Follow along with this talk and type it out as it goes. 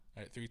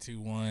3, 2,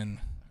 1.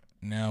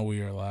 Now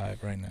we are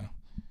live right now.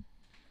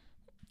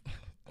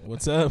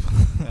 What's up?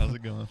 How's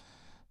it going?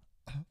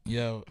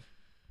 Yo,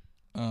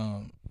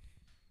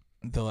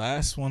 the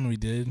last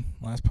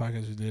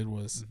podcast we did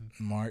was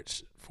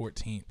March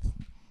 14th,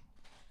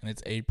 and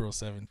it's April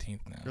 17th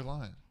now. You're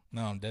lying.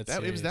 No, I'm dead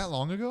serious. It was that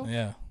long ago?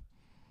 Yeah.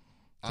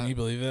 Can you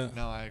believe that?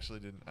 No, I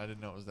actually didn't. I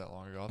didn't know it was that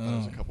long ago. I thought it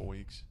was a couple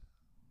weeks.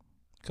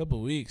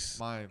 Couple weeks.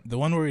 My The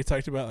one where we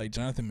talked about like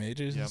Jonathan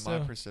Majors and my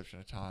stuff? perception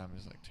of time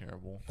is like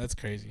terrible. That's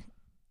crazy.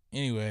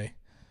 Anyway,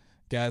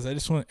 guys, I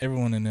just want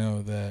everyone to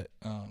know that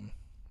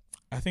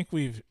I think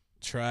we've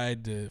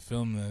tried to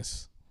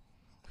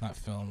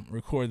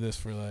record this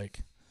for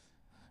like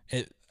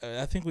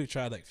I think we've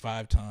tried like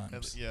 5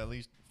 times. At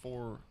least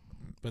 4,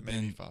 but maybe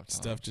then 5 times.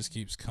 Stuff just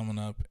keeps coming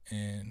up,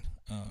 and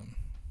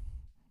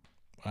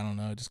I don't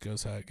know, it just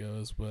goes how it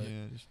goes.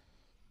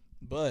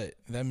 But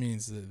that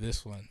means that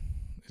this one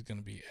is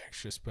gonna be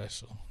extra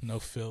special. No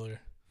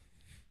filler.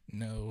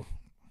 No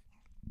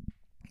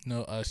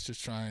us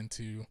just trying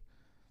to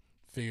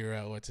figure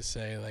out what to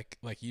say like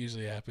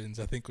usually happens.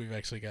 I think we've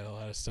actually got a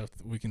lot of stuff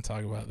that we can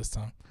talk about this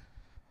time.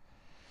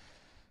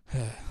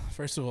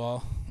 First of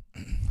all,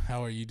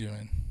 how are you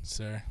doing,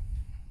 sir?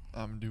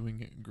 I'm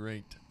doing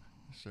great,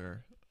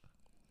 sir.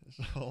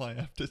 That's all I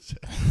have to say.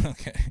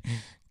 Okay.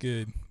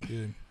 Good.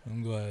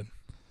 I'm glad.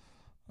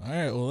 All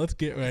right, well, let's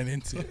get right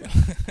into it.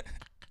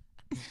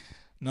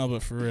 No,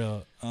 but for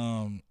real,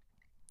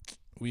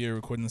 we are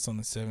recording this on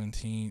the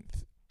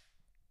 17th,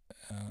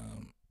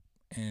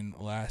 and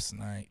last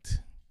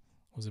night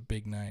was a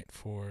big night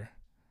for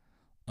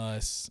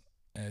us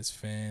as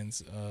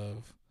fans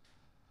of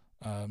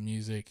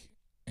music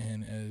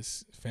and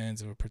as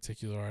fans of a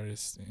particular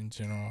artist in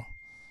general.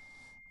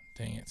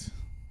 Dang it.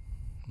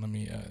 Let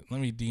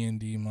me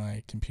D&D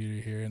my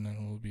computer here, and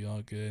then we'll be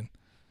all good.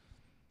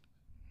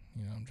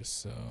 You know, I'm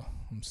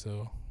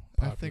so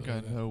popular. I think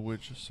I know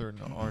which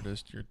certain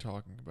artist you're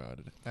talking about.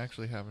 It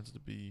actually happens to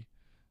be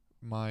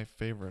my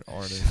favorite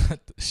artist.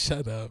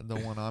 Shut up. The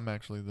one I'm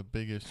actually the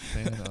biggest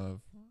fan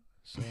of.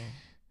 So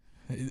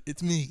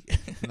it's me.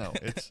 No,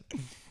 it's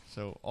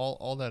so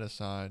all that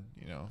aside,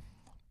 you know.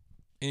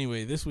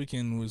 Anyway, this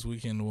weekend was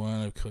weekend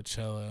 1 of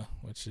Coachella,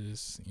 which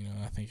is, you know,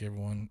 I think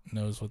everyone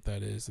knows what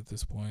that is at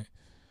this point.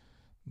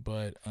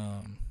 But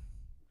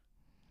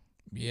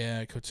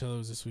yeah, Coachella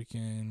was this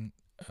weekend.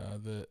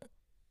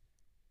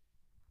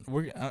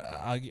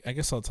 I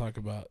guess I'll talk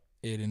about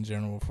it in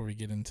general before we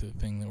get into the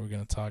thing that we're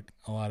gonna talk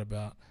a lot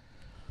about.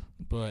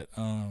 But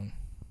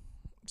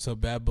so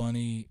Bad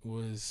Bunny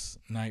was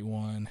night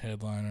 1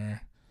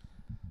 headliner.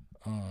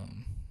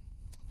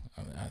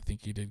 I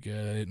think he did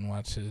good. I didn't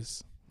watch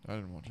it,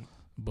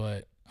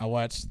 but I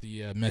watched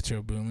the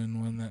Metro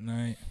Boomin one that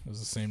night. It was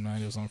the same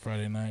night. It was on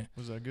Friday night.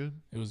 Was that good?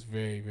 It was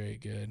very, very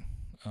good.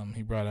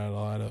 He brought out a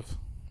lot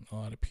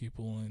of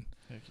people, and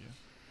Heck yeah.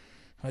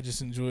 I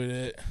just enjoyed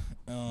it.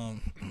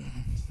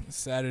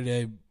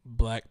 Saturday,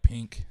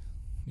 Blackpink.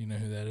 You know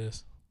who that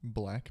is?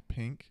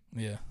 Blackpink?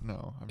 Yeah.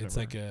 No, It's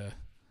like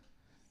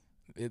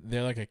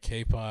they're like a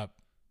K-pop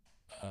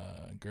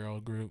girl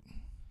group.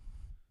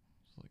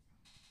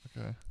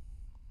 Okay.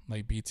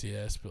 Like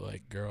BTS, but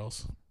like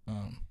girls.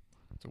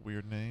 It's a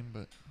weird name,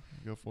 but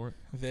go for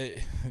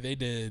it.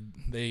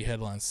 They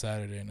headlined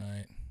Saturday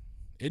night.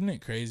 Isn't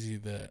it crazy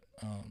that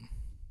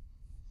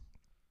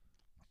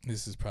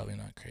this is probably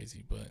not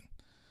crazy, but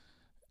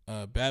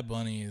Bad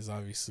Bunny is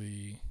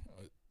obviously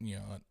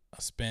a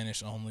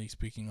Spanish only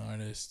speaking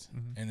artist,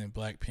 and then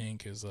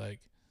Blackpink is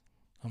like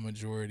a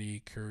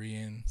majority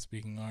Korean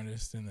speaking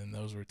artist, and then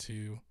those were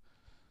 2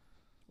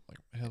 like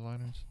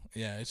headliners.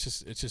 Yeah, it's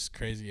just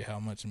crazy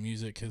how much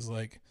music has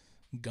like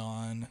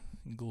gone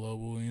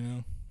global, you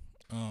know.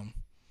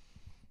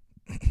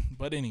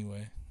 But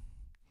anyway,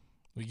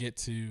 we get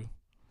to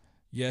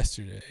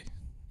yesterday,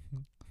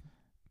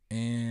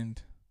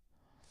 and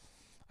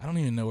I don't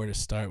even know where to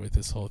start with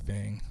this whole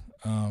thing.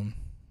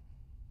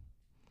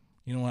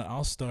 You know what?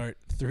 I'll start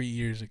 3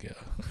 years ago.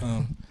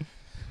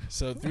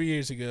 So 3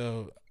 years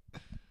ago,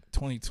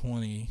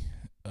 2020,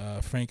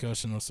 Frank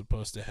Ocean was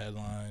supposed to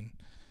headline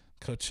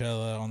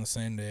Coachella on the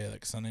same day,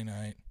 like Sunday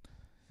night,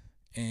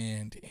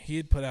 and he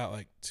had put out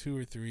like 2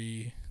 or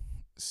 3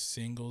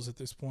 singles at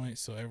this point,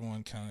 so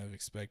everyone kind of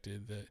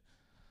expected that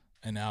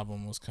an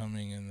album was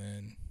coming, and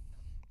then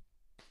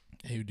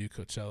he would do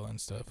Coachella and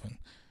stuff.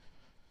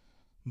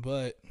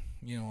 But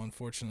you know,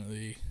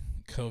 unfortunately,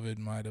 COVID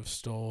might have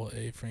stole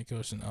a Frank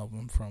Ocean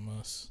album from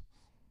us,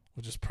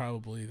 which is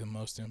probably the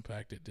most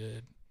impact it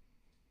did.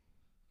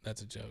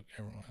 That's a joke,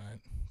 everyone.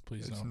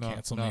 Please don't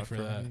cancel me for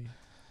that.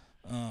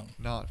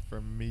 Not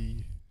for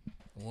me.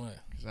 What?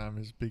 Because I'm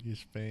his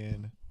biggest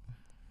fan.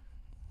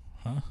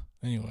 Huh?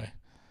 Anyway.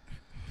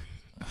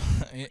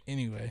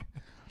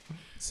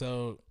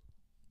 So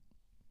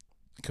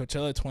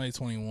Coachella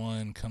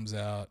 2021 comes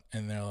out,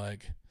 and they're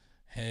like,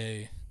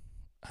 hey,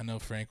 I know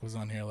Frank was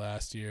on here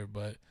last year,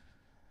 but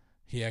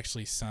he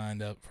actually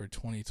signed up for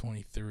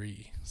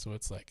 2023. So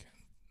it's like,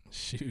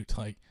 shoot,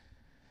 like,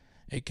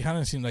 it kind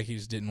of seemed like he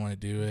just didn't want to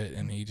do it,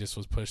 and he just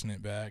was pushing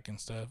it back and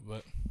stuff.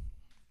 But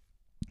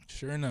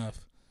sure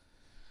enough,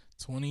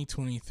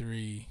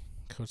 2023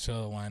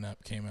 Coachella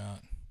lineup came out.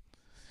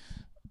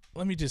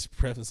 Let me just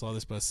preface all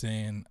this by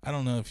saying, I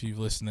don't know if you've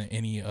listened to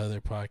any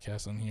other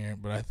podcast on here,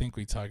 but I think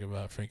we talk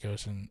about Frank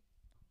Ocean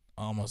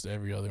almost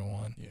every other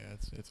one. Yeah,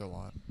 it's a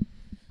lot.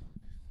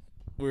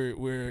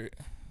 We're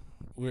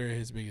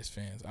his biggest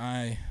fans.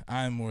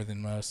 I'm more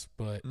than most,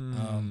 but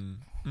don't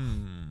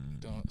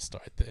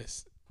start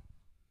this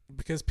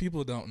because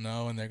people don't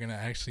know and they're gonna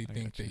actually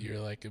think that you're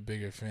like a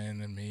bigger fan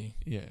than me.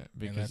 Yeah,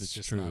 because it's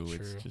just true. not true.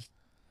 It's just,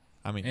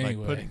 I mean, Anyway,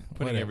 like putting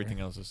whatever. everything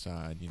else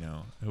aside, you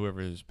know,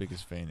 whoever his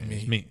biggest fan is,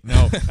 Me. me.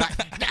 No,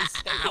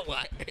 That's not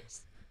what.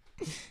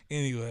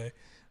 Anyway,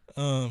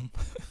 Bull.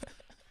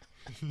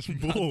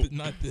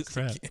 not this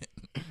Crap.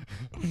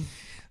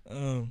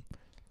 again.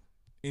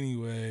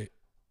 Anyway,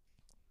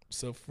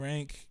 so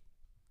Frank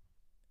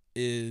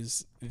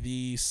is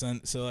the so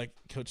like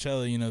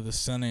Coachella, you know, the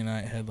Sunday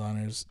night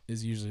headliners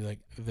is usually like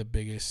the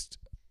biggest,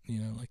 you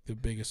know, like the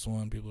biggest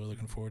one people are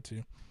looking forward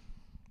to.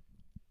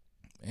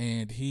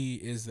 And he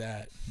is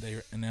that. They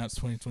announced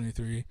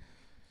 2023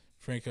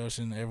 Frank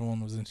Ocean.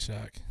 Everyone was in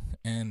shock.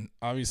 And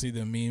obviously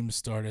the memes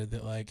started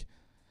that like,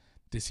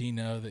 does he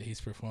know that he's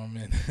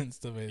performing and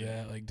stuff like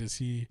that? Like, did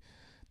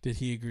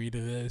he agree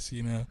to this,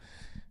 you know?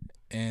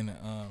 And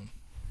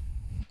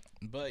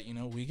but you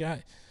know, we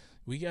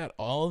got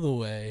all the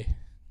way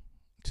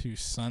to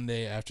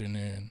Sunday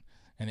afternoon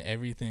and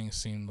everything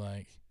seemed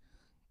like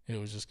it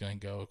was just going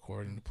to go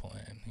according to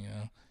plan, you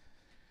know?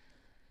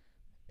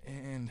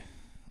 And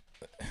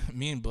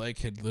me and Blake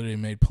had literally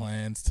made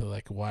plans to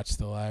like watch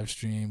the live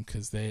stream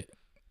because they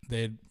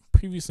had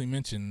previously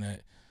mentioned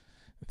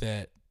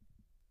that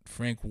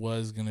Frank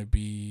was gonna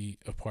be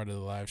a part of the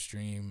live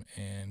stream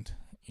and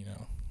you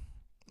know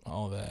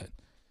all that.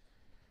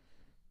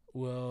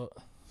 Well,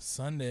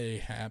 Sunday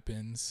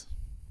happens,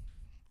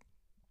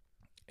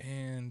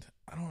 and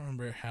I don't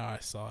remember how I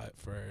saw it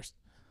first,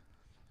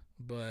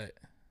 but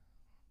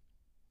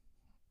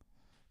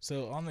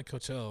so on the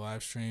Coachella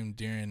live stream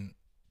during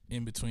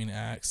in between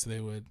acts,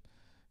 they would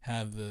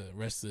have the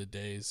rest of the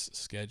day's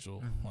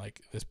schedule,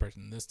 like this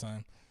person this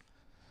time.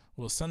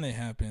 Well, Sunday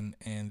happened,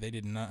 and they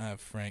did not have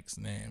Frank's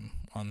name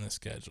on the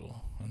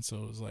schedule. And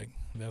so it was like,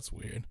 that's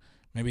weird.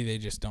 Maybe they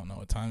just don't know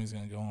what time he's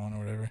going to go on or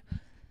whatever.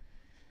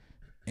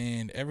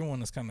 And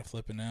everyone was kind of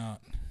flipping out.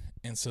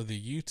 And so the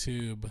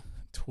YouTube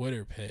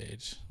Twitter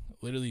page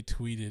literally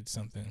tweeted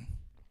something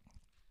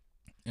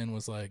and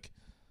was like,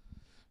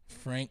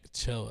 Frank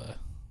Chella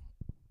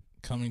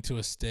coming to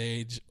a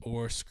stage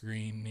or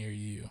screen near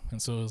you. And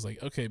so it was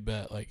like, okay,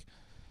 bet, like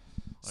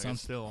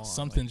it's still on,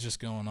 something's just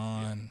going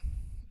on. Yeah.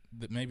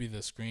 That maybe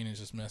the screen is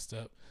just messed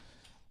up.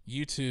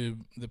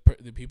 YouTube,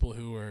 the people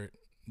who were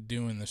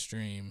doing the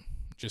stream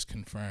just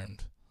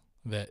confirmed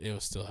that it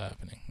was still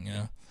happening, you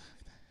know?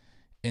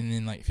 And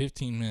then like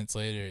 15 minutes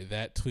later,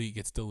 that tweet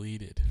gets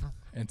deleted.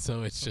 And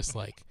so it's just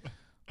like,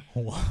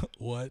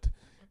 what?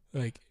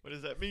 Like, what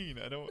does that mean?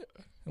 I don't.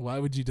 Why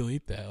would you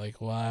delete that? Like,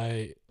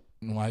 why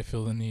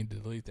feel the need to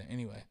delete that?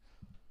 Anyway.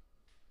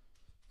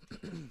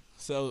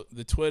 So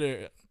the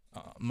Twitter,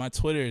 my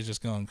Twitter is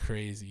just going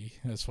crazy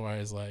as far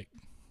as like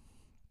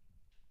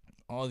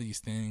all these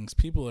things.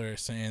 People are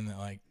saying that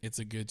like it's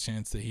a good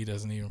chance that he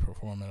doesn't even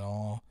perform at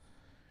all,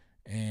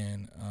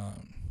 and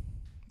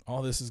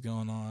all this is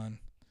going on.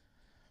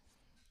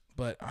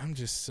 But I'm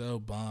just so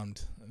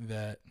bummed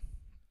that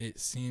it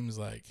seems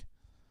like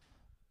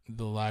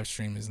the live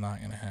stream is not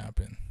going to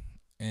happen.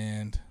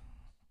 And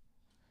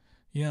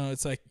you know,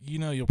 it's like, you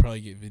know, you'll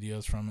probably get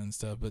videos from it and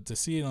stuff, but to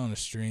see it on a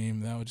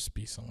stream, that would just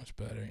be so much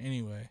better.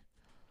 Anyway,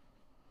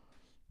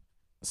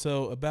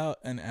 so about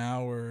an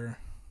hour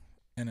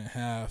and a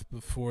half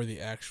before the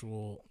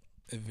actual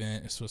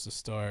event is supposed to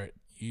start,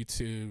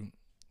 YouTube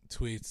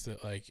tweets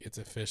that like it's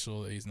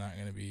official that he's not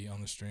going to be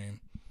on the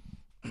stream.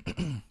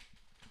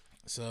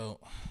 So,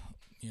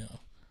 you know,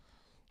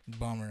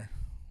 bummer.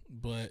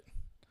 But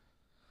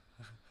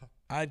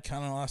I'd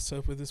kind of lost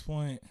hope at this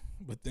point.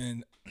 But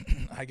then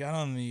I got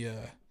on the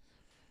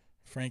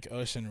Frank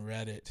Ocean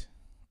Reddit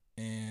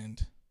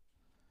and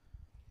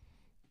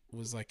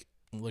was like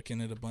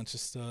looking at a bunch of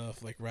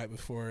stuff like right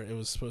before it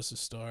was supposed to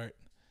start.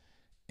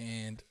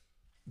 And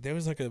there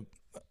was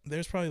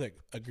probably like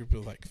a group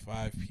of like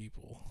 5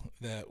 people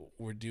that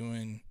were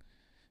doing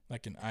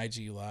like an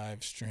IG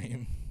live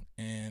stream,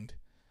 and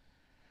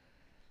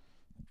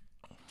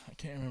I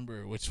can't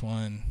remember which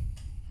one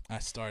I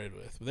started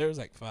with, but there was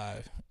like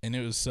 5, and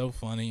it was so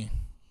funny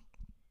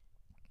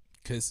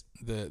because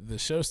the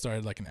show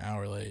started like an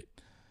hour late,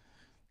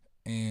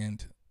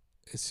 and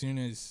as soon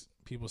as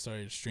people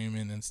started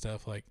streaming and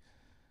stuff, like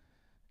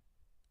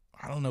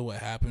I don't know what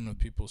happened with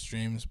people's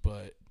streams,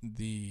 but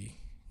the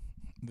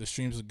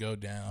streams would go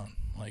down.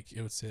 Like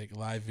it would say like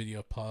live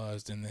video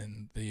paused, and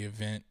then the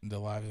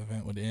live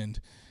event would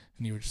end,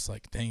 and you were just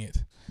like, dang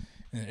it.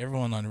 And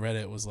everyone on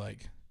Reddit was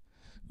like,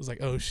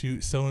 oh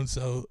shoot, so and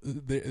so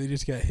they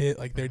just got hit,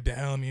 like they're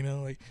down, you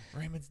know, like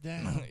Raymond's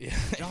down. Yeah.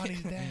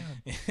 Johnny's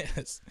down.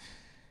 Yes.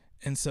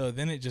 And so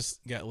then it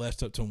just got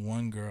left up to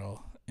one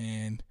girl,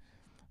 and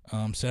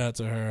Shout out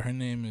to her. Her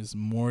name is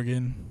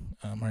Morgan.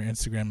 Her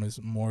Instagram is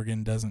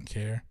Morgan Doesn't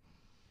Care.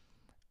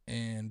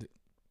 And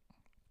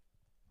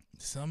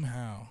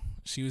somehow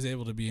she was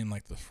able to be in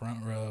like the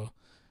front row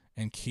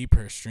and keep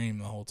her stream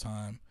the whole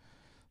time.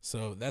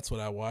 So that's what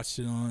I watched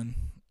it on.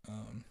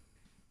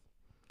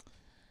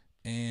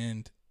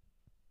 And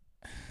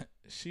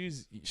she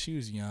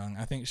was young.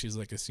 I think she's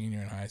like a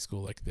senior in high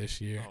school like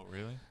this year. Oh,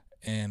 really?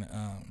 And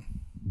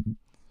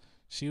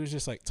she was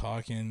just like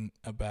talking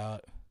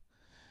about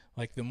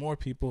like the more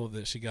people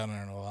that she got on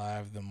her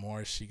live, the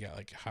more she got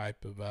like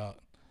hype about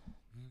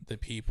the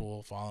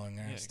people following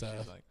her and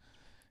stuff.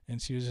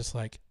 And she was just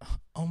like,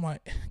 "Oh my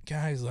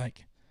guys,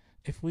 like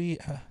if we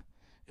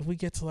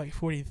get to like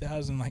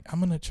 40,000, like I'm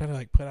gonna try to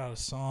like put out a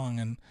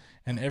song."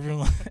 And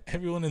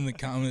everyone in the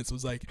comments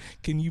was like,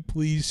 "Can you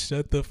please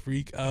shut the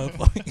freak up?"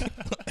 Like,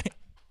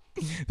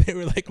 they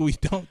were like, "We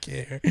don't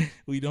care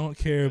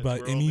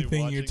about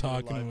anything you're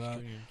talking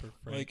about.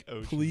 Like,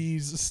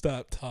 please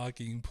stop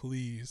talking,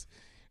 please."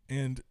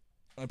 And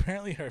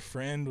apparently her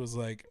friend was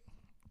like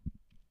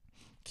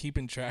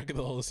keeping track of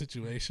the whole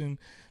situation,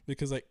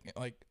 because like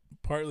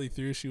partly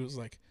through she was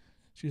like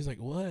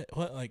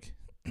what like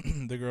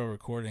the girl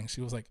recording,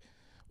 she was like,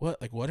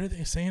 what are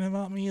they saying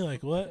about me,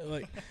 like what,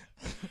 like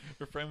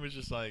her friend was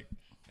just like,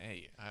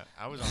 "Hey,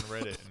 I was on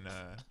Reddit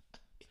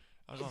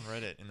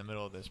in the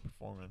middle of this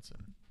performance,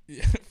 and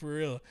yeah, for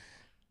real."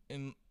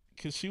 And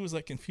because she was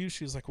like confused,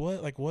 she was like,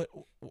 what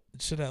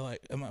should I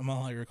like, am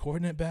I like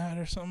recording it bad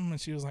or something?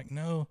 And she was like,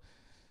 "No,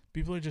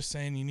 people are just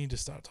saying you need to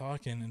stop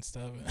talking and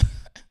stuff."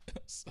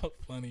 So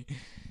funny.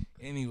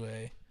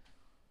 Anyway,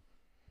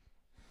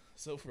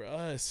 so for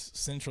us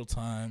Central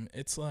Time,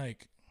 it's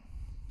like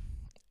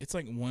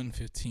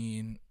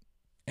 1:15,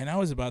 and I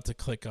was about to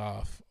click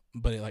off,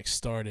 but it like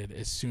started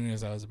as soon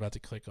as I was about to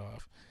click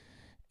off.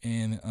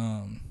 And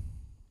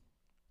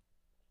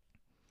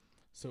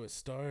so it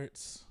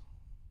starts,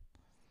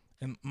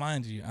 and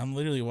mind you, I'm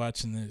literally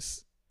watching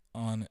this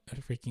on a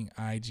freaking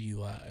IG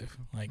live.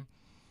 Like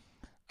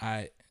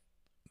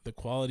the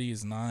quality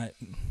is not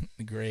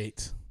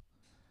great.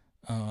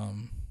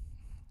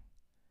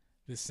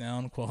 The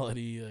sound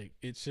quality, like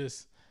it's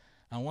just,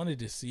 I wanted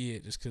to see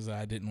it just because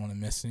I didn't want to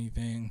miss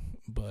anything,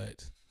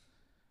 but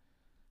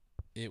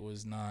it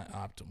was not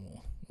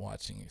optimal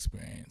watching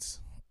experience.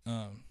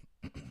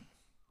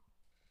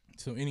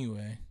 So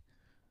anyway,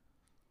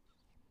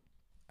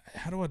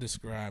 how do I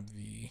describe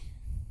the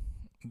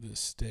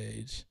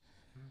stage?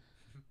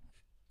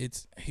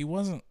 He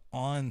wasn't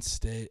on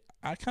stage.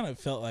 I kind of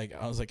felt like,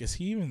 I was like, is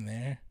he even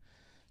there?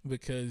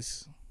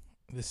 Because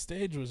the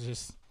stage was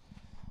just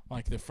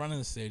like the front of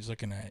the stage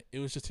looking at it. It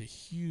was just a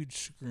huge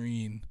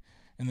screen,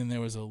 and then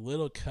there was a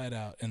little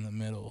cutout in the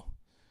middle.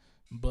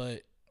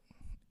 But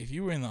if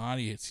you were in the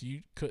audience,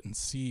 you couldn't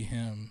see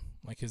him,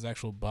 like his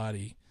actual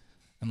body,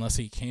 unless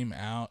he came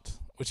out,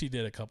 which he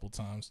did a couple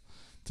times,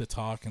 to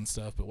talk and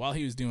stuff. But while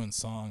he was doing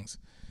songs,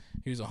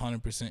 he was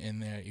 100% in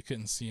there. You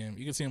couldn't see him.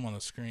 You could see him on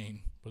the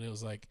screen, but it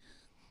was like,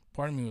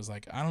 part of me was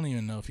like, I don't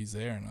even know if he's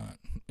there or not.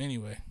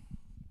 Anyway,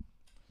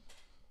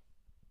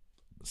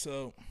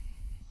 so,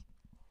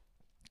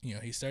 you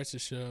know, he starts the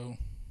show,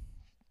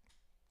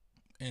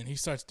 and he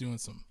starts doing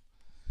some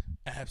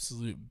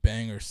absolute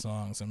banger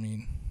songs. I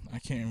mean, I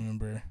can't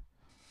remember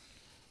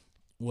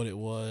what it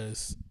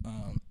was.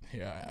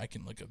 Here, I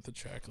can look up the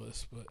track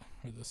list, or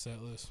the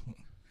set list.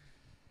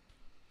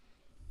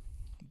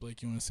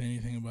 Blake, you want to say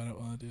anything about it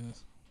while I do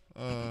this?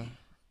 I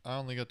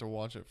only got to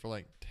watch it for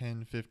like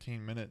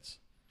 10-15 minutes,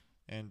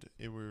 and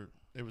it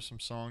was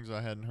some songs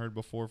I hadn't heard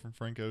before from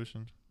Frank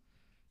Ocean.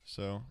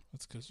 So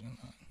that's because you're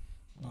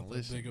not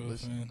listen, that big of a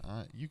fan.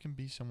 You can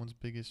be someone's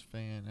biggest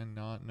fan and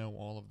not know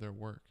all of their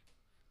work.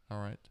 All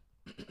right.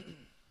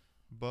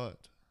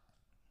 But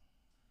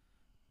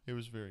it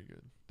was very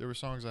good. There were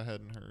songs I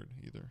hadn't heard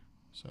either.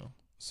 So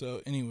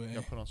anyway,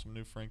 I put on some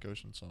new Frank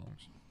Ocean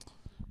songs.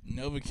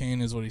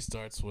 Novocaine is what he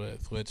starts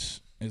with, which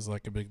is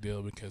like a big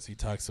deal because he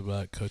talks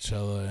about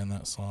Coachella in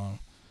that song.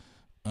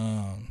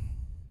 Oh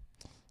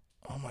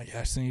my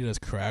gosh, then he does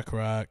Crack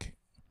Rock,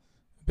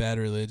 Bad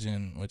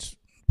Religion, which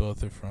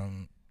both are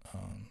from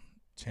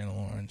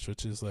Channel Orange,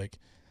 which is like,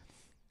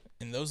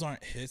 and those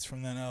aren't hits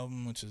from that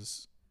album, it's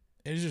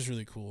just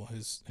really cool,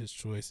 his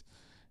choice.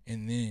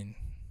 And then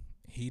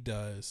he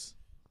does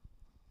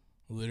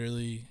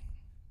this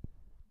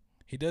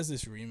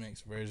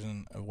remix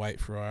version of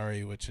White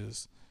Ferrari, which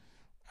is,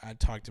 I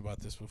talked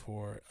about this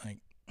before, like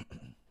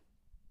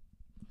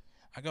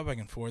I go back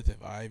and forth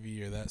if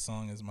Ivy or that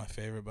song is my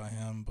favorite by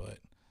him, but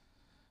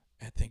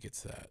I think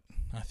it's that.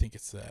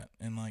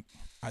 And like,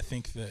 I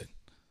think that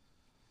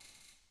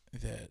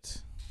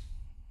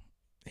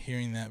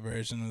hearing that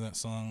version of that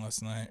song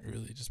last night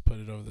really just put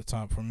it over the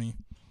top for me.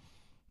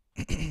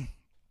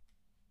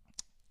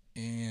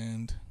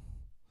 And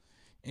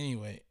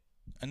anyway,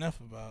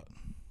 enough about,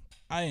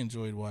 I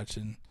enjoyed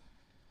watching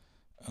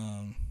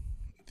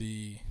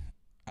the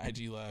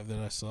IG live that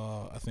I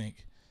saw. I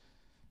think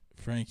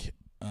Frank,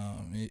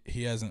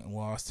 he hasn't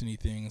lost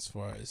anything as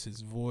far as his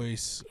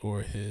voice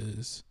or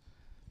his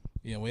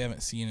we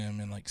haven't seen him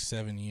in like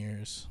 7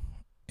 years,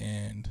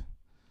 and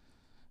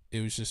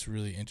it was just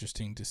really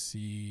interesting to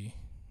see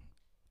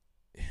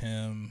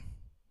him.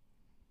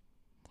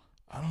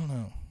 I don't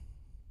know.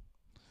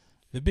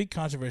 The big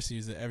controversy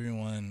is that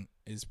everyone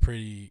is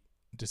pretty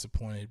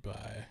disappointed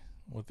by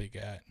what they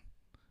got,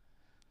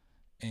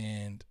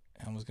 and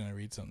I was gonna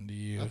read something to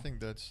you. I think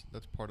that's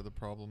part of the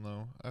problem,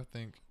 though. I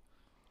think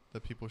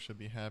that people should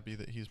be happy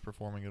that he's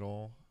performing at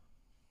all.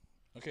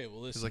 Okay,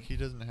 well, Because listen. like he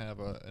doesn't have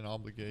an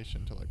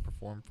obligation to like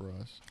perform for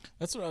us.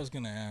 That's what I was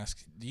gonna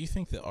ask. Do you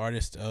think the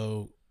artists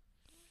owe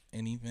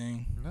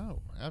anything?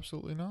 No,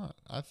 absolutely not.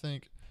 I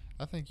think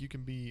you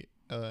can be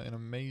an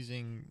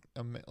amazing,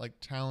 like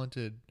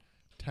talented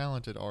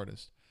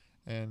artist,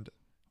 and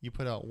you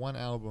put out one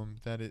album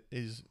that it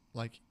is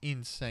like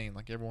insane,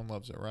 like everyone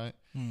loves it, right?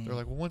 They're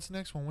like, well, what's the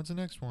next one? What's the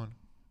next one?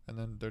 And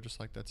then they're just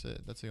like, that's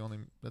it. That's the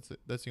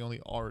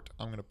only art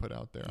I'm gonna put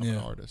out there. I'm an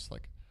artist.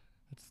 Like,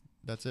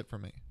 that's it for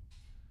me.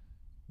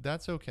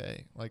 That's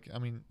okay. Like, I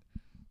mean,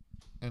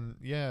 and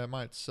yeah, it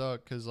might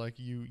suck because like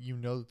you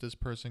know that this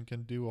person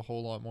can do a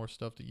whole lot more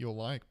stuff that you'll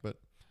like, but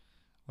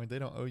like they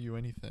don't owe you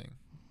anything.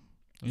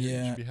 You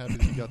should be happy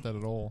that you got that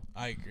at all.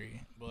 I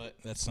agree, but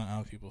that's not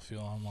how people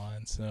feel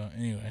online. So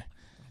anyway,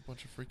 A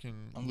bunch of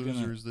freaking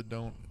losers that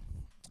don't.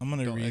 I'm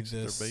gonna don't read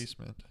exit this. their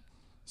basement.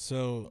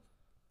 So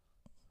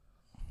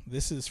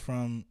this is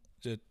from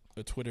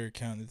a Twitter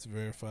account that's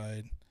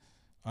verified.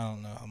 I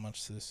don't know how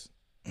much this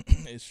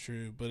is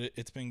true, but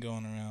it's been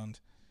going around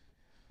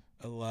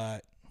a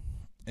lot.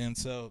 And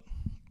so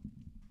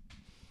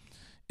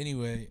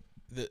anyway,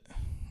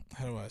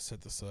 how do I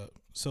set this up?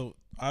 So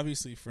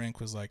obviously Frank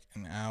was like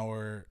an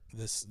hour.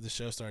 The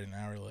show started an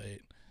hour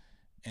late,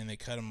 and they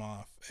cut him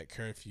off at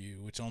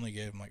curfew, which only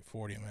gave him like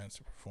 40 minutes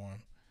to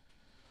perform.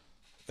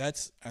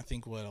 That's, I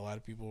think, what a lot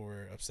of people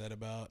were upset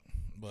about.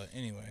 But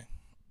anyway,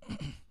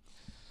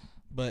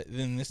 but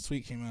then this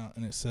tweet came out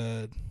and it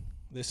said,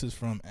 this is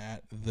from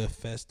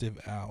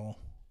 @TheFestiveOwl.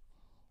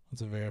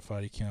 It's a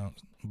verified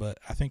account, but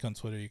I think on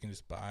Twitter you can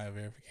just buy a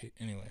verification.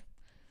 Anyway,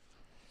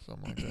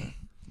 Something like that.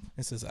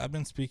 it says, I've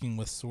been speaking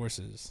with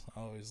sources.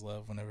 I always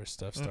love whenever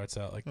stuff starts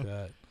out like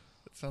that.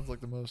 It sounds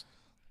like the most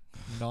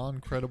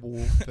non-credible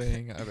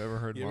thing I've ever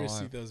heard in You my ever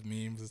see life. those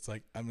memes? It's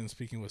like, I've been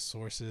speaking with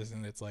sources,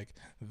 and it's like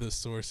the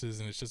sources,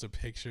 and it's just a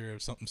picture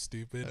of something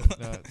stupid.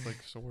 No, it's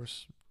like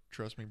source.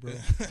 Trust me, bro.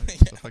 Yeah.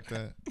 Stuff like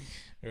that.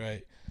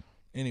 Right.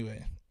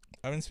 Anyway,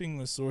 I've been speaking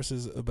with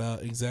sources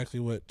about exactly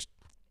what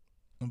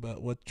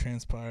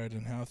transpired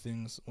and how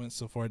things went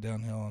so far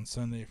downhill on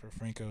Sunday for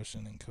Frank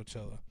Ocean and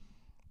Coachella.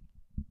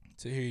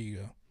 So here you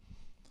go.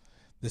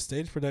 The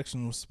stage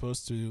production was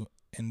supposed to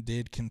and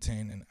did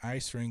contain an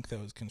ice rink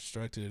that was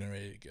constructed and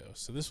ready to go.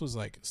 So this was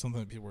like something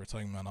that people were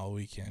talking about all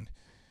weekend.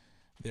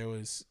 There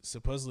was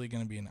supposedly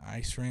going to be an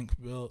ice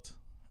rink built,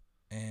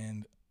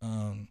 and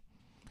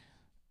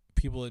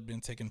people had been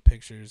taking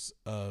pictures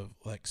of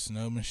like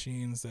snow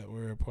machines that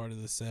were a part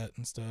of the set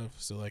and stuff.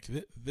 So like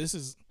this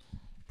is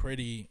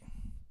pretty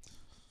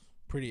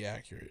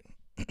accurate.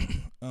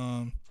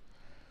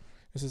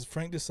 It says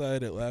Frank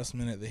decided at last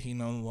minute that he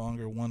no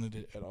longer wanted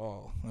it at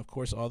all. Of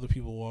course, all the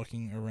people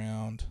walking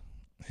around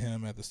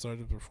him at the start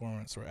of the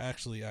performance were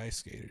actually ice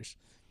skaters.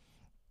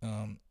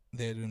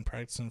 They had been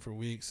practicing for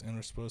weeks and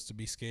were supposed to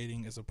be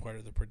skating as a part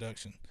of the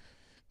production.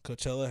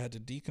 Coachella had to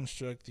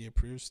deconstruct the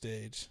approved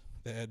stage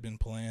that had been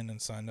planned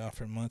and signed off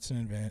for months in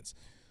advance,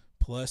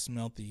 plus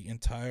melt the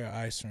entire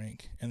ice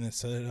rink, and then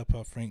set it up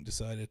how Frank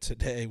decided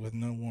today with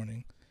no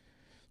warning,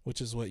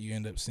 which is what you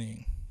end up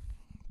seeing.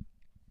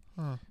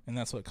 Huh. And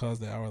that's what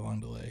caused the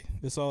hour-long delay.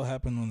 This all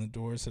happened when the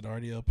doors had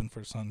already opened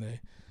for Sunday,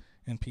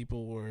 and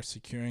people were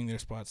securing their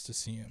spots to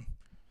see him.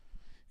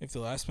 If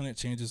the last-minute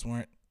changes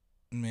weren't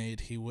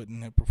made, he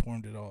wouldn't have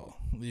performed at all,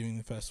 leaving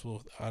the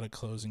festival without a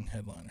closing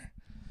headliner.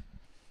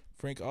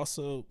 Frank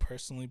also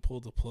personally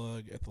pulled the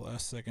plug at the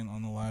last second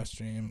on the live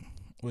stream,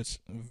 which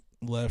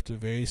left a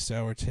very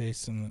sour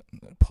taste in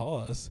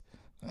the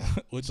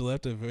which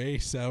left a very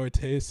sour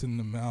taste in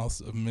the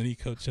mouths of many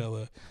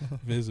Coachella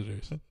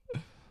visitors.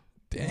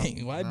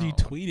 Dang, why'd you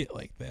tweet it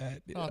like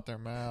that? Not their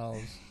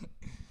mouths.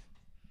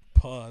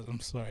 Pause. I'm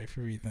sorry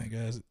for reading that,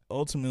 guys.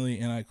 Ultimately,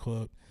 and I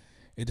quote,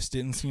 it just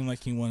didn't seem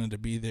like he wanted to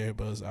be there,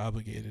 but was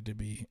obligated to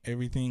be.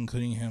 Everything,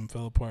 including him,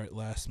 fell apart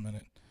last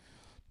minute.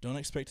 Don't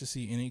expect to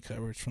see any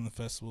coverage from the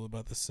festival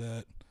about the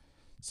set,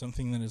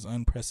 something that is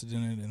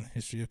unprecedented in the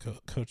history of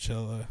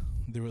Coachella.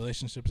 The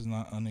relationship is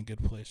not in a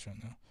good place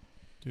right now.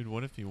 Dude,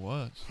 what if he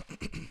was?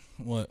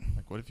 What?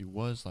 Like, what if he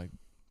was, like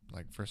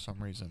for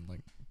some reason,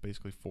 like,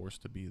 basically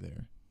forced to be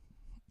there?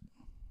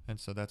 And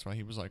so that's why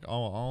he was like,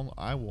 oh,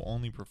 I will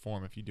only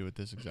perform if you do it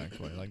this exact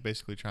way. Like,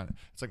 basically trying to,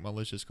 it's like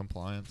malicious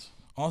compliance.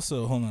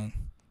 Also, hold on.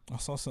 I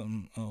saw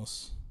something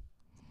else.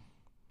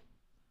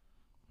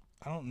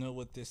 I don't know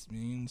what this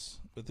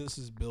means, but this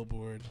is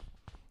Billboard,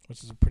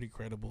 which is a pretty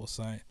credible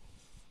site.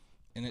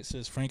 And it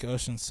says Frank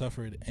Ocean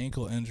suffered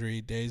ankle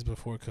injury days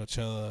before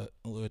Coachella,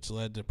 which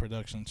led to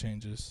production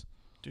changes.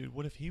 Dude,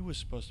 what if he was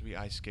supposed to be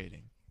ice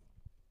skating?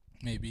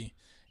 Maybe.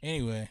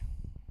 Anyway.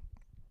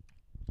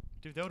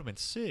 Dude, that would have been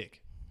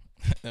sick.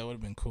 That would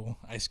have been cool.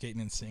 Ice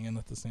skating and singing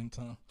at the same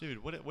time.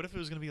 Dude, what if it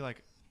was gonna be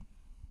like?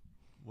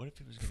 What if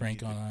it was gonna Frank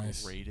be on the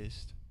ice.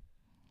 greatest,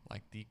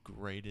 like the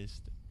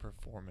greatest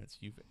performance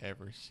you've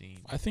ever seen?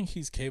 I think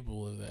he's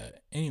capable of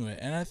that. Anyway,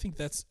 and I think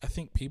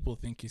people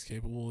think he's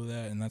capable of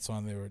that, and that's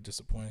why they were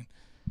disappointed.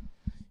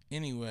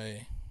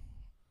 Anyway,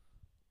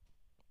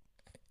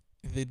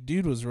 the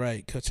dude was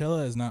right.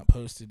 Coachella has not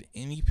posted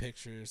any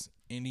pictures,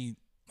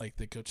 like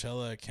the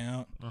Coachella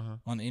account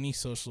on any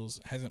socials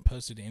hasn't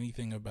posted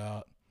anything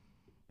about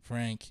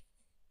Frank,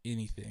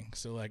 anything.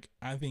 So like,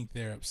 I think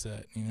they're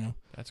upset.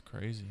 That's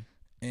crazy.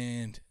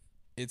 And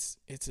it's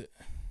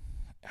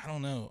I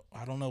don't know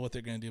what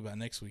they're gonna do about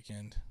next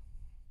weekend.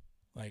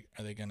 Like,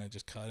 are they gonna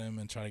just cut him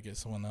and try to get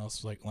someone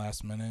else like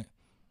last minute,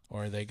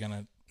 or are they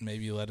gonna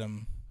maybe let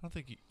him? I don't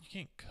think you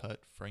can't cut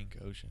Frank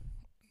Ocean.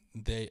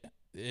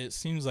 It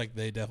seems like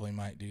they definitely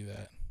might do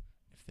that.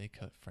 If they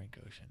cut Frank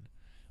Ocean,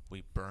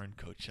 we burn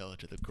Coachella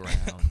to the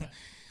ground.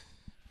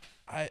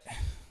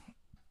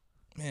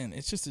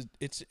 It's just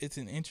it's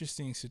an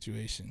interesting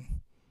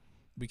situation,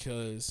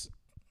 because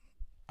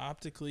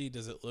optically,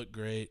 does it look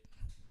great?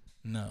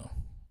 No.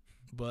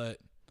 But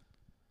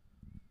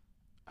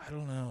I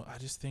don't know. I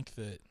just think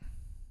that,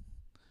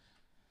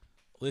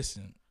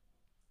 listen,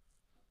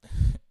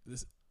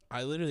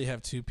 I literally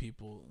have two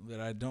people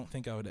that I don't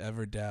think I would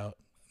ever doubt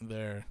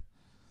their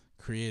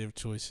creative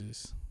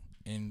choices,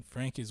 and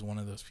Frank is one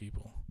of those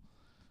people.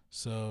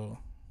 So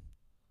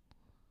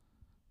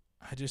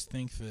I just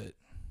think that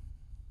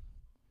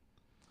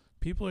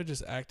people are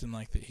just acting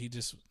like that he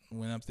just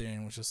went up there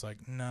and was just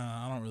like,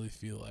 nah, I don't really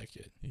feel like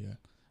it. Yeah.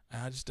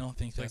 And I just don't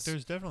think that's... Like,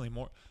 there's definitely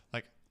more...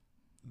 Like,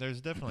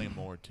 there's definitely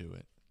more to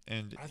it.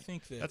 And I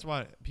think that's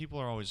why people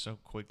are always so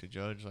quick to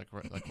judge, like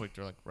quick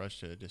to, like, rush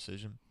to a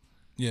decision.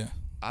 Yeah.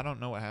 I don't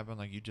know what happened,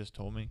 like you just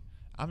told me.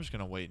 I'm just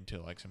going to wait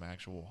until, like, some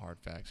actual hard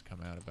facts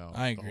come out about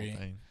I the agree. whole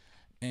thing.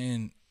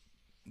 And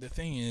the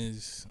thing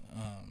is,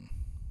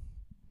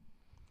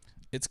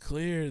 it's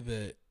clear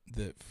that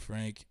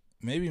Frank,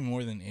 maybe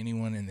more than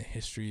anyone in the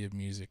history of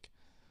music,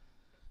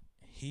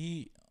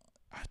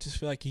 I just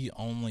feel like he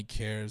only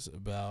cares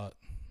about,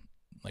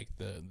 like,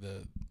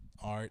 the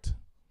art.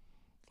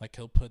 Like,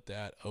 he'll put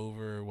that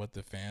over what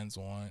the fans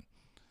want.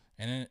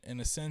 And in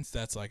a sense,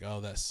 that's like,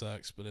 oh, that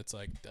sucks. But it's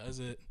like, does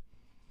it?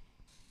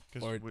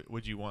 Because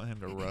would you want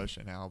him to rush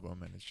an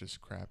album and it's just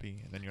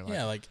crappy? And then you're like,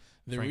 yeah, like,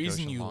 the Frank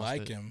reason Ocean you lost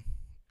like it. him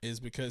is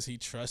because he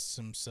trusts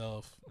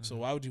himself. So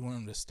why would you want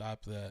him to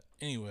stop that?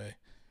 Anyway,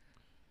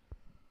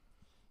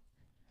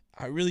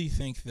 I really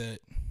think that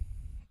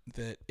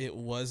it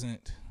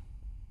wasn't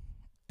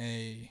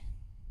I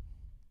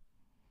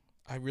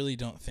really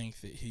don't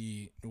think that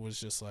he was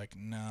just like,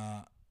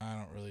 nah, I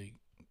don't really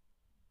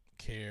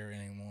care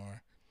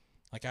anymore.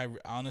 Like, I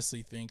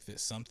honestly think that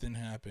something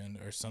happened,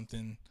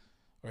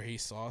 or he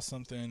saw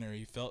something, or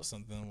he felt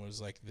something,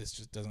 was like, this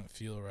just doesn't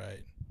feel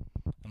right.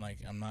 And like,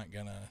 I'm not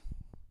gonna,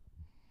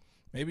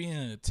 maybe in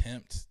an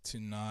attempt to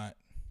not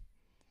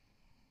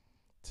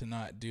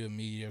do a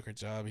mediocre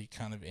job, he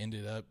kind of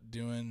ended up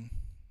doing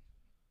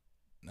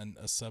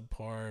a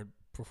subpar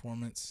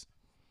performance.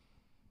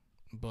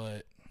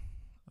 But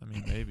I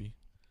mean, maybe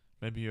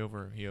he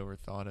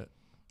overthought it.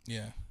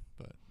 Yeah.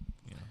 But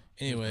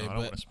anyway, I don't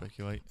want to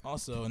speculate.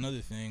 Also,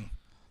 another thing,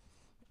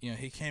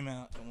 he came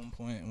out at one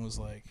point and was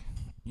like,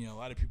 a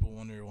lot of people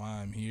wonder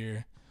why I'm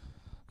here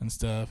and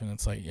stuff, and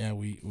it's like, yeah,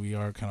 we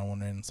are kind of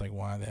wondering. It's like,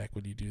 why the heck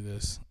would you do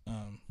this?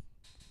 And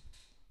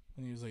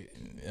he was like,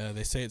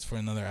 they say it's for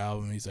another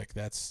album. He's like,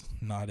 that's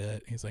not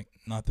it. He's like,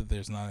 not that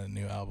there's not a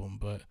new album,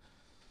 but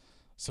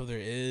so there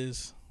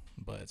is,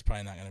 but it's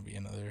probably not going to be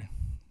another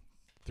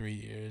 3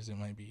 years. It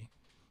might be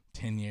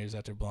 10 years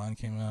after Blonde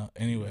came out.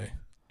 Anyway.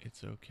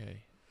 It's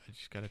okay. I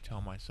just got to tell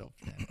myself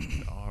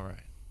that. All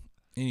right.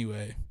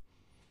 Anyway,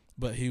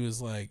 but he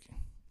was like,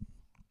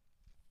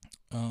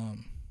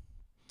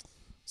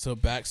 so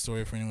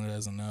backstory for anyone that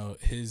doesn't know,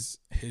 his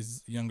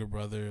younger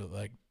brother,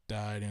 like,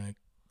 died in a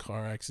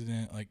car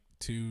accident like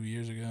 2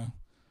 years ago.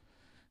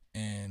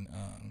 And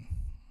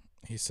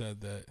he said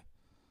that,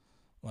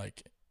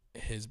 like,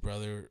 his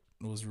brother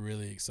was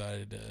really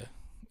excited to,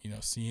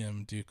 see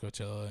him do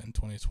Coachella in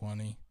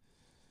 2020.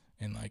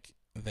 And, like,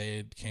 they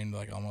had came to,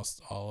 like,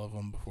 almost all of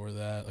them before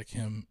that, like,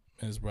 him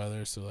and his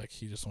brother. So, like,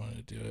 he just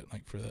wanted to do it,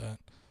 like, for that.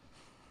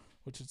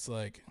 Which, it's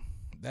like,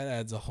 that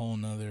adds a whole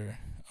nother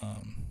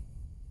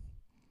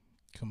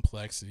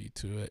complexity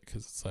to it.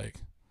 Because it's like,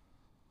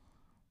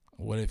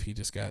 what if he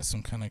just got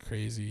some kind of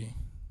crazy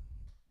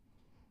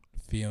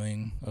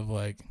feeling of,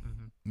 like,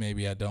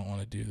 maybe I don't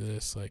want to do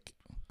this. Like,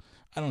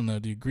 I don't know,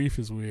 dude. Grief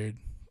is weird.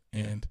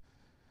 And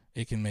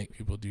it can make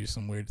people do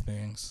some weird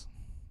things.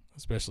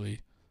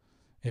 Especially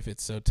if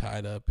it's so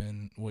tied up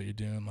in what you're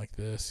doing like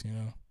this,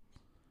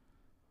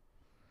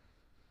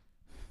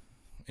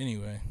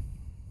 Anyway.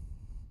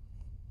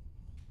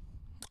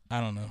 I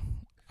don't know.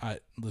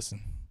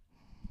 Listen.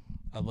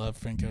 I love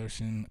Frank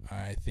Ocean.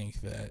 I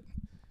think that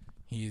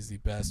he is the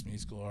best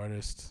musical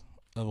artist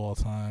of all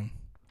time.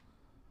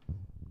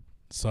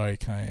 Sorry,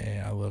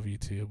 Kanye, I love you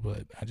too,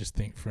 but I just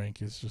think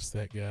Frank is just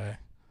that guy.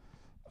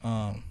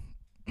 Um,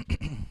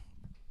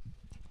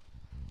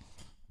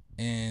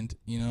 and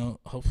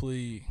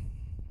hopefully,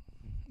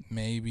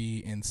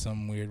 maybe in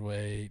some weird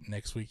way,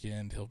 next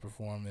weekend he'll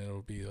perform. And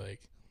it'll be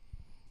like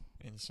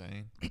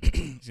insane.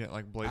 He's got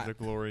like Blades of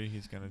Glory.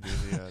 He's gonna do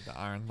the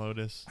Iron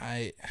Lotus.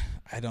 I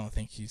don't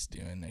think he's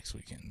doing next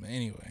weekend. But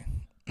anyway,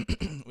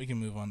 we can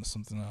move on to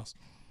something else.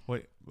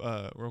 Wait,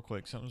 real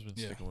quick, something's been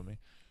sticking with me.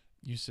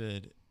 You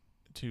said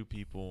two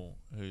people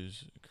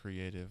whose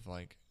creative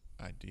like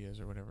ideas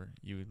or whatever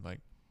you would like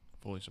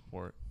fully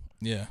support.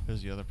 Yeah.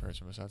 Who's the other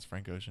person besides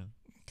Frank Ocean?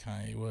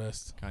 Kanye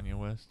West. Kanye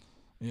West.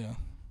 Yeah.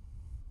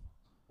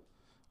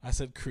 I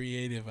said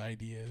creative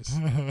ideas.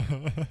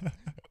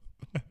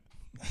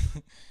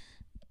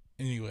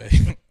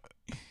 Anyway.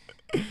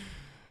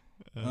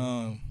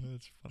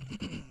 That's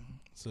funny.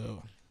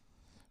 So,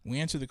 we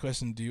answered the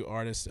question: do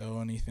artists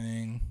owe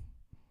anything?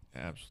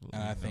 Absolutely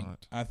and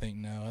not. I think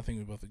no. I think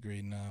we both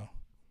agreed no.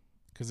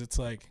 Because it's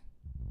like,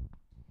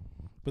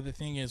 but the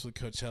thing is with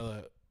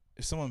Coachella,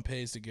 if someone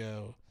pays to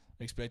go,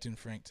 expecting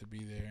Frank to be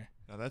there.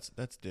 No, that's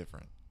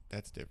different.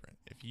 That's different.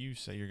 If you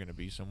say you're gonna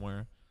be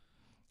somewhere,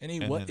 and he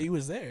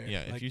was there.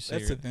 Yeah, like, if you say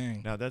that's the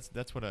thing. No, that's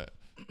what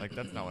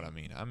that's not what I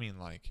mean. I mean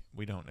like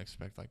we don't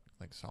expect like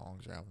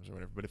songs or albums or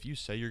whatever. But if you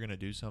say you're gonna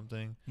do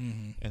something,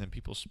 mm-hmm. and then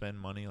people spend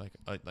money like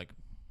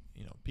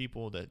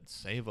people that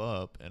save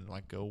up and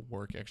like go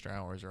work extra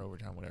hours or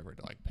overtime, whatever,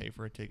 to like pay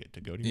for a ticket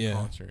to go to your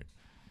concert,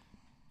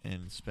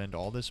 and spend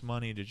all this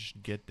money to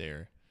just get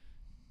there,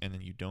 and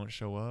then you don't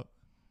show up,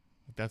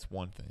 like, that's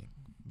one thing.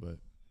 But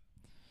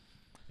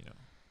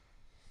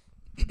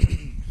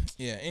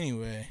yeah.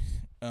 Anyway,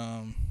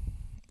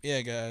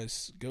 yeah,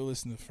 guys, go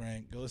listen to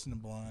Frank. Go listen to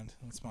Blonde.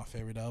 That's my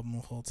favorite album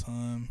of all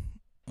time.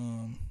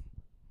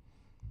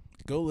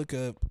 Go look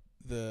up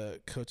the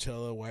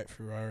Coachella White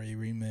Ferrari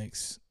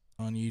remix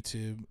on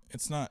YouTube.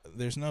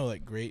 There's no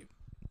like great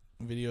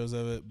videos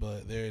of it,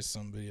 but there's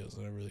some videos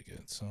that are really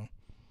good. So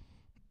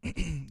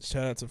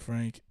shout out to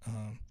Frank.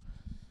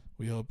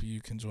 We hope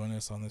you can join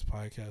us on this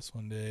podcast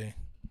one day.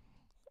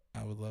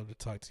 I would love to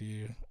talk to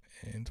you,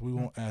 and we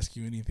won't ask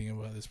you anything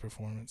about this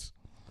performance.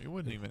 We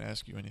wouldn't even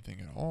ask you anything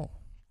at all.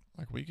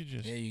 Like we could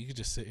just you could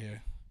just sit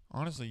here.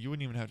 Honestly, you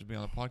wouldn't even have to be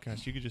on the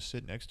podcast. You could just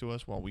sit next to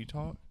us while we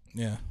talk.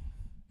 Yeah.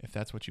 If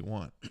that's what you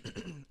want.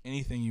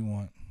 Anything you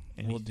want.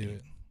 We'll do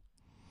it.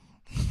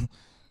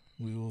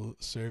 We will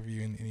serve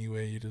you in any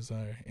way you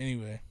desire.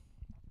 Anyway.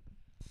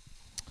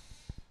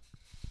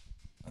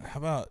 How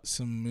about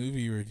some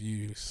movie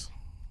reviews?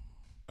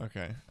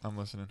 Okay, I'm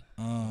listening.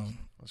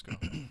 Let's go.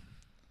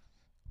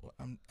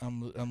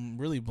 I'm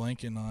really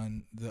blanking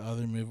on the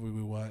other movie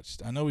we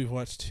watched. I know we've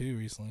watched two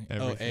recently.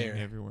 Everything, Air.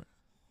 Everywhere.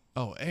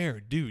 Oh,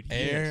 Air, dude.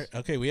 Air.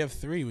 Yes. Okay, we have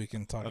three we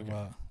can talk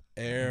about.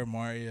 Air,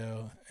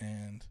 Mario,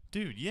 and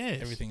dude, yes.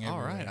 Everything All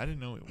Everywhere. right, I didn't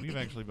know we've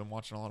actually been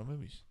watching a lot of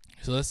movies.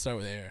 So let's start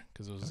with Air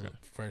because it was the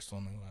first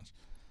one we watched.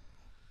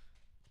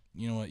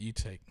 You know what? You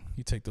take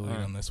the lead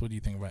on this. What do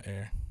you think about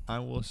Air? I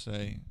will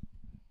say,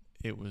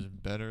 it was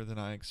better than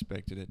I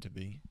expected it to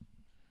be.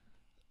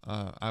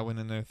 I went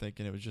in there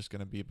thinking it was just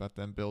going to be about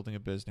them building a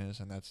business,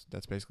 and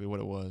that's basically what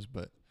it was.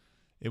 But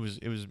it was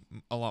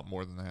a lot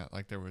more than that.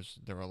 Like there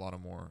were a lot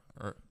more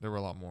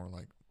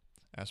like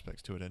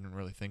aspects to it I didn't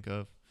really think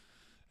of,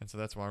 and so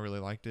that's why I really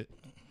liked it.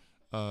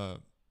 And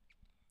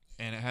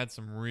it had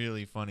some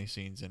really funny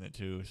scenes in it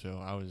too.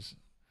 So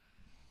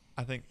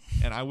I think,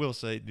 and I will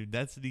say, dude,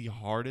 that's the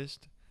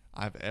hardest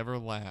I've ever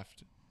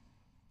laughed,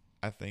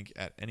 I think,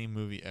 at any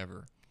movie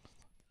ever.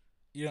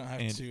 You don't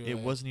have to. It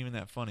wasn't even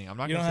that funny. I'm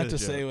not. You gonna don't have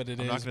to say say what it is.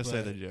 I'm not going to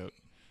say the joke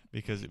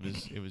because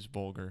it was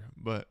vulgar.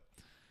 But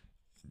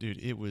dude,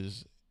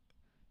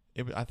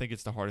 I think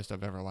it's the hardest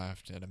I've ever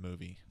laughed at a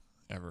movie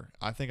ever.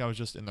 I think I was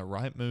just in the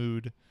right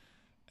mood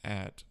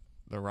at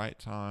the right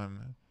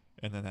time,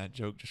 and then that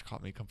joke just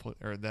caught me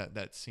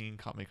that scene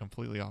caught me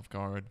completely off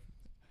guard.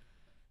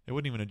 It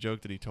wasn't even a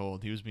joke that he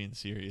told. He was being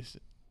serious.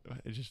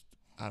 It just,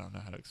 I don't know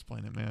how to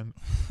explain it, man.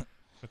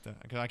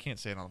 Because I can't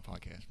say it on the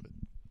podcast, but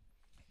you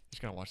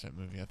just gotta watch that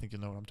movie. I think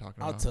you'll know what I'm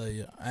talking about. I'll tell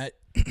you,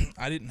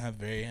 I didn't have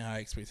very high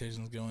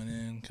expectations going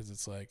in because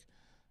it's like,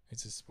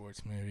 it's a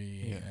sports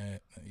movie.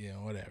 Yeah,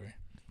 whatever.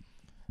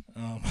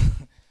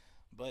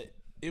 But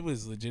it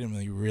was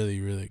legitimately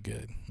really, really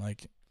good.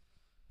 Like,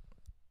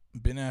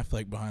 Ben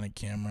Affleck behind a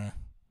camera,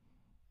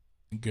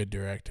 good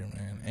director,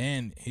 man,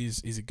 and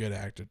he's a good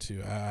actor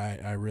too.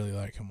 I really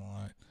like him a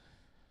lot.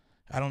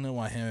 I don't know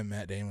why him and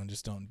Matt Damon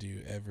just don't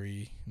do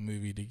every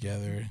movie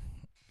together.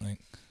 Like,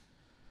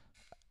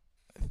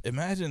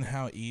 imagine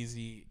how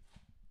easy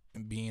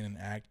being an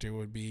actor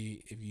would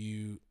be if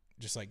you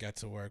just like got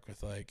to work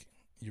with like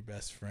your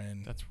best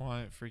friend. That's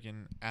why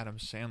freaking Adam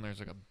Sandler's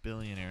like a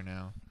billionaire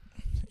now.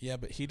 Yeah,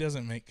 but he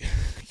doesn't make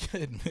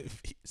good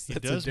movies.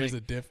 There's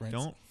a difference.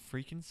 Don't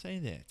freaking say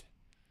that.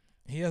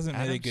 He hasn't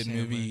made a good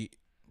movie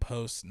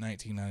post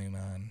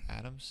 1999.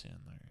 Adam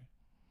Sandler.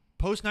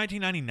 Post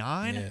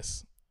 1999?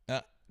 Yes.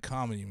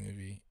 Comedy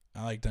movie.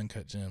 I like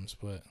Uncut Gems,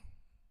 but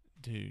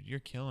dude, you're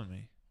killing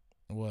me.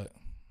 What?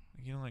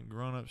 You don't like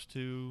Grown Ups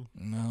 2?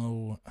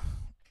 No.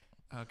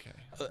 Okay.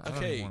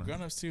 Okay,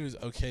 Grown Ups 2 is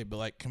okay, but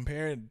like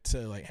compared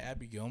to like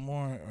Happy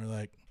Gilmore or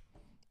like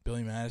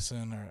Billy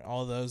Madison or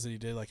all those that he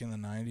did like in the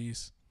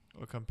 90s,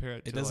 Or compare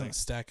it to it doesn't like,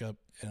 stack up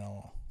at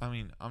all. I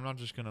mean, I'm not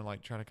just gonna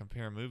like try to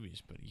compare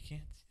movies, but you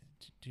can't,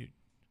 dude.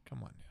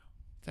 Come on now,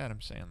 it's Adam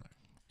Sandler.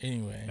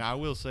 Anyway, Now I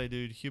will say,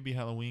 dude, Hubie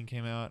Halloween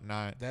came out,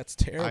 and that's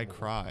terrible. I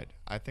cried.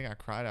 I think I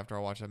cried after I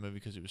watched that movie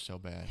because it was so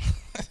bad.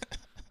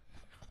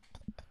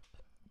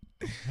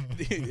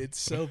 Dude, it's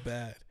so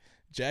bad.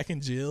 Jack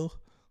and Jill.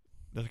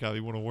 That's gotta be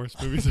one of the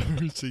worst movies I've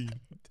ever seen.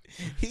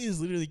 He has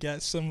literally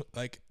got some,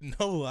 like,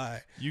 no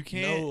lie. You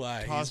can't. No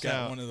lie. Toss He's got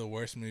out, one of the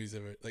worst movies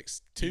ever. Like,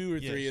 two or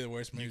three of the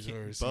worst movies I've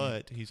ever seen.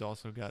 But he's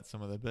also got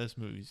some of the best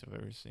movies I've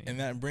ever seen. And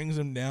that brings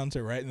him down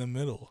to right in the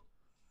middle.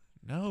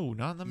 No,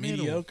 not in the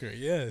middle. Mediocre,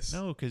 yes.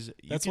 No, because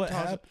that's what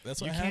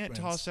happens. You can't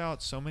toss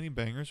out so many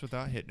bangers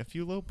without hitting a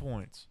few low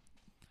points.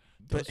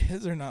 But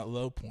his are not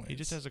low points. He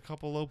just has a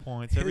couple low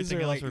points. His Everything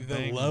are else like are the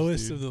bangers,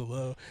 lowest dude. of the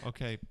low.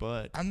 Okay,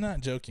 but I'm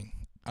not joking.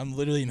 I'm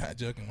literally not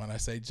joking when I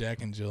say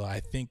Jack and Jill,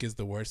 I think is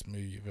the worst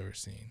movie you've ever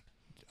seen.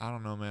 I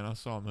don't know, man. I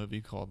saw a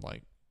movie called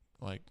like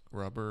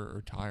Rubber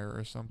or Tire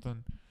or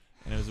something,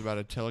 and it was about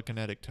a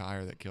telekinetic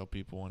tire that killed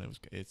people, and it was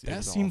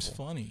seems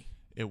awful. funny.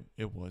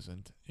 It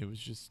wasn't. It was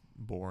just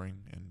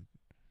boring and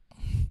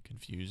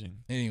confusing.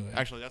 Anyway,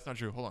 Actually, that's not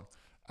true. Hold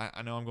on.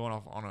 I know I'm going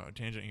off on a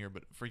tangent here,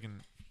 but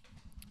freaking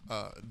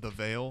The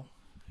Veil,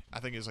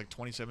 I think it's like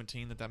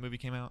 2017 that movie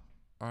came out.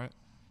 All right,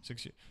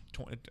 6 years.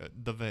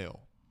 The Veil.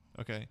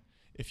 Okay.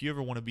 If you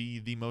ever want to be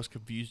the most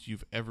confused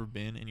you've ever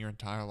been in your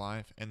entire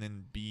life and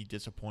then be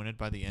disappointed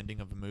by the ending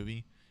of a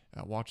movie,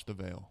 watch The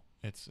Veil.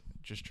 It's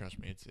just, trust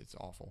me, it's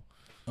awful.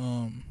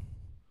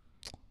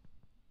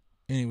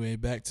 Anyway,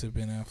 back to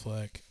Ben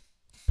Affleck.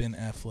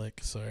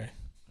 Sorry.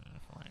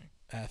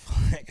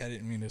 Affleck. I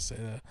didn't mean to say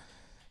that.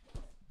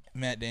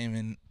 Matt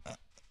Damon.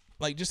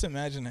 Like, just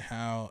imagine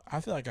how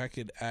I feel like I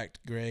could act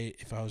great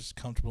if I was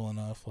comfortable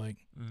enough. Like,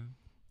 and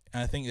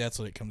I think that's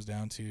what it comes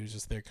down to, is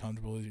just they're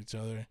comfortable with each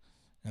other.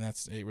 And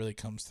it really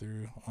comes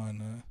through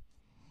on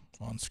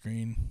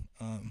screen.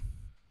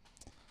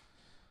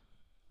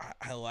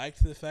 I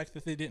liked the fact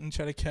that they didn't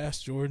try to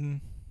cast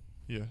Jordan.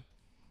 Yeah.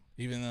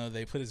 Even though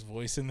they put his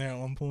voice in there at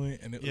one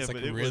point, and it was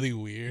really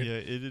weird. Yeah,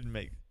 it didn't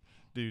make.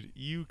 Dude,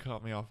 you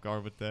caught me off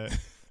guard with that,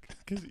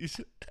 because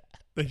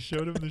they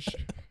showed him the.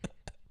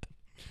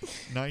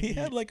 Nike, he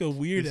had like a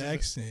weird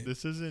accent.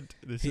 This isn't.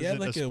 He had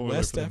like a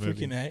West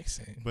African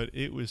accent. But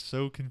it was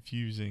so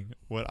confusing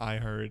what I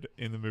heard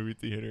in the movie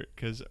theater,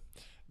 because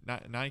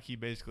Nike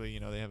basically,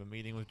 they have a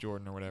meeting with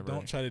Jordan or whatever.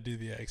 Don't try to do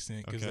the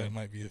accent, because that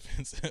might be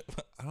offensive.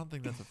 I don't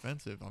think that's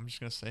offensive. I'm just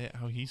gonna say it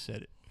how he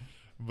said it.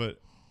 But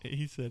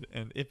he said,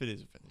 and if it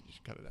is offensive, you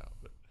should cut it out.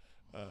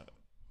 But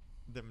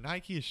the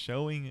Nike is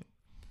showing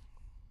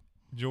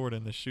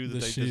Jordan the shoe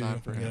that they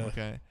designed for him. Yeah.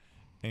 Okay,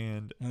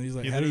 and he's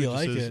like, "How do you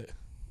like it?"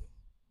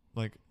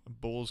 Like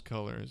Bulls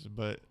colors,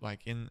 but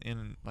like in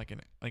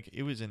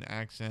it was an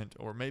accent,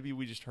 or maybe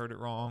we just heard it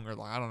wrong, or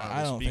like I don't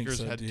know. The speakers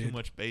had too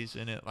much bass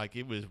in it. Like,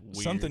 it was weird.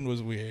 Something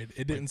was weird.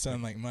 It didn't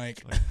sound like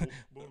Mike. Like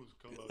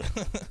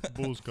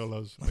Bulls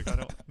colors. Like, I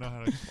don't know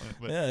how to explain it.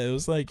 But yeah, it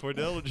was like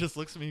Cordell just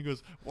looks at me and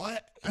goes,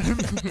 "What?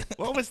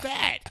 What was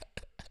that?"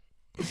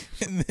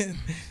 And then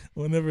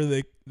whenever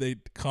they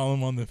call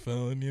him on the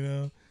phone,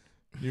 you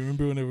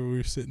remember whenever we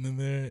were sitting in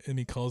there and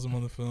he calls him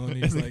on the phone,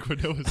 he's and like,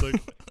 Cordell was like,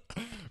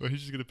 well, he's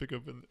just gonna pick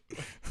up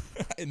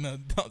and no,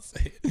 don't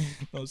say it.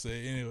 Don't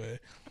say it anyway.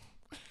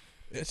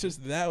 It's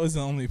just that was the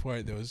only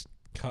part that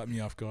caught me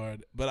off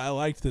guard. But I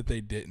liked that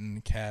they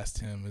didn't cast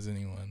him as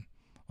anyone.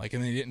 Like,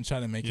 and they didn't try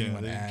to make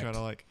anyone act.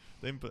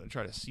 They didn't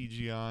try to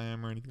CGI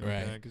him or anything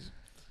like that.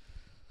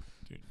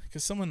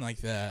 Because someone like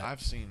that,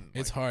 I've seen.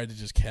 It's hard to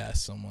just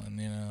cast someone.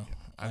 Yeah,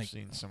 I've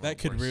seen someone that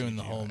could ruin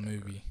the whole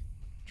movie.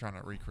 Trying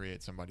to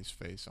recreate somebody's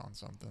face on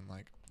something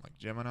like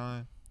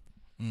Gemini.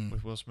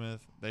 With Will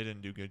Smith, they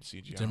didn't do good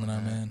CGI.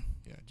 Gemini Man.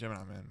 Yeah,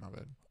 Gemini Man. My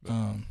bad. But,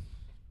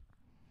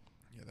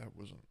 yeah, that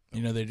wasn't.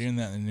 They're doing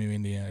that in the new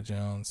Indiana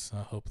Jones.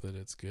 I hope that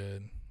it's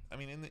good. I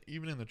mean,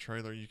 even in the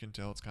trailer, you can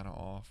tell it's kind of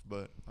off.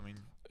 But I mean,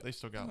 they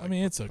still got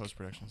it's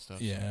post-production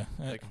stuff. Yeah,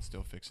 so they can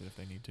still fix it if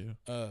they need to.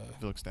 If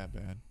it looks that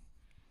bad.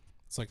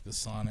 It's like the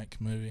Sonic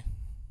movie.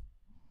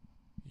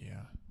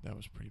 Yeah, that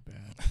was pretty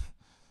bad.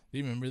 Do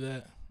you remember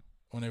that?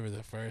 Whenever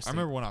the first. I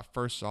remember when I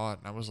first saw it,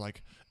 and I was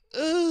like,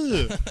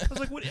 ugh. I was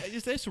like, "What?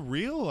 Is this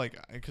real?" Like,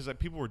 because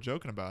people were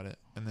joking about it,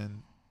 and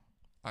then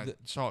I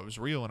saw it was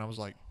real, and I was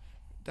like,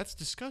 "That's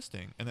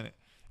disgusting." And then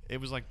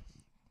it was like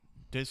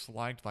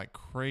disliked like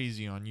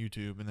crazy on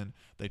YouTube, and then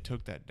they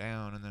took that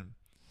down, and then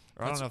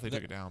I don't know if they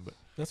took it down, but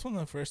that's one of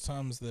the first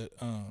times that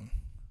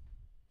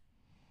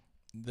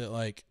that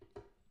like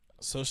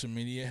social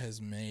media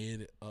has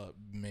made a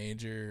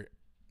major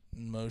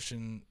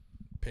motion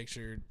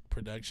picture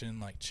production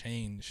like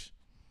change.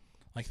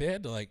 Like, they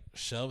had to like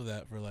shelve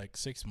that for like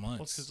 6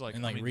 months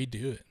and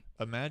redo it.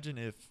 Imagine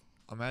if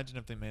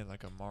they made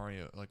like a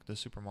Mario, like the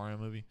Super Mario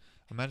movie.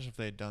 Imagine if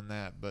they had done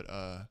that, but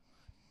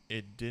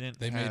it didn't.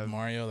 They made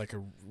Mario like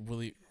a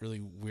really, really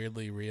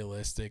weirdly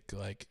realistic,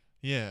 like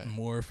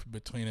morph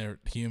between a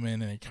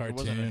human and a cartoon. It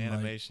wasn't an like,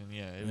 animation.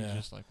 It was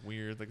just like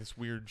weird, like this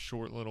weird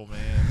short little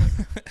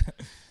man.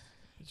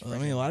 Like, I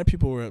mean, a lot of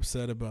people were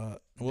upset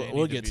about.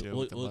 We'll get to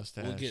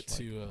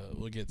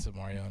we'll get to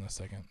Mario in a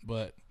second,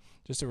 but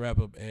just to wrap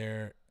up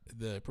Air,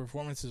 the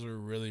performances were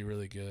really,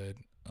 really good.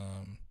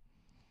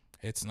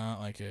 It's not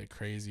like a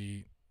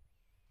crazy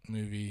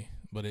movie,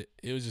 but it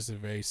was just a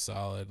very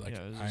solid. Like,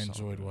 I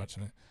enjoyed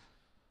watching it.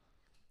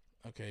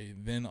 Okay,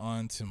 then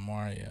on to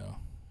Mario.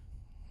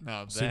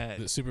 Now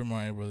the Super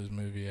Mario Brothers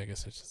movie, I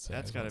guess I should say.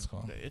 That's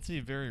it's a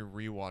very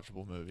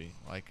rewatchable movie.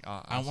 Like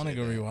I want to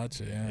go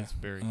rewatch it. Yeah, it's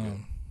very good.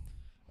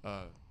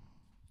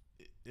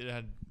 It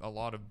had a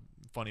lot of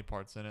funny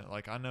parts in it.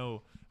 Like I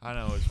know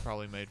it's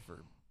probably made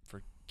for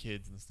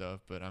kids and stuff,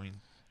 but I mean,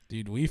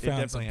 dude, we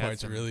found some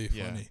parts really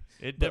funny.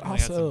 It definitely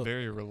had some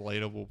very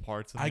relatable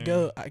parts in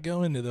there. I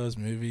go into those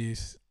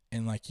movies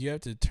and like you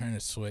have to turn a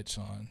switch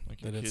on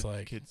it's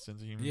like kids'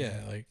 sense of humor.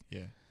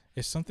 Yeah.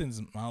 If something's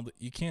mild,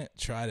 you can't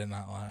try to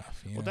not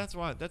laugh. You know? That's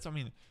why.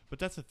 But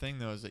that's the thing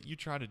though, is that you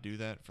try to do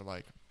that for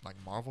like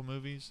Marvel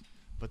movies,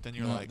 but then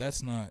you're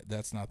that's not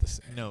the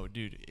same. No,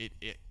 dude, it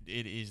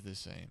is the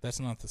same. That's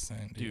not the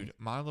same, dude.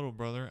 My little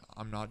brother,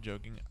 I'm not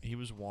joking. He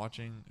was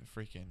watching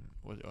freaking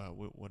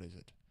what is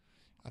it?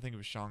 I think it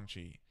was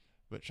Shang-Chi.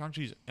 But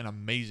Shang-Chi's an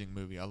amazing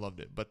movie. I loved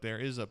it. But there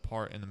is a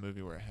part in the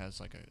movie where it has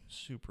like a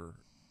super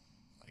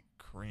like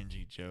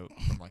cringy joke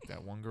from like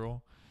that one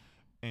girl.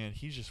 And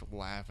he's just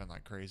laughing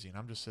like crazy. And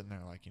I'm just sitting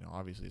there like,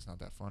 obviously it's not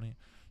that funny.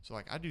 So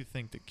like I do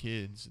think that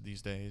kids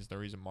these days, the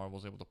reason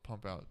Marvel's able to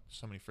pump out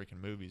so many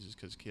freaking movies is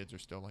because kids are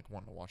still like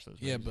wanting to watch those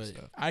movies. Yeah, but and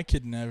stuff. I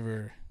could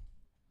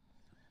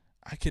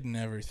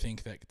never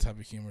think that type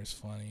of humor is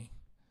funny.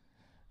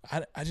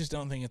 I just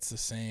don't think it's the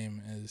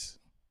same as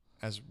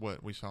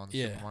what we saw in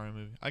the Super Mario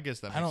movie. I guess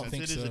that makes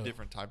sense. It is a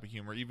different type of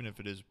humor, even if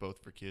it is both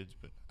for kids,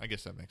 but I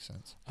guess that makes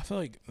sense. I feel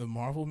like the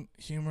Marvel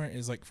humor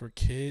is like for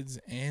kids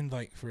and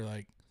like for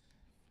like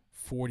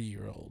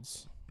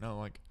 40-year-olds. No,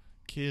 like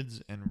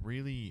kids and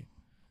really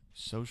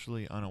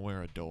socially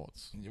unaware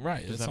adults.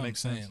 Right. That's what I'm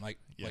saying. Like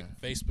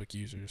Facebook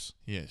users.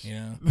 Yes.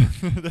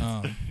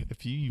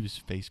 If you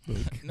use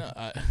Facebook. No,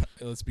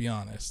 let's be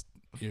honest.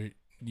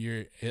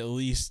 You're at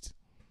least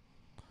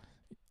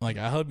like,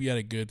 I hope you had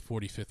a good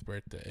 45th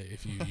birthday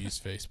if you use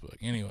Facebook.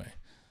 Anyway.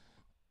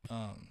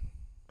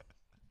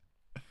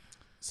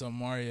 So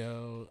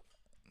Mario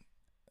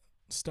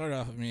start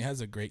off, it has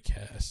a great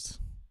cast.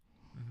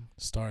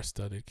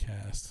 Star-studded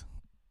cast.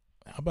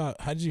 How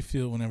did you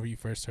feel whenever you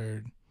first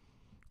heard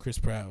Chris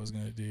Pratt was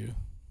going to do?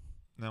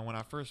 Now, when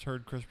I first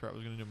heard Chris Pratt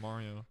was going to do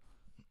Mario,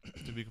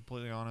 to be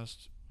completely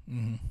honest,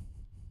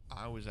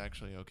 I was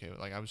actually okay with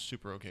I was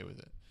super okay with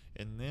it.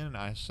 And then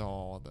I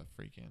saw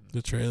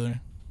the trailer.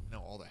 No,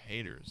 all the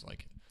haters.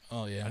 Like,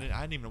 oh yeah, I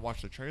didn't even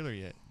watch the trailer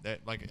yet.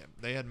 That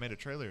they had made a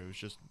trailer. It was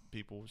just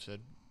people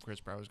said Chris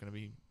Pratt was going to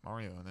be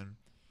Mario, and then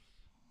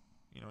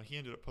he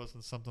ended up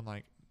posting something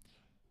like,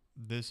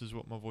 "This is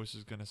what my voice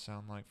is gonna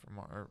sound like for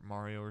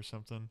Mario or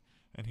something,"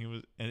 and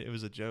it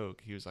was a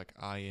joke. He was like,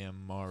 "I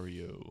am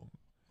Mario,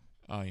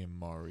 I am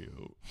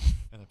Mario,"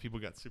 and the people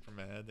got super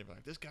mad. They were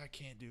like, "This guy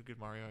can't do good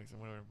Mario accent,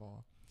 whatever."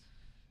 Blah.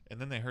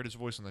 And then they heard his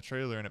voice on the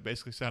trailer, and it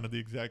basically sounded the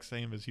exact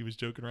same as he was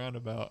joking around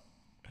about.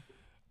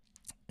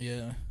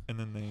 Yeah. And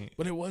then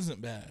but it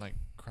wasn't bad. Like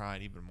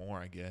cried even more,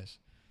 I guess.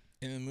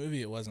 In the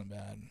movie, it wasn't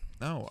bad.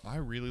 No, I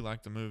really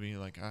liked the movie.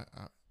 Like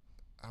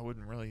I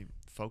wouldn't really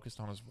focused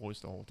on his voice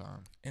the whole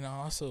time. And I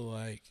also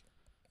like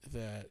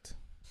that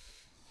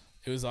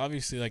it was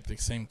obviously like the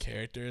same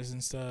characters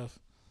and stuff.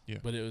 Yeah.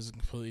 But it was a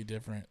completely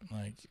different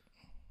like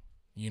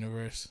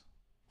universe.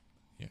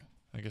 Yeah,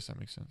 I guess that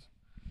makes sense.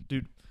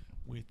 Dude,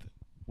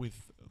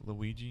 with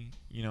Luigi,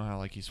 you know how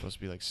like he's supposed to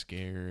be like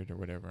scared or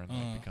whatever and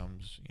like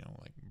becomes,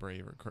 like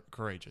brave or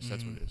courageous.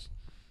 That's what it is.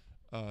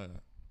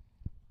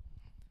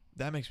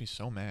 That makes me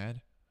so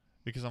mad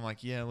because I'm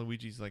like, yeah,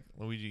 Luigi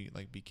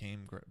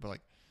became great, but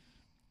like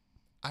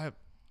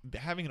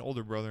having an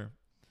older brother,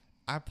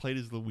 I played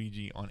as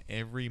Luigi on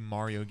every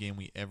Mario game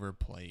we ever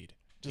played.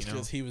 Just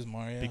because he was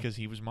Mario? Because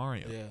he was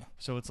Mario. Yeah.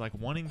 So it's like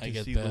wanting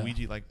to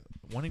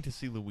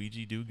see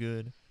Luigi do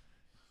good,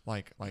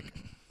 like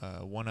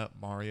one up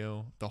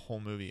Mario. The whole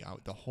movie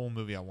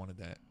I wanted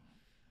that.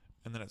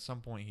 And then at some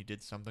point he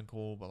did something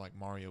cool, but like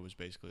Mario was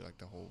basically like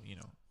the whole,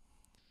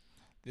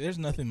 There's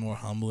nothing more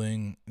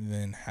humbling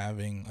than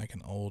having like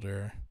an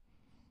older.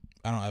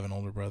 I don't have an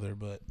older brother,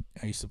 but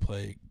I used to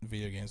play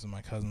video games with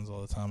my cousins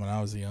all the time when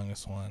I was the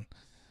youngest one.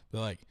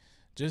 But like,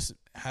 just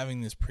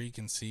having this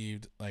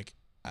preconceived, like,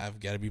 I've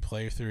got to be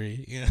player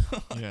 3, Yeah,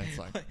 it's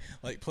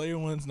like player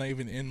 1's not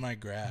even in my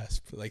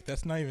grasp. Like,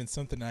 that's not even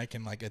something I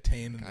can like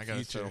attain in the future. I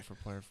gotta settle for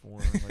player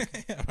 4.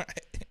 Like, yeah,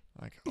 right.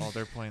 Like,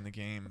 they're playing the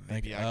game.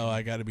 Maybe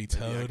I gotta be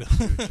Toad.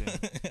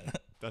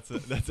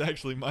 That's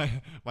actually my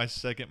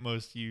second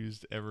most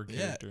used ever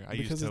character. I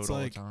use Toad all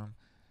the time.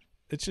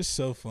 It's just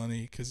so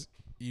funny because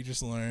you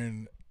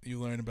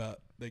learn about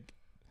like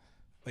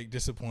like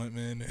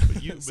disappointment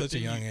But at such a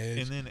young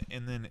age.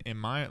 And then in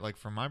my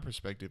from my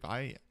perspective,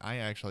 I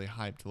actually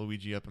hyped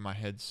Luigi up in my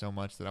head so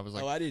much that I was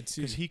like, oh, I did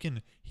too. because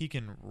he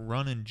can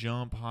run and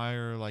jump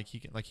higher,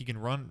 he can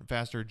run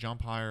faster,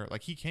 jump higher,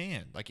 he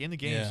can, in the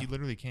games he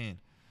literally can.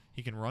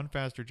 He can run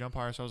faster, jump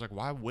higher. So I was like,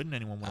 why wouldn't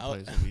anyone want to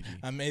play as Luigi?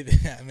 I made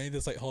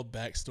this like whole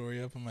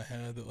backstory up in my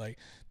head that like,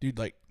 dude,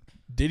 like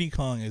Diddy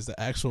Kong is the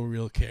actual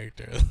real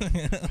character.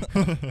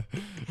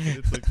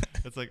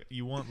 it's like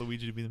you want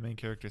Luigi to be the main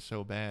character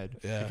so bad.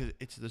 Yeah. Because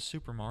it's the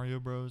Super Mario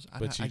Bros. I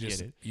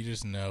Get it. You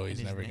just know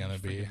he's never gonna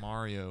be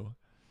Mario.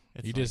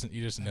 You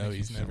just know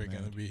he's never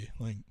gonna be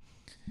like.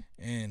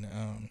 And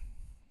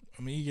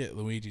I mean, you get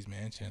Luigi's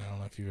Mansion. I don't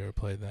know if you've ever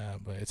played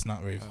that, but it's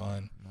not very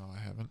fun. No, I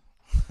haven't.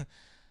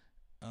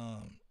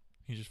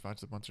 He just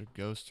fights a bunch of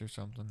ghosts or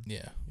something.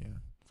 Yeah. Yeah.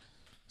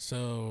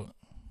 So,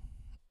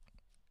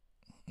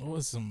 what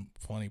was some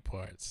funny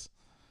parts?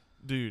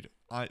 Dude,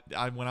 I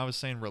when I was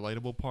saying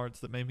relatable parts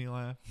that made me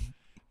laugh,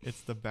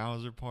 it's the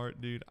Bowser part,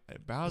 dude.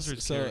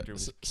 Bowser's character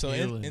was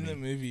in the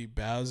movie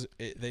Bowser.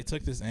 They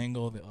took this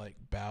angle that like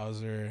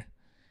Bowser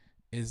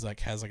is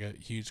like has like a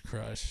huge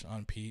crush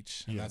on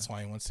Peach, and that's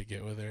why he wants to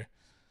get with her.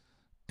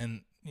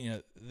 And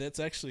that's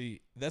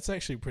actually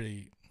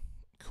pretty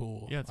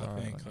cool. Yeah, it's I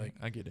think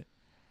I get it.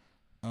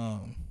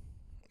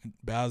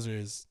 Bowser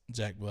is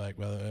Jack Black,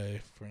 by the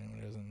way, for anyone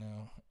who doesn't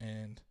know.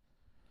 And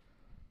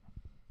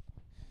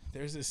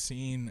there's this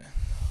scene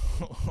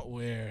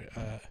where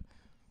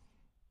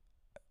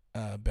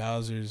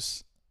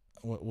Bowser's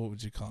what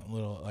would you call it,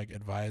 little like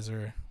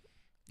advisor?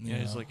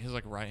 His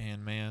right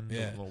hand man, the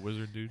little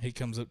wizard dude. He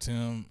comes up to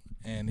him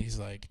and he's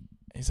like,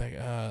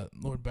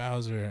 Lord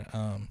Bowser,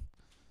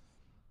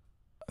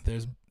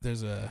 there's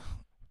a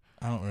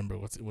I don't remember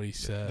what he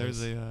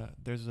says.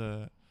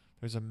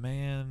 There's a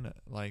man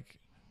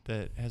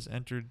that has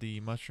entered the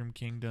Mushroom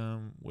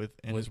Kingdom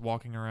and is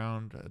walking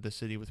around the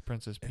city with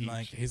Princess Peach.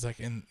 And he's like,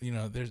 and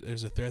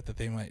there's a threat that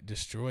they might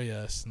destroy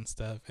us and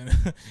stuff. And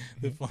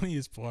the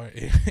funniest part,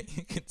 you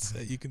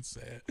can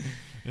say it.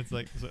 It's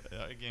like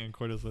again,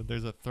 Cordes,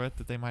 there's a threat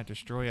that they might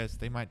destroy us.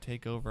 They might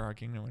take over our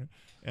kingdom.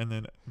 And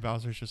then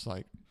Bowser's just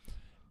like,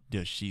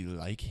 does she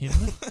like him?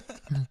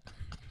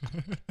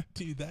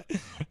 Dude,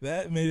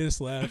 that made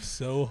us laugh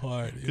so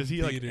hard because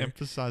he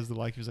emphasized the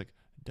like. He was like,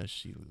 does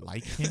she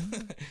like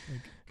him?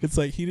 It's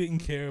like he didn't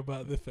care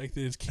about the fact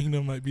that his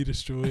kingdom might be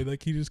destroyed.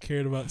 Like he just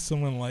cared about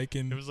someone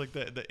liking. It was like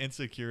the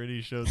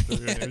insecurity showed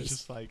through. Yes. And it was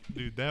just like,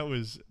 dude, that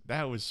was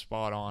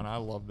spot on. I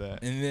love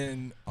that. And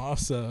then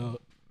also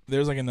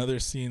there's like another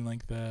scene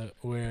like that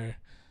where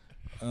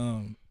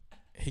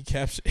he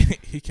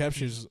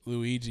captures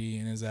Luigi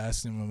and is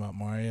asking him about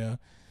Mario,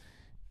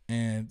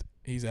 and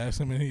he's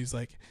asking him and he's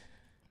like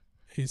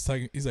do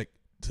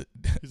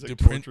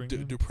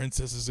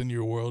princesses in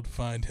your world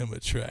find him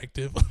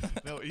attractive?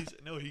 He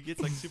gets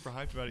like super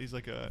hyped about it. He's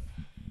like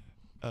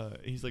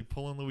he's like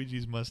pulling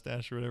Luigi's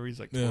mustache or whatever. He's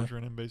like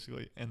torturing him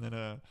basically. And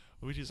then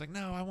Luigi's like,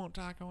 no, I won't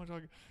talk.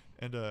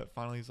 And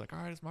finally he's like, all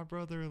right, it's my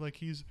brother. Like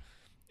he's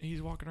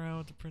walking around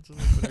with the princess.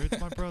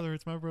 It's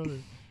my brother.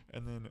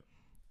 And then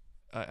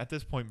at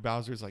this point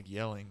Bowser's like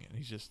yelling and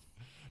he's just,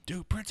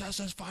 dude,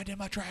 princesses find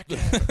him attractive.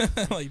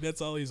 Like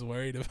that's all he's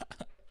worried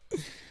about.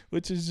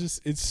 Which is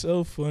just, it's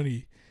so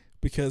funny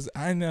because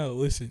I know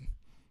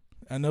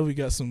we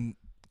got some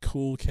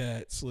cool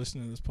cats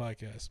listening to this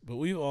podcast, but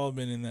we've all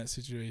been in that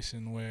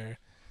situation where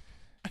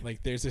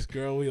like there's this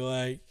girl we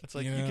like. It's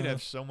like you could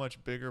have so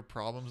much bigger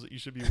problems that you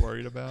should be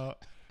worried about,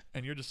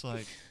 and you're just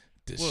like,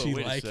 does she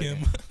like him?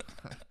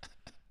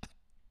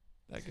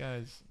 That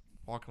guy's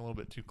walking a little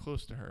bit too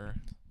close to her.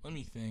 Let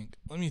me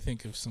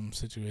think of some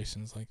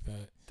situations like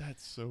that.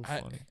 That's so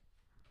funny.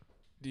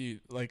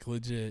 Dude, like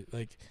legit,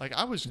 like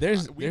I was.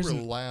 We were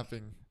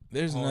laughing.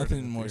 There's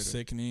nothing more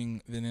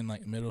sickening than in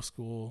like middle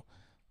school.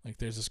 Like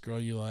there's this girl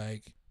you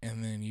like,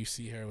 and then you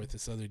see her with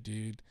this other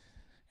dude,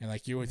 and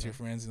like you're with your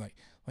friends, and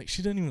like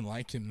she doesn't even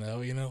like him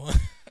though. You know,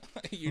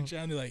 you're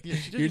trying to like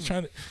he's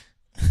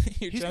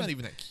not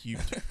even that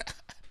cute.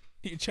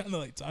 You're trying to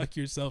like talk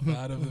yourself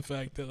out of the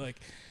fact that like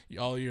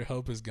all your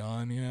hope is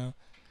gone. You know.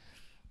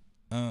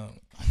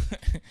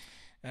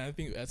 And I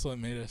think that's what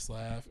made us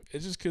laugh.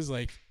 It's just because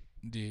like.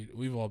 Dude,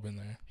 we've all been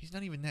there. He's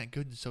not even that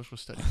good in social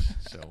studies,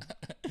 so.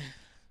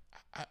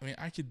 I mean,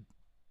 I could,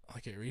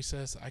 like at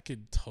recess, I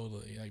could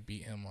totally like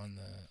beat him on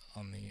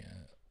the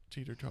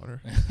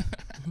teeter-totter.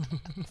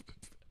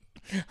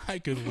 I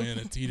could win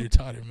a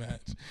teeter-totter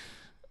match.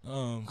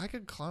 I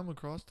could climb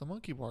across the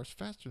monkey bars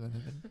faster than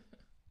him.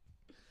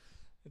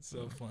 It's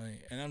so funny,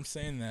 and I'm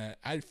saying that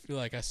I feel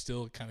like I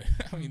still kind of.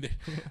 I mean,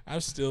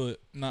 I'm still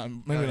not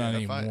maybe not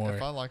anymore.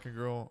 If I like a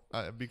girl,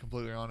 I'd be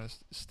completely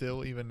honest.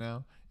 Still, even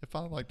now, if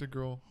I liked a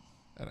girl,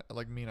 and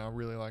like me, and I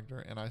really liked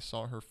her, and I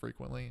saw her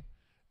frequently,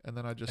 and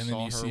then I just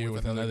saw her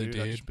with another dude,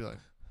 I'd just be like,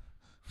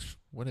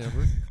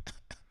 whatever.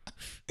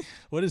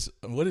 What does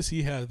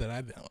he have that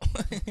I don't?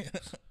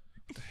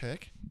 The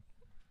heck?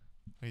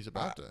 He's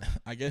about to.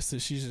 I guess that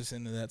she's just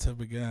into that type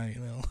of guy,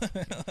 you know.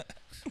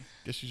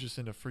 Guess she's just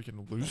into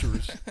freaking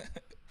losers.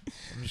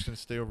 I'm just gonna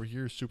stay over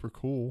here, super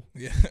cool.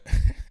 Yeah.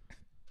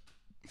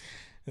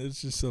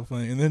 It's just so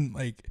funny. And then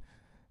like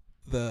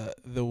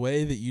the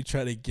way that you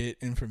try to get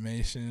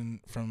information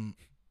from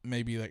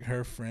maybe like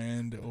her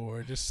friend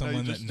or just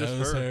someone that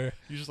knows her.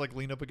 You just like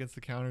lean up against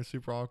the counter,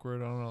 super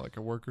awkward. I don't know, like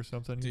at work or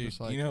something. Dude, You're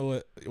just like, you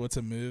know what's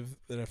a move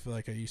that I feel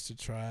like I used to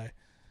try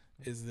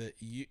is that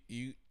you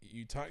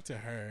talk to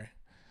her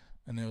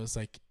and it was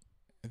like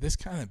this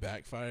kind of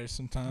backfires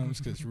sometimes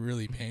because it's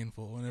really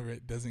painful whenever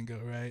it doesn't go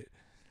right.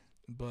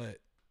 But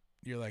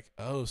you're like,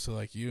 oh, so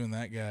like you and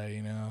that guy,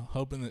 you know,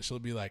 hoping that she'll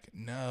be like,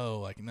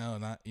 no,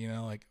 not, you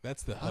know, like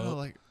that's the hope. I don't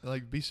know,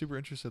 like be super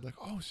interested. Like,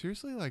 oh,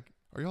 seriously? Like,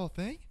 are y'all a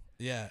thing?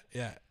 Yeah.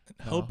 No,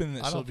 Hoping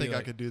that I she'll don't think be I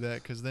like, could do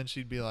that because then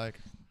she'd be like,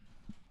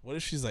 what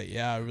if she's like,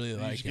 yeah, I really you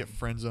like just him. get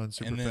friend zoned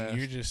super And then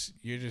fast.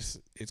 you're just,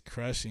 it's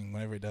crushing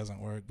whenever it doesn't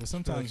work. But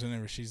sometimes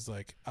whenever she's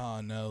like,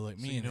 oh no, like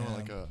So me you and know, him,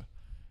 like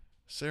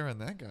Sarah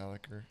and that guy,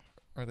 like,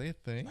 are they a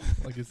thing?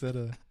 Like, is that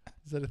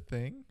a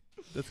thing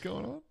that's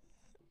going on?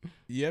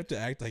 you have to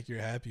act like you're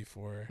happy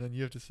for her. Then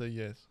you have to say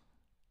yes.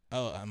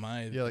 Oh, am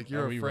I? Yeah, like are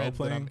you're we a friend.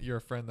 role-playing? You're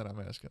a friend that I'm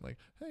asking. Like,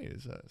 hey,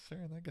 is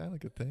Sarah and that guy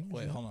like a thing?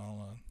 Wait, hold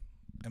on.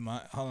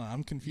 Hold on,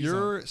 I'm confused.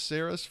 You're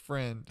Sarah's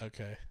friend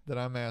Okay. that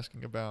I'm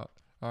asking about.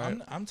 All right.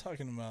 I'm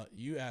talking about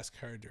you ask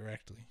her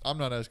directly. I'm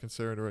not asking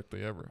Sarah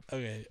directly ever.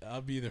 Okay,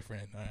 I'll be the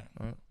friend. All right.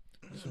 All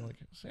right. So like,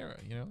 Sarah,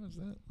 you know, is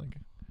that like,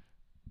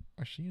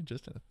 are she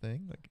just a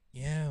thing? Like,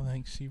 Yeah,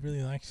 like she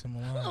really likes him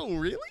a lot. oh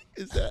really?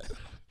 Is that,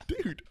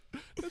 dude?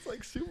 That's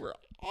like super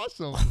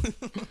awesome.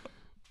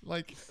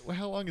 Like,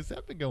 how long has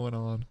that been going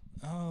on?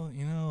 Oh,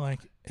 you know, like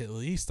at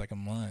least like a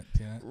month.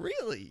 Yeah.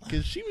 Really?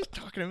 Because she was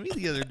talking to me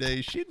the other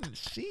day. She didn't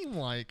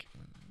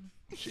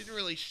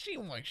really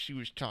seem like she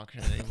was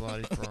talking to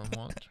anybody for a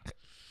month.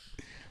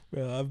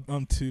 Bro,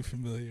 I'm too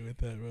familiar with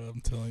that, bro.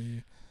 I'm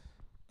telling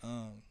you.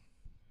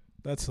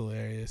 That's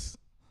hilarious.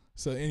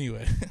 So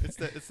anyway, It's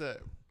that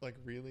like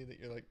really that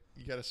you're like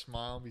you gotta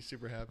smile and be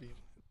super happy.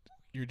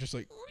 you're just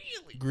like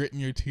Really? gritting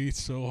your teeth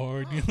so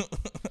hard, you know.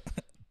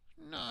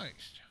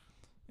 Nice.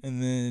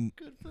 And then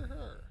Good for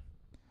her.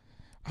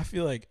 I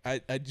feel like I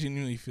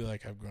genuinely feel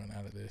like I've grown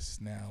out of this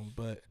now,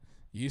 but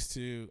used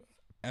to,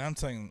 and I'm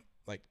talking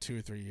like 2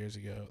 or 3 years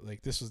ago.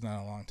 Like this was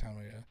not a long time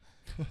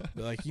ago,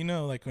 but like you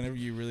know, like whenever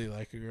you really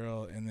like a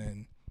girl and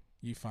then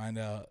you find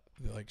out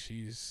that like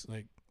she's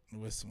like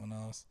with someone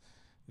else,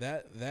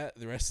 that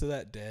the rest of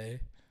that day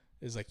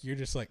is like you're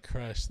just like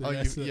crushed.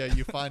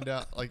 You find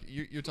out like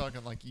you're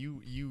talking like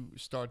you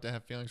start to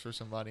have feelings for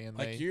somebody and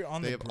like you're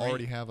on they the have brink,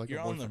 already have like you're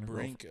a on the boyfriend or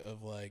brink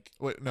of like.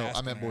 Wait, no, I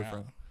asking meant her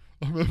boyfriend. out.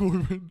 I meant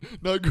boyfriend,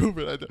 not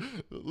girlfriend.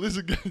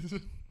 Listen, guys.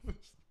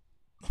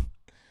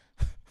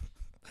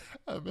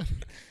 I meant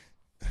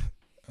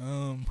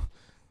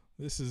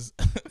This is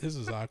this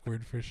is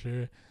awkward for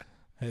sure.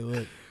 Hey,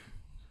 look.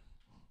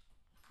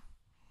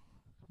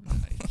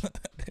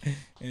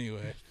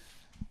 Anyway,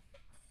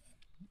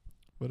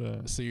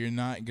 but so you're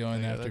not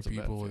going yeah, after that's a bad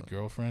people with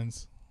feeling.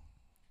 girlfriends?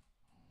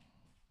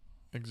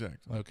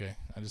 exactly. Okay,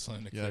 I just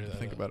wanted to Yeah, I clear had to that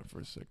think up. about it for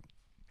a second.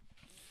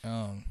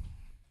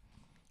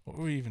 What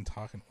were we even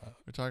talking about?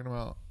 We're talking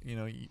about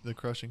the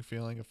crushing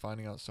feeling of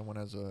finding out someone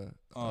has a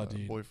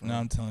Dude, boyfriend. no,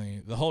 I'm telling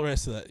you, the whole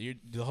rest of your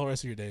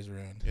day's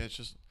ruined. Yeah, it's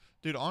just,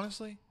 dude.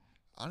 Honestly,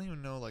 I don't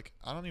even know. Like,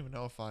 I don't even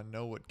know if I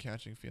know what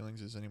catching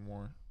feelings is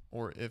anymore,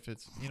 or if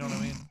it's, you know what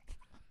I mean?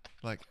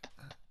 Like,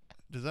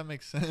 does that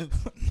make sense?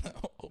 No.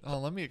 Oh,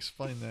 let me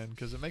explain then,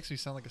 because it makes me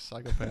sound like a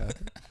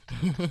psychopath.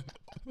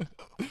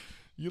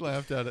 You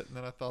laughed at it, and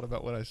then I thought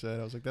about what I said.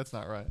 I was like, that's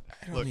not right.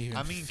 I don't Look, even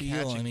I mean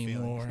feel catching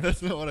anymore. feelings.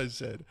 That's not what I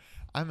said.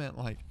 I meant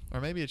like, or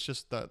maybe it's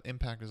just the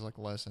impact is like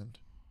lessened,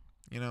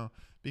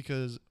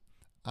 because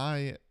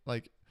I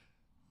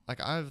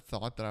I've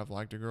thought that I've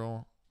liked a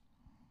girl,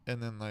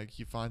 and then like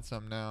you find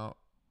something out,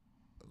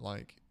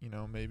 like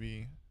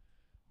maybe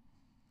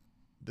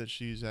that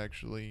she's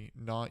actually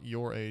not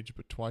your age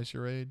but twice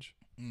your age,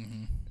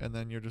 and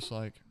then you're just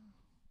like,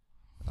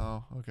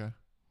 oh, okay.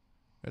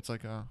 It's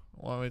like,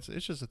 well, it's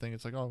just a thing.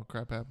 It's like, oh,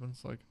 crap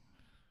happens. Like,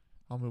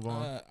 I'll move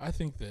on. I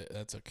think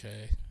that's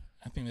okay.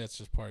 I think that's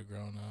just part of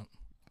growing up.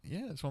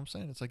 Yeah, that's what I'm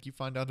saying. It's like you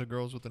find out the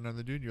girl's with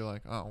another dude, you're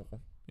like, oh, well,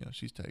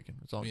 she's taken.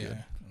 It's all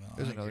good. No,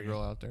 There's I another agree.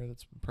 girl out there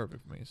that's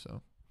perfect for me,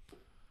 so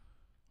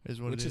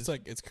is what Which it is. is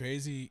like, it's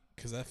crazy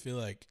because I feel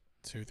like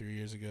 2 or 3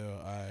 years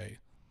ago, I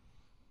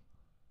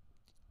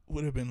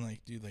would have been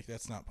like, dude, like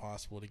that's not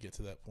possible to get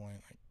to that point.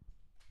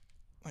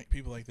 Like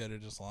people like that are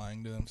just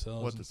lying to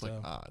themselves. What and it's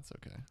stuff. like, it's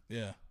okay.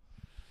 Yeah.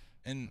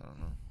 And I don't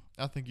know.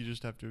 I think you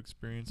just have to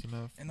experience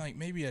enough. And like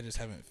maybe I just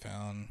haven't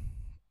found,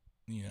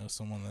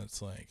 someone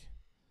that's like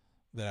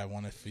that I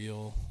want to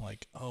feel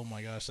like, oh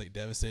my gosh, like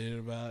devastated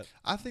about.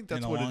 I think that's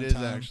in a what long it is,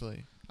 time.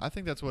 actually. I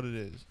think that's what it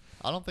is.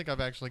 I don't think I've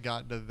actually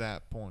gotten to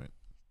that point.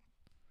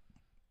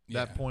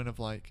 Yeah. That point of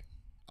like,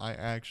 I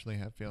actually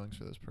have feelings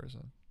for this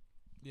person.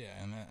 Yeah,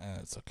 and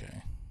that's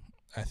okay.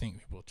 I think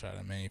people try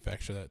to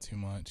manufacture that too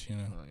much, Oh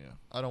yeah.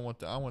 I don't want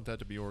that. I want that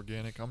to be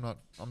organic. I'm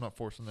not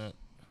forcing that.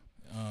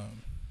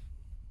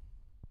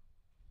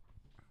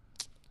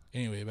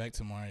 Anyway, back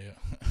to Mario.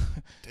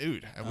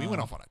 Dude, we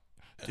went off on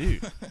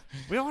Dude,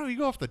 we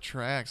go off the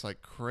tracks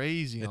like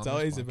crazy. It's on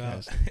always this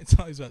about podcast. it's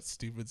always about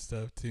stupid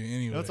stuff too.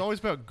 Anyway, You know, it's always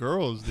about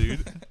girls,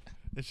 dude.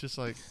 It's just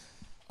like,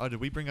 oh, did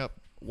we bring up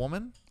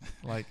woman?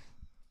 Like,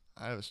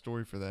 I have a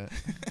story for that.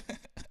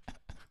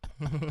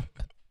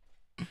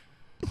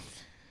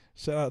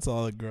 Shout out to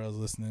all the girls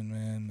listening,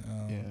 man.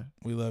 Yeah.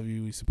 We love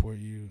you. We support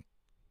you.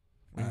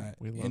 We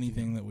love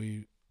Anything you. that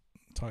we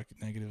talk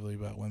negatively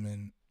about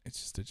women, it's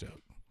just a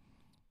joke.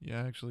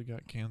 Yeah, I actually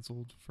got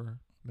canceled for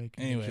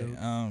making a Anyway,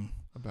 joke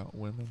about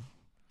women,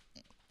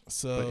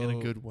 so but in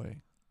a good way.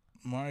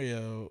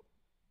 Mario,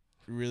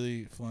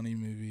 really funny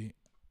movie.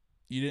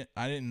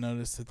 I didn't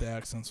notice that the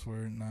accents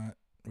were not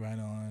right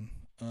on.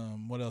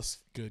 What else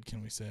good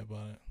can we say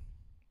about it?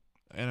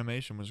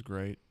 Animation was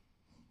great.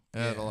 It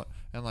had a lot,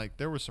 and like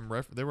there were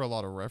there were a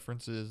lot of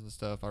references and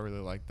stuff. I really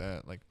liked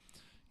that. Like,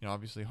 you know,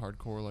 obviously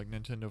hardcore like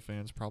Nintendo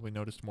fans probably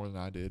noticed more than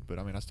I did, but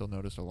I mean, I still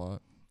noticed a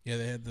lot. Yeah,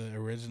 they had the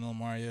original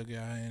Mario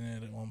guy in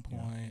it at one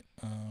point.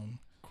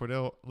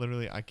 Cordell,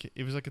 literally,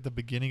 it was like at the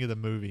beginning of the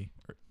movie,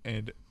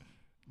 and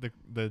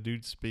the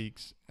dude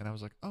speaks, and I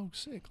was like, oh,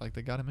 sick, like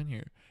they got him in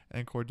here.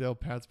 And Cordell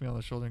pats me on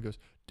the shoulder and goes,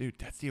 dude,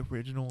 that's the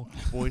original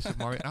voice of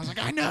Mario. And I was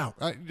like, I know.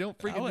 Don't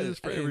freaking do this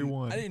for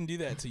everyone. I didn't do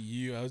that to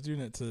you. I was doing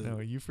it to No,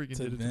 you freaking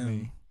did it them. to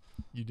me.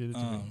 You did it to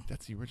me.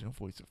 That's the original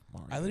voice of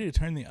Mario. I literally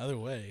turned the other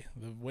way,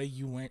 the way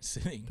you weren't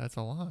sitting. That's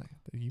a lie.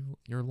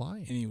 You're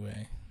lying.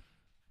 Anyway,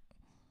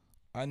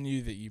 I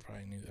knew that you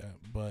probably knew that,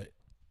 but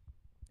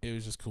it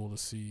was just cool to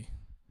see.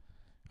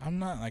 I'm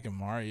not like a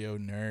Mario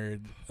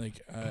nerd.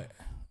 Like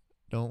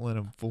Don't let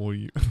him fool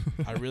you.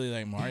 I really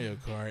like Mario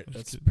Kart.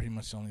 That's pretty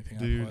much the only thing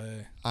Dude, I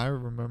play. I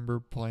remember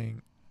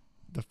playing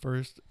the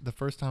first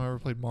time I ever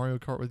played Mario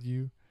Kart with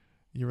you.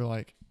 You were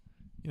like,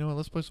 you know what?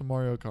 Let's play some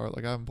Mario Kart.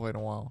 Like I haven't played in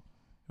a while.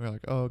 We were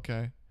like, oh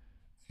okay.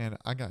 And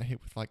I got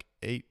hit with like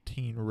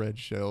 18 red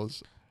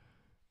shells.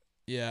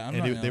 Yeah,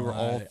 they were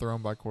all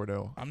thrown by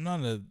Cordell. I'm not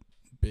a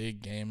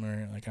big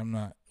gamer. Like I'm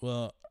not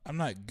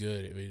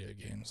good at video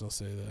games. I'll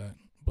say that,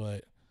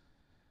 but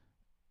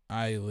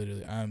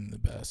I'm the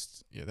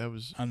best. Yeah,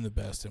 I'm the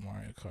best at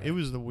Mario Kart. It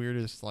was the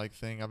weirdest like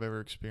thing I've ever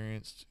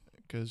experienced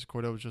because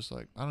Cordell was just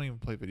like, I don't even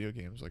play video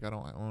games. Like I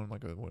don't own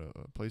like a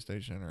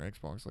PlayStation or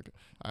Xbox. Like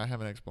I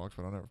have an Xbox,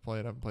 but I'll never play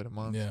it. I haven't played it in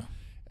months. Yeah.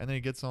 And then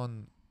he gets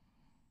on,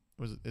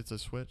 it's a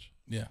Switch?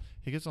 Yeah.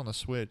 He gets on the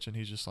Switch and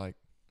he's just like,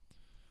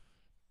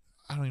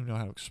 I don't even know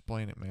how to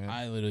explain it, man.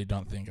 I literally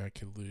don't think I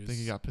could lose. I think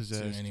he got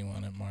possessed to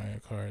anyone at Mario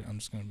Kart. I'm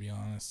just gonna be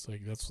honest.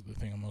 Like that's the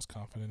thing I'm most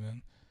confident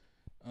in.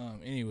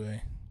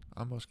 Anyway.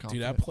 I'm most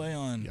confident. Dude, I play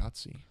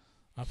Yahtzee.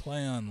 I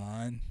play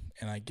online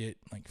and I get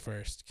like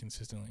first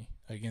consistently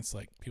against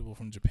like people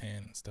from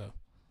Japan and stuff.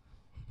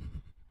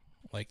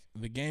 Like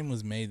the game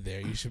was made there.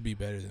 You should be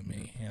better than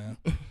me, you know?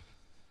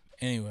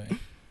 Anyway.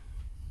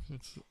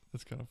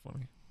 It's kind of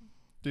funny.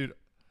 Dude,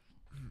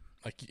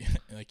 like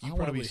you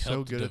probably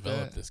helped so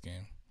develop this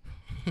game.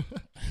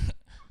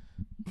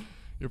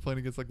 You're playing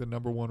against like the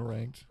number 1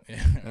 ranked.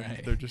 Yeah,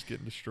 right. They're just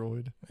getting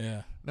destroyed.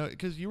 Yeah. No,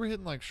 because you were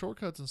hitting like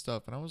shortcuts and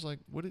stuff, and I was like,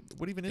 what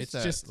even is it's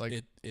that? Just,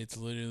 like, it's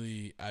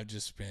literally I've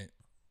just spent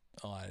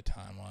a lot of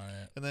time on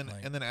it.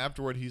 And then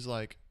afterward, he's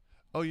like,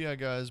 oh yeah,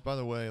 guys, by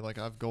the way, like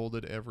I've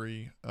golded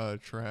every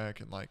track,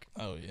 and like,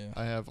 oh yeah,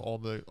 I have all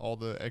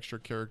the extra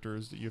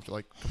characters that you have to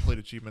like complete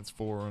achievements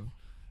for,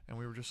 and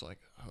we were just like,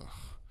 oh,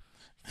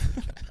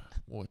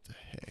 what the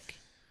heck?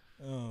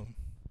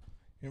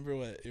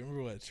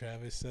 Remember what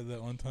Travis said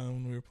that one time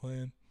when we were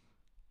playing?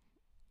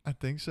 I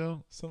think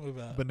so. Something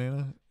about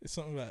banana.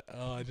 Something about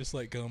I just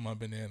let go of my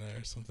banana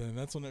or something.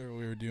 That's whenever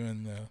we were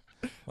doing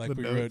like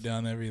we notes. wrote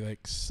down every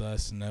like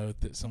sus note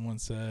that someone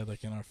said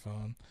like in our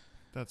phone.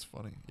 That's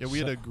funny. Yeah, we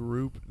had a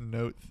group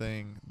note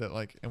thing that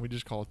like, and we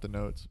just call it the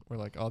notes. We're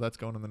like, oh, that's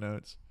going in the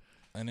notes.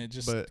 And it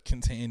just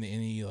contained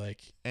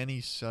any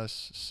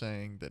sus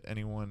saying that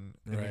anyone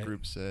in the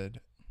group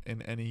said.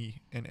 In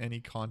any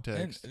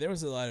context. And there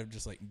was a lot of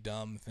just like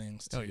dumb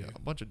things too. Oh yeah, a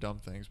bunch of dumb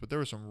things, but there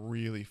were some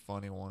really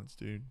funny ones,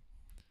 dude.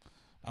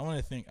 I want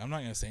to think. I'm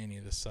not gonna say any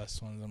of the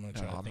sus ones. I'm gonna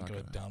try to think of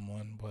a dumb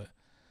one. But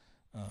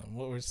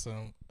what were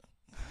some?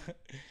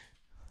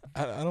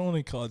 I don't want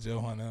to call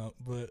Johan out,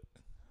 but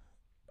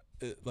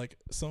like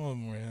some of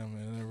them were him,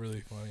 and they're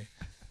really funny.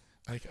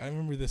 Like I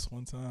remember this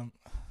one time.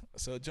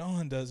 So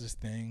Johan does this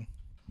thing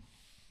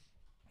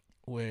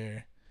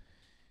where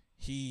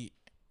he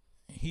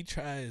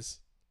tries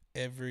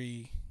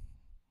every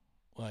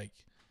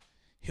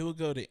he'll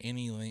go to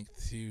any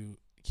length to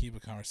keep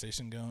a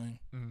conversation going,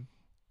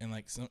 and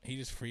like he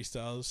just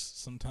freestyles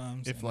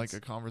sometimes. If like a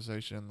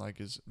conversation like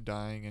is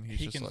dying and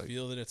he can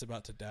feel that it's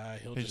about to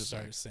die, he'll just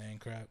start saying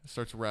crap,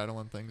 starts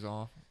rattling things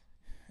off.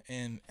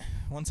 And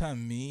one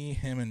time, me,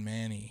 him, and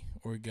Manny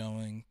were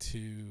going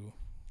to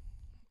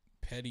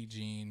Petty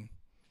Jean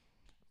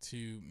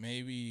to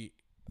maybe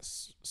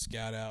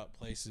scout out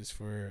places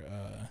for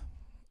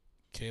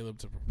Caleb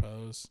to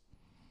propose.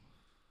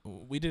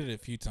 We did it a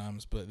few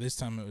times, but this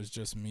time it was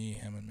just me,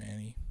 him, and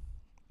Manny.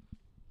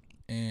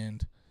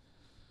 And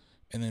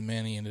then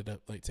Manny ended up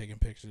like taking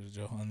pictures of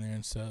Johan there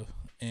and stuff.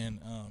 And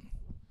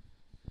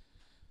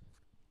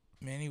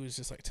Manny was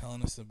just like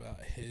telling us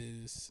about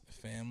his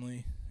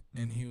family,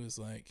 and he was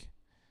like,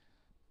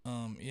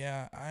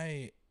 yeah,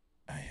 I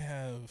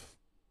have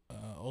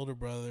older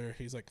brother.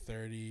 He's like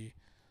 30.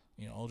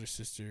 Older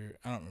sister.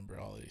 I don't remember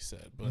all that he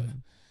said, but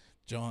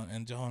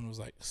John was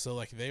like, so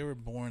like they were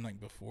born like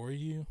before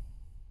you,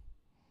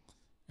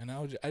 and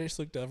I just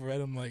looked over at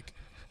him like,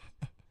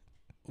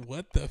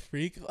 what the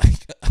freak?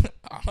 Like,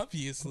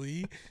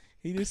 obviously,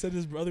 he just said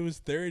his brother was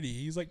 30.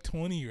 He's like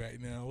 20 right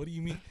now. What do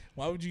you mean?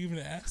 Why would you even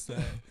ask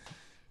that?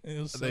 And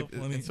it was so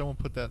funny. And someone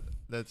put that.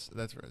 That's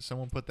right.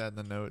 Someone put that in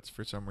the notes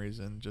for some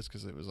reason, just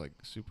because it was like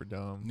super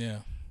dumb. Yeah.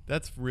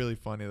 That's really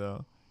funny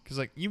though, because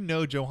like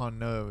Johan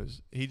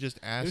knows. He just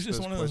asked. It was just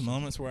those one of questions. those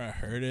moments where I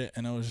heard it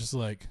and I was just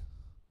like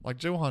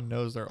Johan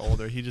knows they're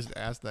older. He just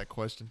asked that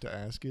question to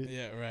ask it.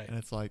 Yeah, right. And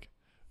it's like,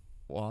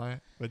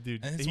 why? But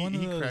dude, and it's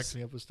he cracks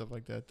me up with stuff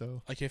like that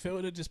though. Like if it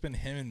would have just been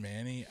him and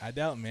Manny, I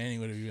doubt Manny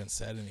would have even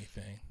said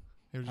anything.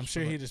 I'm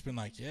sure he'd just been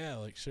like, yeah,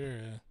 like sure.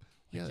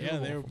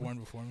 They were born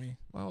before me.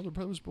 My older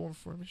brother was born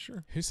before me,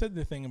 sure. Who said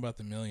the thing about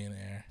the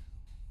millionaire?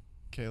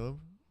 Caleb.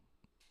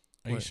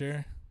 Are you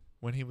sure?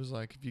 When he was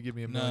like, if you give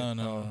me $1 million.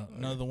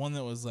 No, the one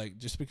that was like,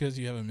 just because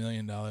you have $1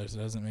 million, it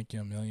doesn't make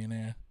you a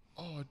millionaire.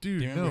 Oh,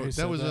 dude, no,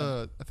 that was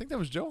I think that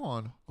was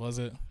Johan. Was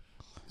it?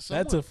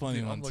 That's a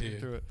funny one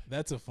too.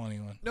 That's a funny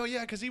one. No,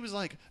 yeah, because he was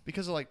like,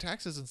 because of like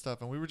taxes and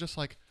stuff, and we were just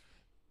like,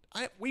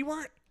 we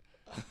weren't.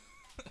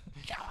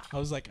 I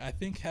was like, I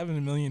think having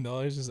 $1 million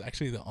is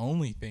actually the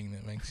only thing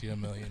that makes you a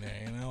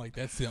millionaire. Like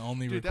that's the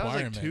only requirement.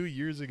 That was like 2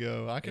 years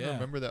ago. I can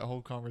remember that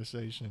whole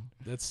conversation.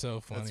 That's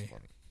so funny. That's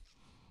funny.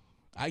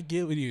 I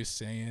get what he was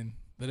saying.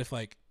 That if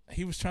like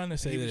he was trying to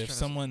say that if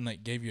someone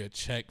like gave you a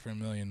check for $1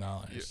 million,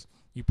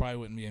 you probably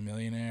wouldn't be a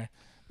millionaire.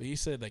 But you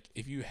said like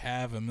if you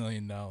have $1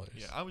 million.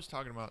 Yeah, I was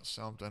talking about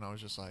something. I was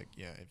just like,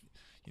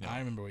 if I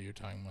remember what you were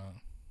talking about.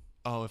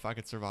 Oh, if I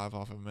could survive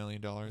off of $1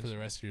 million for the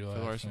rest of your life.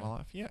 For the rest of my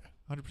life, yeah,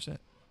 100%.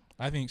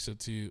 I think so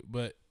too,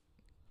 but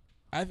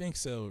I think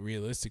so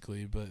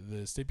realistically. But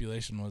the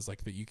stipulation was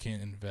like that you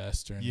can't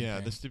invest or anything. Yeah,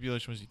 the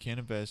stipulation was you can't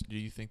invest. Do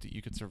you think that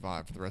you could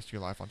survive for the rest of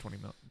your life on $1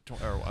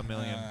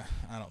 million?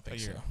 I don't think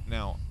so.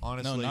 Now,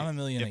 honestly, no, not $1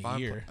 million a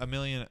year. $1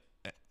 million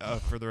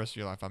for the rest of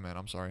your life.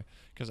 I'm sorry,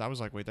 because I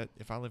was like, wait, that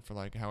if I live for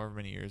like however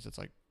many years, it's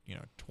like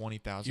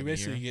 20,000. You're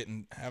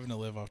basically having to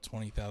live off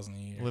 20,000 a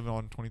year. Living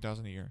on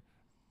 20,000 a year.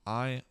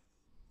 I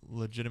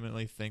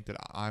legitimately think that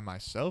I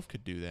myself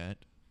could do that.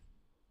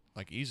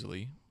 Like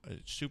easily,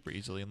 super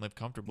easily, and live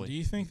comfortably. Do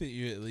you think that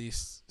you at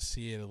least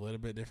see it a little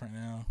bit different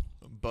now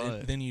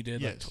but than you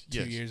did like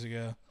 2 years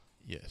ago?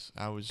 Yes,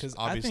 I was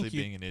obviously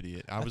being an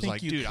idiot. I was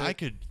like, dude, I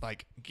could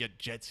like get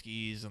jet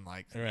skis and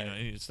like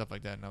stuff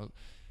like that, and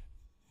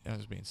I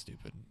was being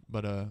stupid.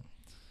 But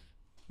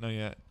no,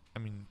 yeah, I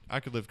mean,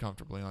 I could live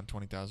comfortably on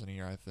 20,000 a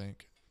year, I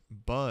think,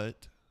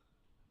 but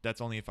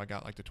that's only if I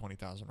got like the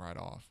 20,000 right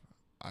off.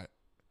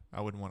 I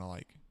wouldn't want to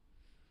like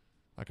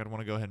I'd want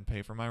to go ahead and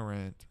pay for my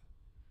rent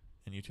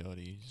and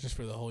utilities just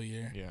for the whole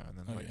year. Yeah, and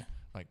then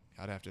like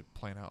I'd have to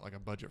plan out like a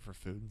budget for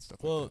food and stuff.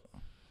 Well, like that.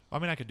 I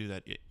mean, I could do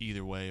that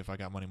either way if I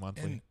got money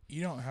monthly. And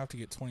you don't have to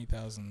get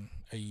 20,000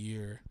 a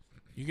year.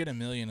 You get $1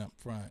 million up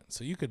front,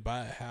 so you could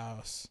buy a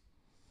house.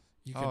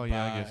 You could I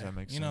guess that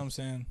makes sense. You know what I'm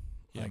saying?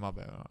 Yeah, my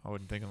bad. I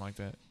wasn't thinking like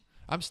that.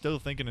 I'm still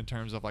thinking in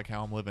terms of like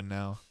how I'm living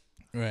now.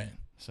 Right.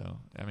 So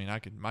I mean,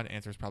 my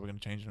answer is probably going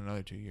to change in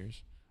another 2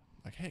 years.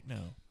 Like heck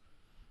no.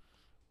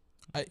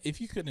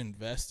 If you could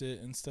invest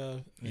it and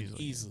stuff,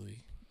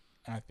 easily,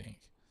 I think.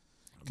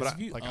 But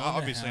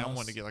obviously, I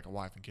want to get like a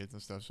wife and kids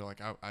and stuff. So like,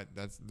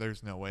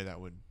 there's no way that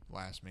would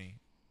last me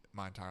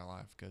my entire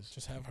life. Cause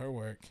just have her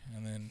work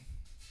and then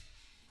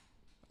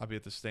I'll be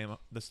at the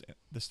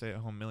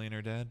stay-at-home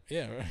millionaire dad.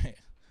 Yeah, right.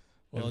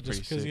 Well,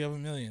 just because you have $1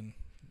 million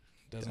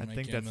doesn't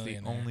make you a millionaire. I think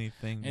that's the only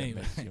thing that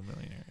makes you a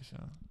millionaire.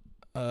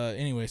 So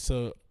anyway,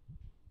 so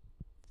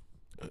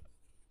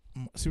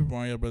Super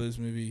Mario Brothers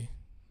movie.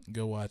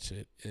 Go watch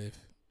it if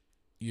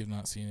you have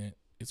not seen it.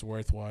 It's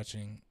worth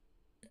watching,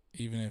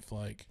 even if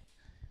like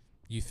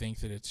you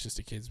think that it's just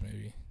a kids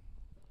movie.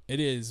 It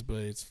is,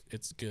 but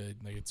it's good.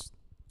 Like it's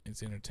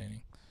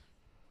entertaining.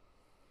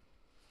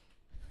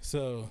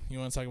 So you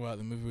want to talk about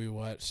the movie we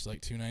watched like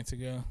 2 nights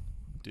ago,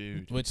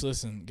 dude? Which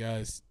listen,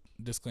 guys,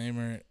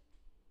 disclaimer.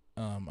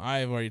 I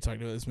have already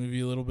talked about this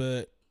movie a little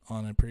bit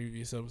on a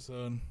previous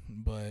episode,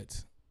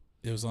 but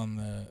it was on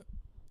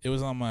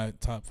my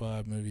top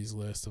 5 movies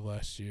list of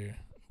last year.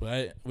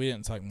 But we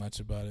didn't talk much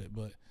about it,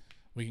 but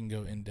we can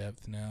go in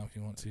depth now if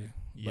you want to.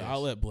 Yes. But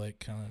I'll let Blake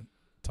kind of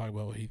talk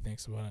about what he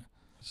thinks about it.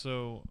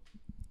 So,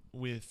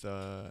 with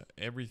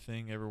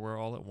Everything Everywhere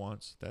All at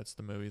Once, that's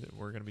the movie that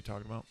we're going to be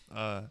talking about.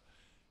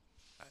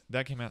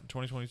 That came out in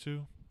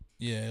 2022.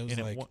 Yeah, it was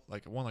and it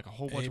won like a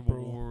whole bunch of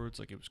awards.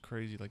 Like it was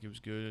crazy. Like it was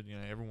good.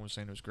 Everyone was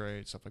saying it was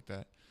great, stuff like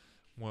that.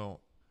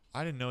 Well,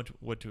 I didn't know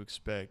what to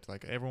expect.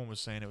 Like everyone was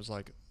saying it was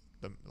like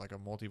a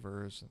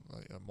multiverse, and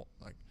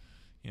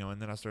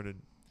and then I started.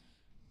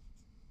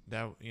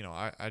 That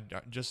I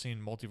just seen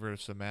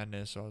Multiverse of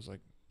Madness, so I was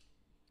like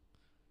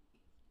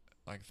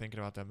thinking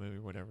about that movie,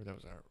 or whatever. That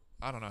was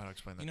I don't know how to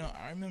explain that. You know,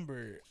 I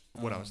remember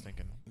what I was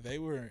thinking. They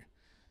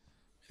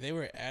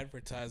were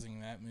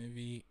advertising that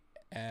movie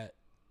at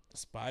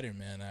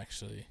Spider-Man,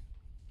 actually.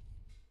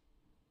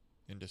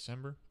 In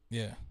December?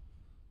 Yeah.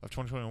 Of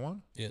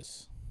 2021?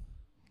 Yes.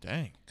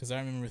 Dang. Because I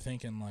remember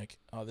thinking, like,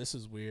 oh, this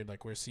is weird.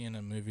 Like, we're seeing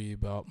a movie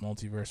about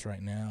multiverse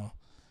right now.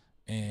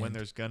 And when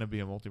there's going to be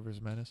a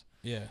Multiverse Madness?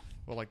 Yeah.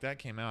 Well, like, that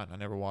came out, and I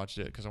never watched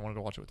it because I wanted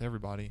to watch it with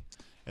everybody.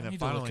 And I then need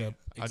finally, to look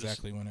up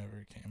exactly whenever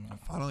it came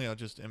out. Finally, I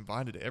just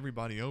invited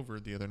everybody over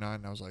the other night,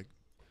 and I was like,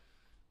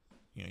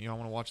 y'all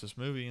want to watch this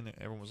movie? And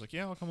everyone was like,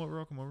 yeah, I'll come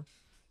over.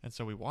 And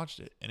so we watched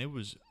it, and it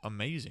was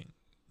amazing.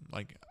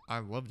 Like, I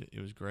loved it.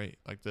 It was great.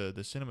 Like, the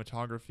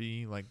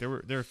cinematography, like, there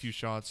were a few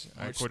shots.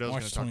 Cordell's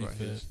going to talk about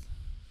his,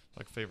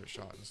 like, favorite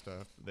shot and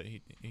stuff that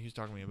he's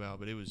talking to me about,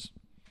 but it was,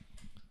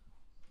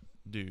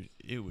 dude,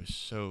 it was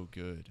so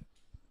good.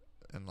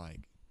 And,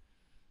 like,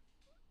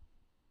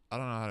 I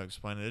don't know how to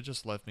explain it. It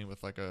just left me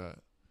with, like, a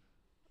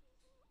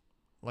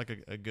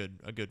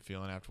good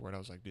feeling afterward. I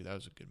was like, dude, that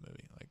was a good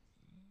movie. Like,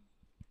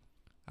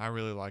 I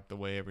really liked the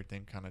way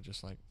everything kind of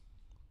just, like,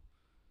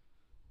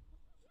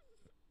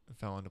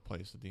 fell into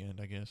place at the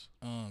end, I guess.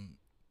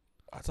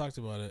 I talked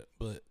about it,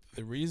 but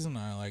the reason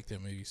I like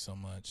that movie so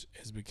much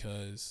is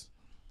because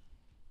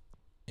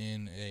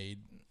in a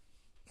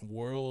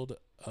world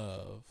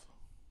of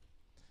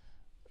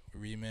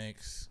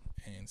remakes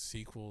and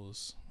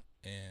sequels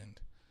and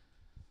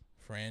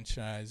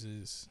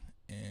franchises,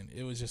 and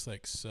it was just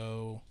like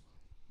so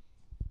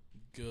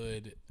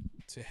good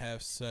to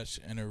have such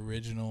an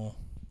original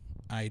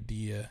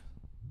idea.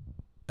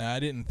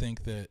 I didn't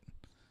think that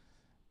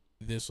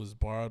this was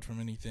borrowed from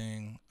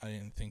anything. I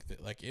didn't think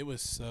that, like, it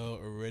was so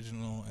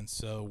original and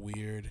so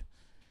weird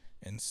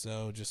and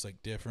so just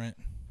like different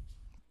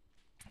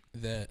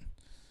that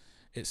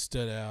it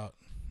stood out.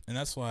 And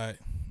that's why,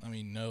 I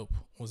mean, Nope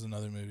was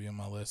another movie on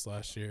my list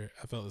last year.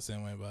 I felt the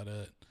same way about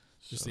it.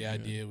 Just the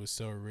idea was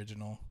so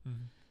original.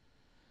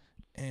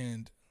 Mm-hmm.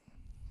 And,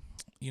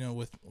 you know,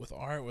 with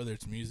art, whether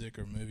it's music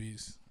or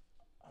movies,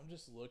 I'm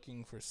just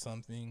looking for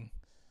something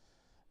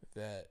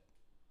that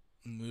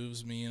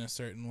moves me in a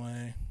certain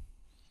way.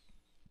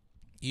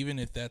 Even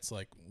if that's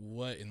like,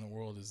 what in the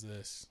world is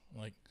this?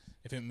 Like,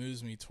 if it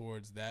moves me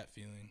towards that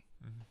feeling,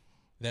 mm-hmm.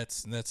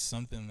 that's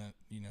something that,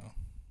 you know,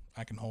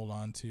 I can hold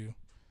on to.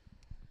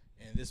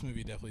 And this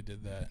movie definitely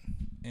did that.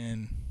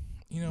 And,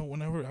 you know,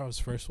 whenever I was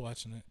first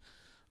watching it,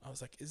 I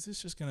was like, is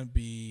this just going to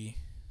be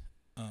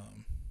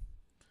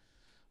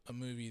a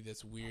movie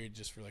that's weird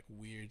just for, like,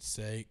 weird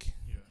sake?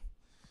 Yeah.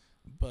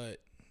 But,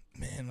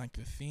 man, like,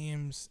 the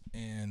themes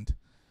and,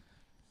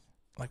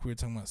 like, we were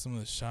talking about some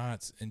of the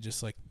shots and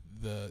just, like,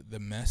 the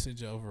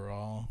message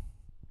overall,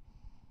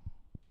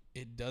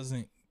 it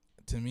doesn't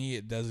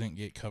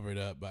get covered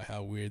up by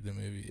how weird the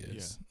movie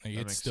is. Yeah,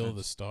 like, it's still sense.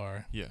 The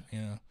star. Yeah. You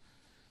know?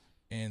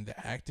 And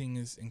the acting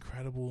is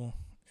incredible,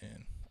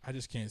 and I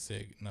just can't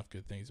say enough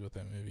good things about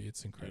that movie.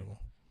 It's incredible.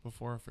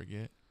 Before I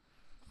forget,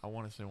 I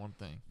want to say one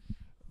thing.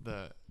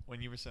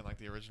 When you were saying, like,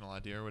 the original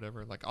idea or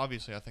whatever, like,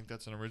 obviously I think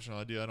that's an original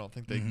idea. I don't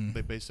think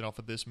they based it off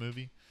of this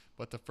movie.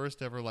 But the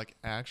first ever, like,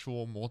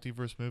 actual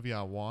multiverse movie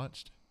I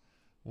watched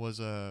was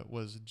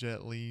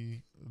Jet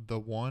Li, The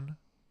One.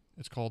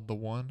 It's called The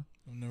One.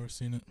 I've never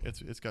seen it.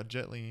 It's got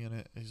Jet Li in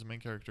it. He's the main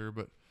character,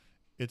 but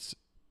it's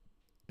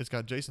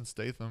got Jason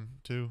Statham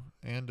too,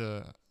 and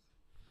Oh,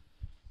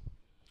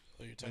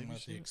 you're talking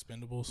about The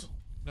Expendables?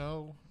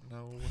 No,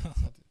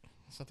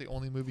 it's not the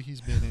only movie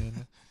he's been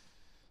in.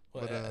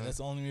 Well, but, that's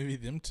the only movie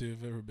them two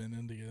have ever been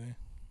in together.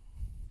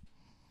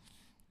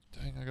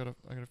 Dang, I gotta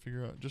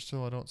figure out, just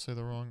so I don't say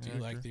the wrong actor. Do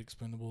you like The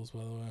Expendables, by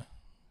the way?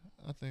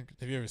 I think.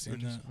 Have you ever seen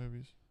that?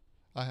 Movies.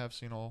 I have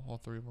seen all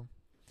three of them.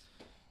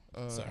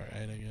 It's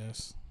alright, I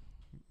guess.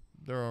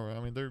 They're alright. I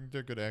mean,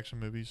 they're good action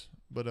movies,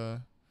 but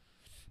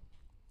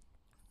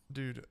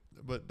dude,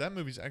 but that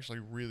movie's actually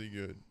really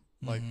good.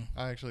 Like,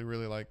 I actually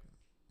really like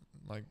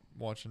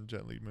watching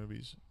Jet Li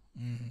movies.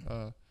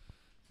 And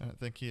I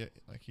think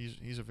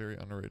he's a very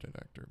underrated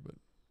actor. But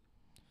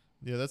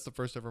yeah, that's the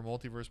first ever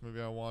multiverse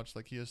movie I watched.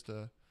 Like, he has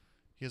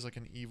like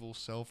an evil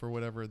self or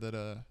whatever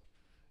that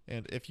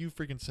and if you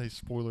freaking say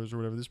spoilers or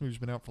whatever, this movie's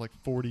been out for like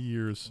 40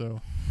 years.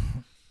 So,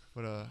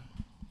 but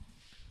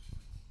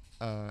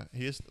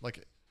he is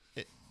like,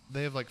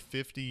 they have like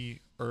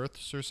 50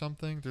 Earths or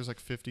something. There's like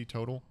 50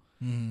 total.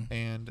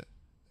 And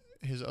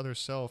his other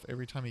self,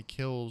 every time he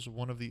kills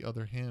one of the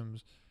other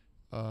hymns,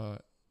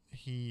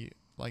 he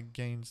like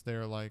gains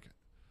their like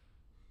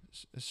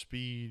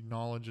speed,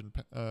 knowledge, and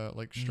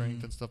like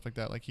strength and stuff like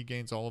that. Like, he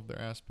gains all of their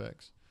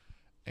aspects,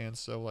 and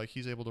so like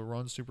he's able to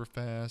run super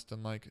fast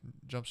and like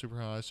jump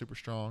super high, super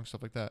strong,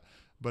 stuff like that.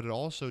 But it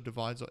also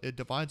divides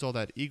all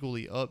that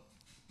equally up,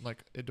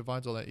 like it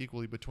divides all that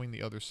equally between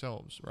the other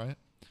selves, right?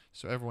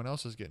 So everyone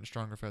else is getting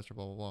stronger, faster,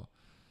 blah blah blah.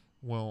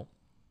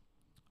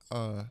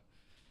 Well,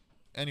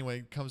 anyway,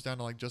 it comes down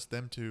to like just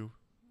them two,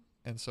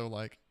 and so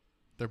like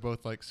they're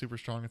both like super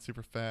strong and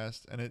super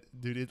fast, and it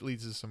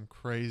leads to some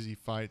crazy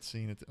fight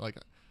scene. It's like,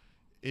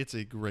 It's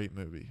a great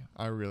movie.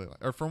 I really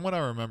like. Or from what I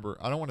remember,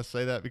 I don't want to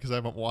say that because I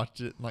haven't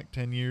watched it in like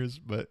 10 years,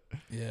 but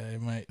Yeah,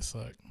 it might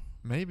suck.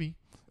 maybe.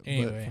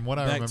 Anyway, but from what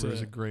I remember,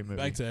 it's a great movie.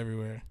 Back to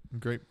Everywhere.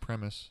 Great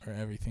premise. Or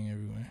Everything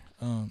Everywhere.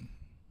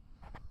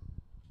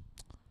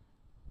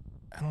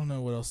 I don't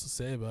know what else to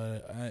say about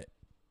it.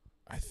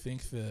 I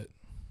think that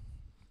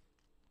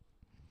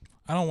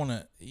I don't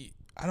want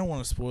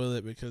to spoil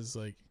it because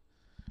like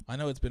I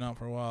know it's been out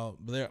for a while,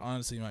 but there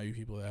honestly might be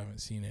people that haven't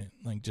seen it,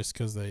 like just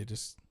because they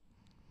just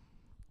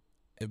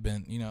have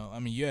been, I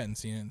mean, you hadn't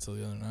seen it until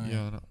the other night.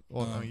 Yeah, no.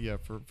 Well, yeah,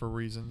 for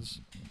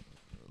reasons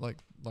like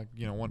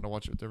wanting to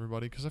watch it with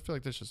everybody, because I feel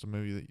like that's just a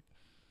movie that,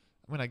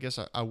 I mean, I guess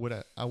I would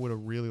have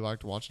really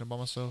liked watching it by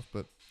myself,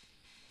 but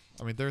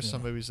I mean, there's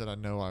some movies that I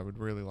know I would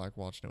really like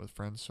watching it with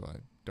friends, so I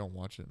don't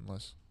watch it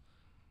unless,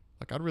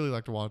 like, I'd really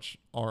like to watch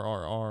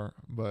RRR,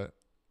 but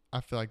I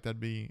feel like that'd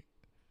be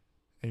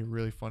a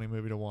really funny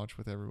movie to watch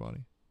with everybody.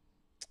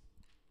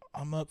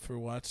 I'm up for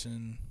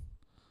watching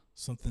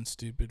something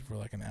stupid for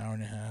like an hour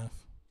and a half.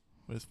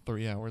 It's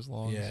 3 hours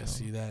long. Yeah,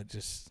 so. see that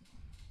just.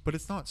 But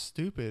it's not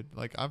stupid.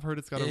 Like, I've heard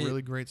it's got a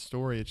really great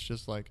story. It's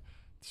just like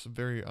it's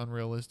very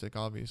unrealistic,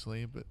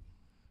 obviously. But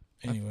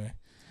anyway,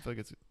 I feel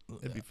like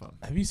it'd be fun.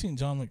 Have you seen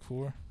John Wick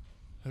 4?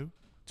 Who?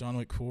 John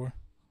Wick 4.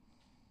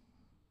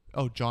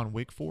 Oh, John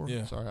Wick 4?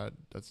 Yeah. Sorry,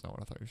 that's not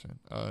what I thought you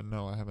were saying.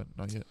 No, I haven't.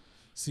 Not yet.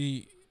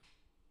 See,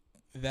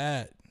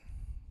 that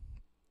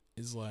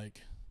is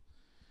like,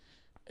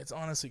 it's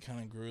honestly kind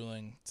of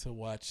grueling to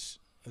watch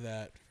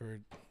that for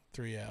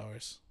 3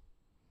 hours.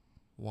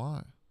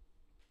 Why?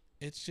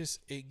 It's just,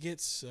 it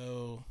gets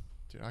so...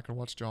 Dude, I could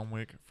watch John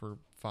Wick for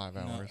 5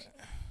 hours.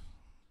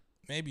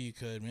 Maybe you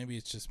could. Maybe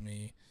it's just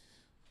me.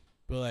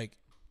 But like,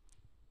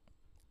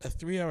 a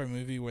 3-hour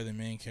movie where the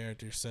main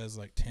character says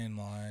like 10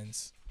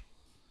 lines,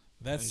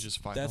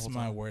 that's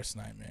my worst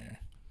nightmare.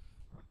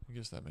 I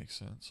guess that makes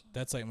sense.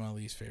 That's like my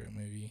least favorite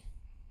movie.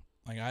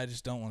 Like, I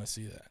just don't want to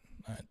see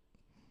that.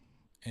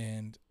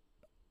 And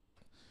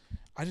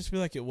I just feel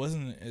like it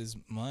wasn't as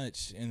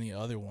much in the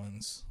other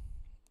ones.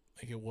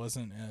 Like, it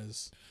wasn't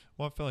as...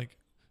 Well,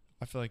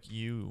 I feel like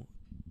you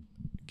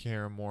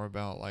care more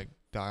about like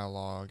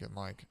dialogue and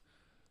like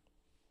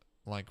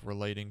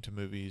relating to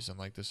movies and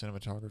like the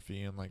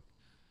cinematography and like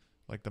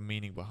the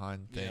meaning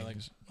behind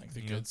things. Yeah, like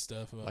the good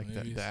stuff about like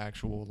movies. the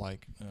actual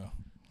like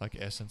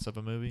essence of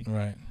a movie.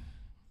 Right.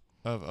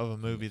 Of a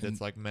movie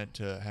that's like meant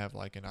to have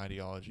like an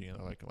ideology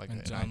and like and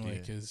an John idea.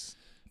 Wick is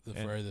the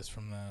furthest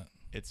from that.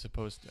 It's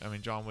supposed to, I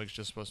mean, John Wick's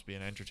just supposed to be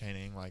an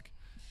entertaining like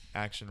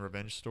action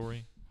revenge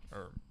story,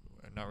 or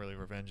not really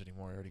revenge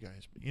anymore. I already got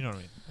his, but you know what I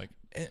mean? Like,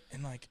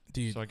 and like,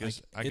 dude, so I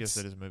guess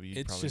that is a movie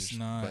you'd probably just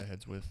butt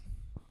heads with.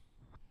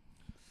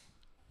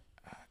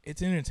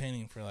 It's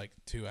entertaining for like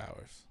 2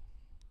 hours,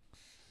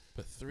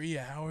 but 3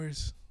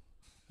 hours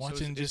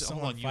watching just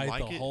someone fight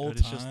the whole time.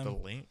 It's just the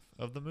length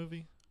of the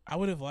movie. I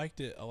would have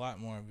liked it a lot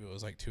more if it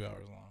was like 2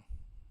 hours long.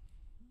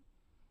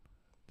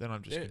 Then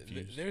I'm just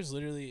confused. There's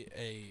literally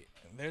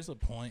there's a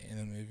point in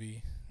the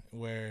movie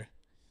where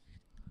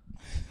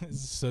this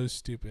is so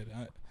stupid.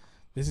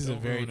 This is a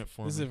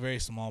very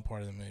small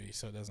part of the movie,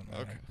 so it doesn't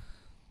matter. Okay.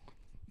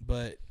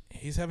 But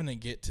he's having to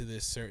get to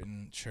this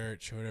certain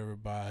church or whatever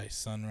by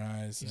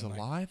sunrise. He's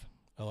alive?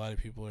 A lot of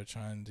people are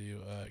trying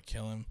to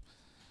kill him.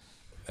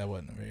 That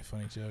wasn't a very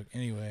funny joke.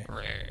 Anyway,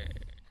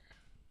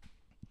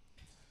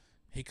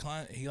 he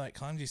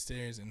climbs these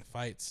stairs and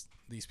fights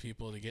these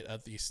people to get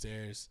up these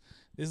stairs.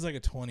 This is like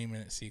a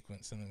 20-minute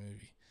sequence in the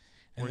movie.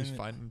 Where he's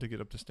fighting to get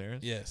up the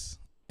stairs? Yes.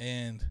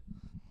 And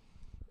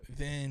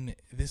then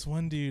this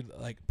one dude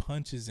like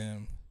punches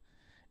him,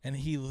 and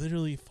he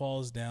literally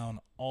falls down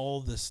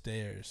all the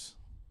stairs.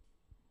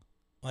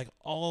 Like,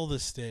 all the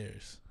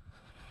stairs.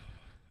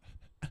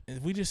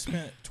 And we just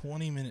spent a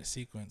 20-minute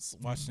sequence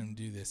watching him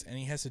do this, and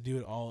he has to do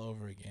it all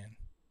over again.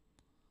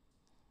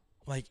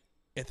 Like,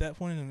 at that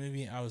point in the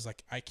movie, I was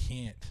like, I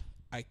can't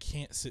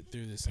sit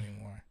through this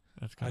anymore.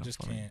 I just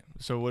can't.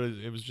 So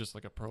it was just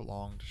like a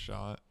prolonged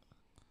shot?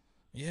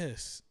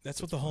 Yes.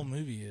 That's what the whole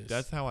movie is.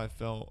 That's how I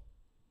felt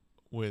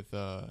with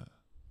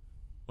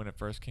when it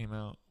first came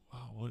out.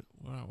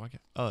 Wow,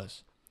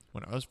 Us.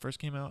 When Us first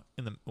came out,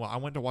 I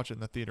went to watch it in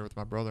the theater with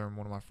my brother and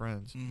one of my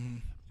friends. Mm-hmm.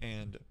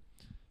 And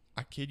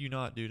I kid you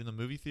not, dude, in the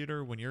movie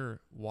theater, when you're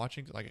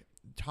watching, like,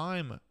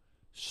 time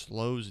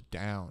slows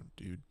down,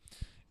 dude.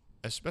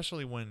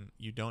 Especially when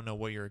you don't know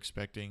what you're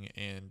expecting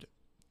and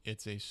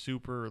it's a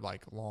super,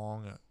 like,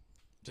 long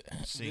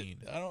scene.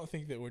 I don't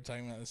think that we're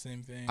talking about the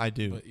same thing. I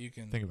do. But you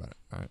can think about it.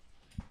 All right.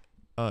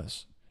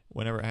 Us.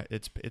 Whenever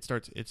it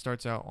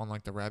starts out on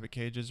like the rabbit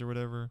cages or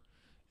whatever,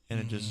 and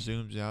it just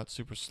zooms out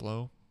super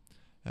slow,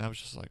 and I was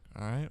just like,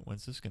 all right,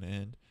 when's this gonna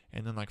end?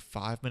 And then like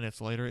 5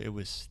 minutes later, it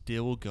was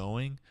still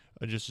going,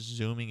 just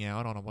zooming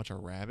out on a bunch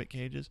of rabbit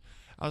cages.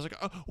 I was like,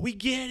 oh, we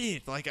get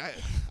it. Like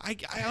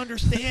I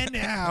understand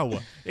now.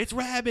 It's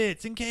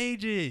rabbits in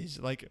cages.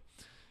 Like,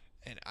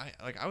 and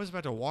I was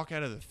about to walk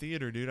out of the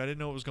theater, dude. I didn't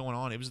know what was going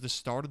on. It was the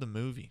start of the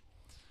movie.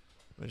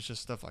 But it's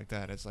just stuff like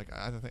that. It's like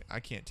I don't think I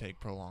can't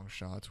take prolonged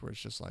shots where it's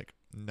just like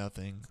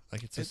nothing.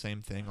 Like it's the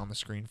same thing on the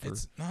screen for.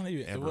 It's not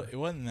even. It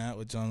wasn't that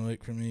with John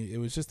Wick for me. It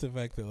was just the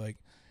fact that like,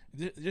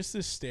 just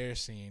this stair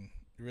scene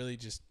really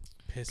just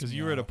pissed me off. Because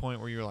you were at a point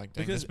where you were like,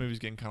 dang, this movie's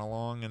getting kind of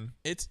long, and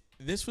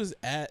this was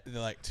at the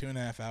like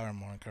 2.5 hour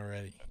mark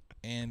already,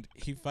 and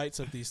he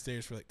fights up these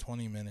stairs for like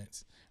 20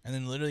 minutes, and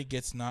then literally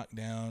gets knocked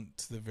down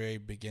to the very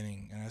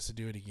beginning and has to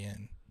do it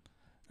again.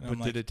 And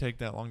but did it take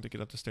that long to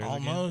get up the stairs?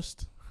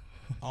 Almost.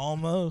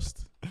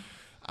 Almost.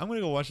 I'm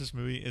gonna go watch this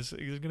movie. It's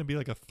gonna be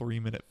like a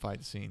 3-minute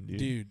fight scene,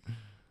 dude.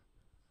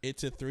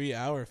 It's a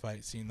 3-hour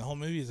fight scene. The whole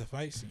movie is a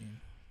fight scene.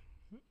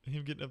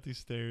 Him getting up these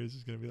stairs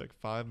is gonna be like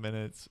 5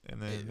 minutes,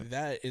 and then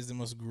that is the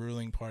most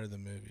grueling part of the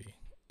movie,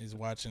 is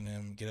watching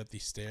him get up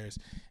these stairs.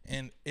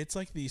 And it's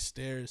like these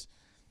stairs.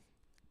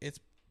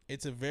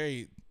 It's a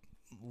very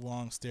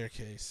long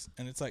staircase,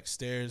 and it's like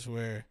stairs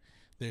where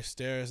there's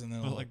stairs and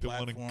then a like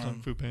platform. The one in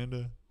Kung Fu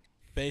Panda.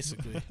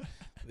 Basically.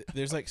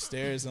 There's like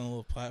stairs on a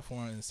little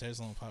platform and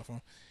stairs on a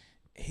platform.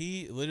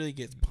 He literally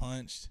gets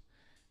punched.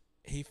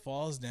 He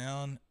falls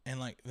down, and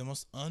like the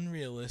most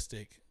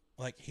unrealistic,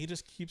 like he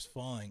just keeps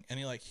falling, and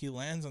he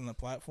lands on the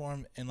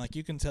platform, and like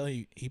you can tell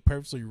he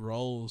purposely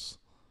rolls.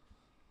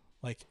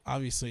 Like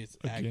obviously it's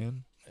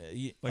again.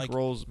 Like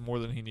rolls more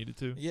than he needed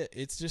to. Yeah,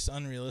 it's just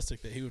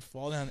unrealistic that he would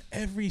fall down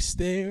every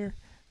stair.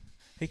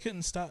 He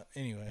couldn't stop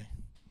anyway.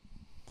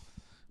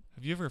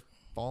 Have you ever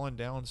fallen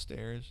down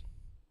stairs?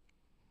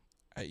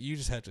 You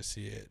just have to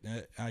see it.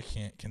 I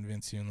can't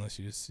convince you unless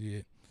you just see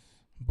it.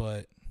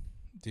 But,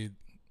 dude,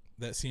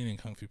 that scene in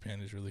Kung Fu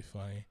Panda is really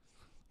funny.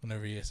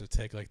 Whenever he has to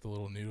take, like, the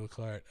little noodle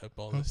cart up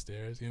all the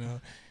stairs, you know?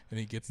 And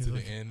he gets to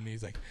the end, and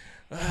he's like,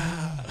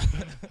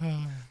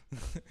 ah!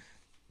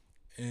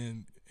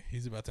 And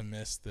he's about to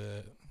miss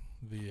the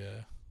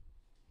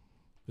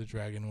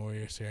Dragon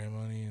Warrior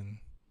ceremony. And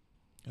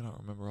I don't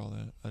remember all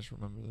that. I just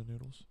remember the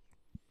noodles.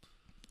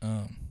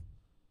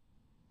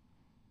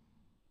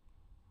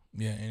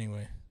 Yeah,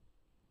 anyway.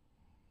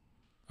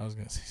 I was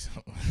going to say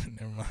something.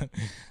 Never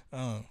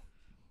mind.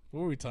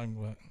 What were we talking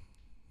about?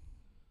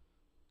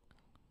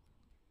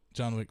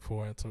 John Wick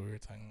 4, that's what we were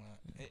talking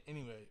about.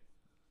 Anyway,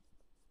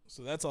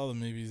 so that's all the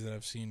movies that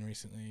I've seen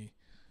recently.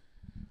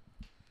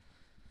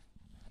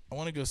 I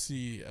want to go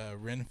see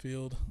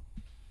Renfield.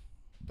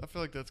 I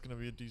feel like that's going to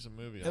be a decent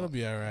movie. It'll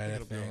be all right, I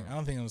think. I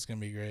don't think it's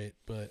going to be great,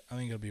 but I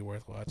think it'll be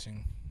worth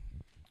watching.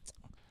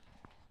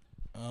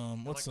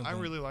 I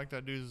really like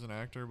that dude as an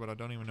actor, but I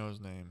don't even know his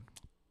name.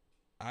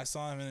 I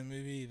saw him in a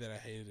movie that I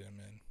hated him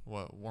in.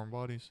 What, Warm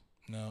Bodies?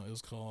 No, it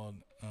was called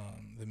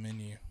The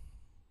Menu.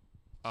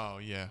 Oh,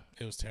 yeah.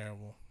 It was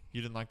terrible.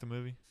 You didn't like the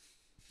movie?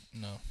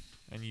 No.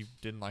 And you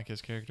didn't like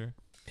his character?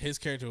 His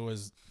character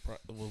was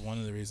one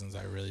of the reasons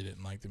I really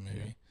didn't like the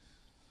movie.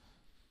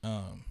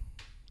 Yeah.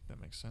 That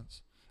makes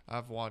sense.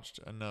 I've watched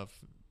enough.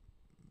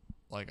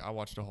 Like, I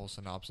watched a whole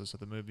synopsis of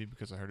the movie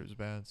because I heard it was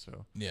bad,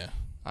 so yeah,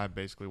 I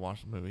basically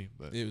watched the movie,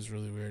 but it was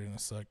really weird and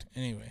it sucked.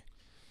 Anyway,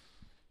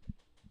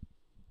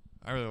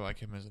 I really like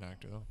him as an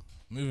actor, though.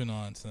 Moving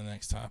on to the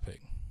next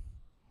topic.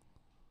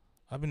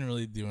 I've been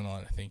really doing a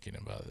lot of thinking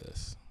about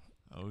this.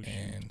 Oh, shit.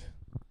 And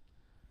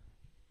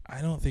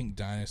I don't think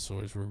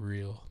dinosaurs were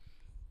real.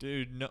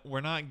 Dude, no,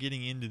 we're not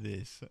getting into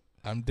this.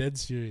 I'm dead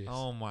serious.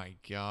 Oh, my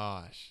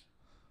gosh.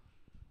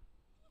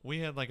 We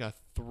had like a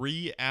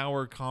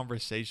 3-hour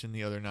conversation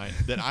the other night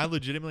that I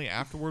legitimately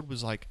afterward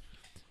was like,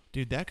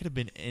 dude, that could have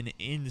been an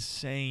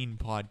insane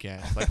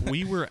podcast. Like,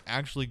 we were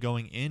actually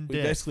going in depth.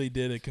 We basically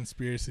did a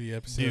conspiracy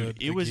episode.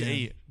 Dude, it was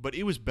but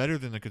it was better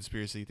than the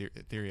conspiracy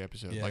theory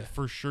episode. Yeah. Like,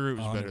 for sure it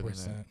was 100%. Better than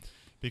that.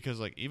 Because,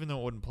 like, even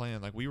though it wasn't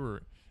planned, like, we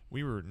were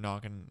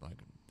knocking, like,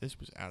 this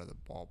was out of the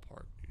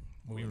ballpark,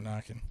 dude. We were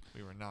knocking.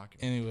 We were knocking.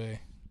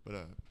 Anyway.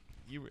 But,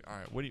 you were, all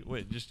right,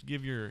 what, just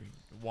give your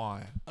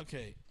why.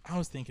 Okay, I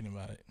was thinking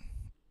about it.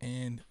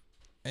 And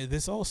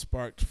this all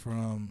sparked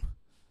from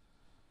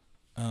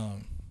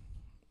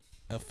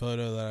a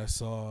photo that I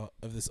saw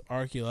of this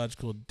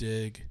archaeological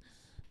dig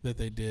that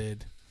they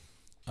did.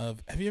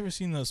 Have you ever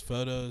seen those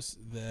photos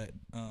that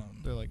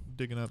they're like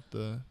digging up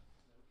the,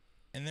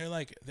 and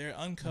they're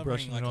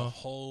uncovering like a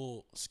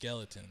whole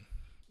skeleton,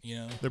 you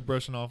know? They're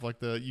brushing off like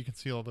you can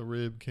see all the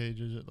rib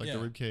cages, like the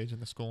rib cage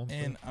and the skull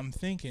and stuff.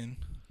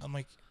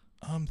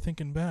 I'm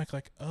thinking back,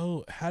 like,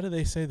 oh, how do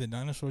they say the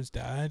dinosaurs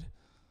died?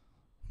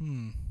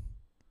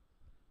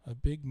 A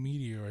big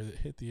meteor that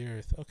hit the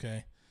earth.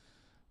 Okay.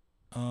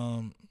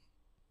 You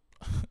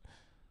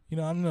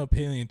know, I'm no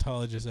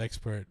paleontologist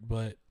expert,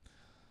 but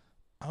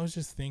I was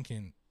just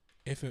thinking,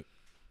 if it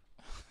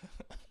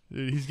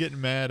dude, he's getting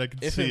mad. I can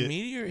see it. If a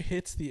meteor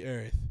hits the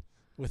earth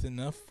with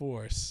enough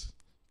force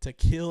to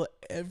kill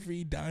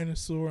every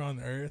dinosaur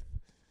on Earth,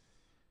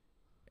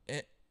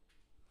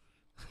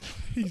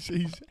 he's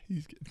getting.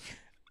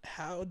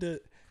 How do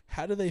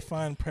they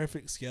find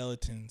perfect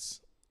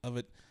skeletons of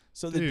it?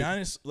 So the dude,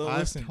 dinosaur.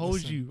 I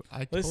told you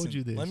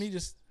this. Let me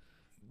just,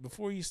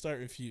 before you start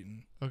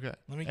refuting. Okay.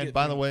 Let me. And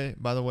by the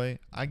way,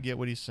 I get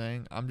what he's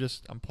saying. I'm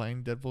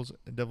playing devil's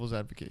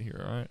advocate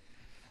here. All right.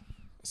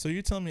 So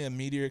you're telling me a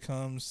meteor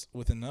comes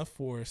with enough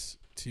force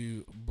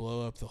to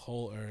blow up the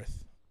whole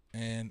Earth,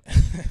 and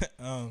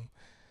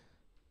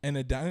and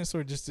a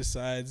dinosaur just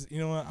decides, you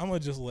know what? I'm gonna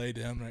just lay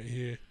down right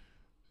here.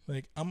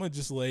 Like, I'm gonna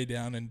just lay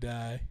down and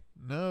die.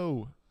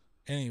 No.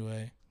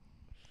 Anyway,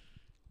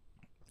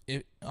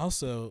 it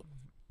also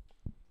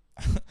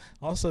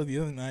the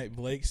other night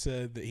Blake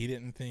said that he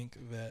didn't think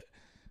that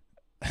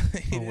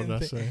What did I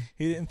say?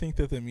 he didn't think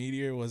that the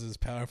meteor was as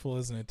powerful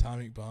as an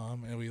atomic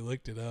bomb, and we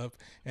looked it up,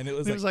 and it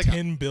was, It was like like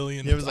 10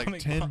 billion. Yeah, it was like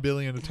atomic 10 bombs.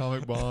 billion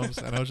atomic bombs,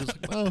 and I was just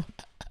like, oh,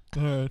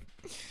 all right.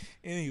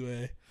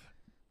 Anyway,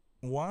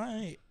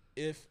 why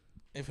if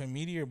a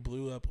meteor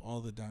blew up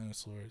all the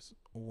dinosaurs,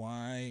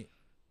 why?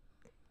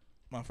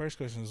 My first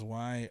question is,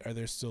 why are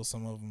there still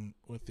some of them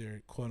with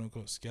their quote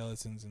unquote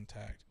skeletons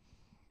intact?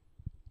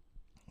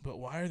 But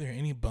why are there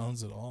any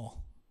bones at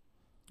all?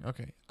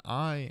 Okay,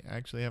 I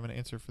actually have an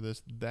answer for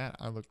this that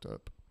I looked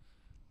up.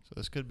 So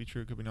this could be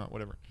true, could be not,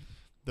 whatever.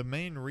 The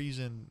main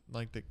reason,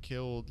 like, that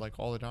killed, like,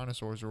 all the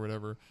dinosaurs or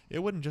whatever, it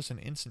wasn't just an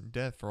instant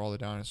death for all the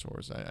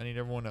dinosaurs. I need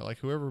everyone to, like,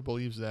 whoever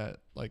believes that,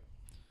 like,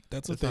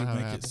 That's what That's they not how it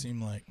make it happened.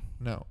 seem like.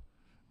 no.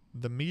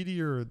 The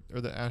meteor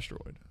or the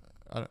asteroid.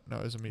 I don't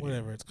know, it's a meteor.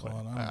 Whatever it's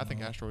called. I think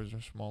know. asteroids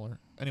are smaller.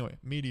 Anyway,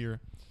 meteor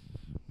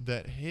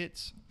that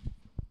hits.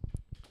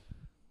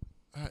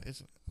 I don't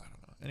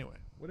know. Anyway,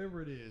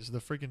 whatever it is, the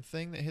freaking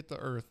thing that hit the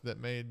Earth that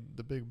made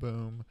the big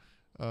boom,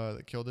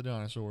 that killed the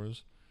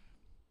dinosaurs.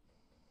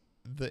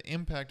 The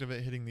impact of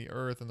it hitting the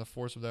Earth and the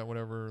force of that,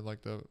 whatever, like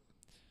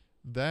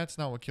that's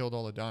not what killed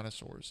all the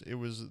dinosaurs. It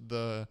was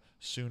the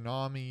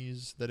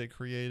tsunamis that it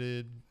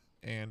created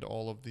and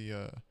all of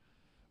the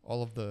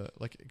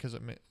like, because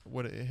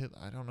what it hit,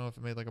 I don't know if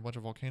it made like a bunch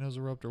of volcanoes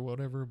erupt or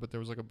whatever, but there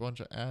was like a bunch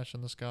of ash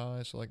in the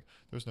sky, so like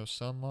there was no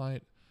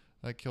sunlight.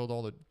 That killed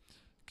all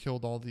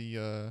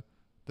the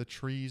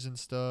trees and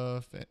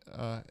stuff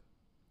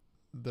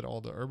that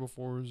all the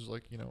herbivores,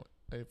 like,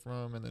 ate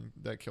from, and then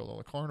that killed all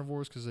the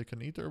carnivores because they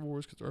couldn't eat the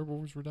herbivores because the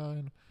herbivores were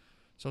dying.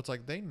 So it's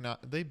like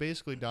they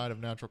basically died of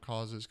natural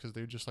causes because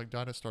they just like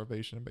died of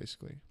starvation,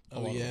 basically.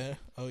 Oh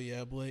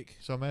yeah, Blake.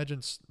 So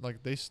imagine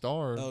like they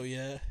starved. Oh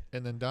yeah.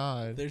 And then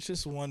died. There's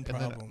just one and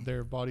then problem.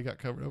 their body got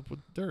covered up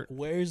with dirt.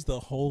 Where's the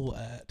hole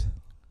at?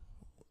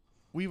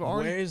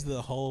 Where's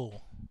the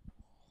hole?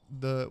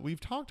 We've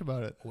talked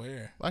about it.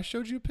 Where? I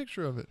showed you a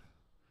picture of it.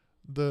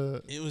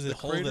 It was a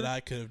hole crater? that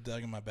I could have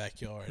dug in my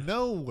backyard.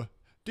 No.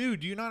 Dude,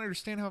 do you not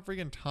understand how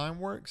freaking time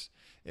works?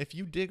 If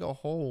you dig a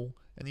hole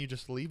and you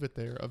just leave it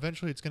there,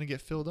 eventually it's going to get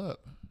filled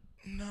up.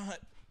 Not.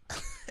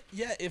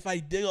 Yeah, if I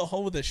dig a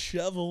hole with a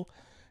shovel,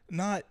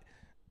 not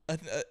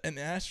an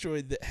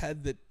asteroid that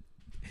had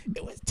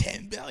it was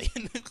 10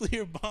 billion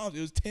nuclear bombs.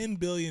 It was 10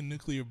 billion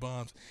nuclear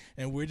bombs.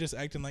 And we're just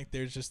acting like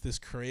there's just this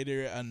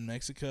crater in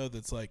Mexico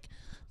that's like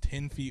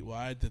 10 feet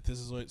wide, that this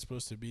is what it's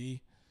supposed to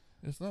be.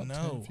 It's not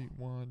 10 feet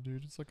wide,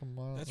 dude. It's like a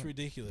mile. That's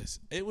ridiculous.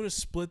 It would have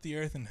split the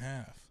earth in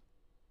half.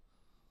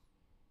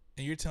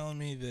 And you're telling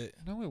me that?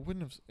 No, it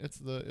wouldn't have.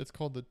 It's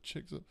called the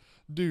Chicks.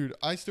 Dude,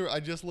 I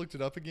just looked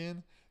it up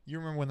again. You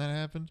remember when that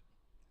happened?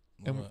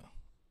 And What?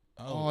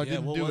 I yeah,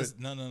 didn't do it.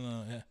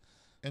 No, yeah.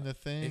 And the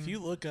thing, If you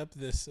look up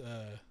this,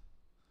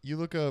 you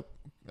look up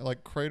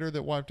like crater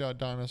that wiped out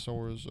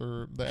dinosaurs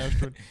or the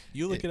asteroid.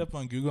 you look it up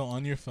on Google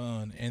on your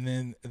phone, and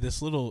then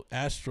this little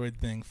asteroid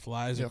thing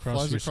flies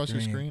across your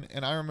screen.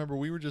 And I remember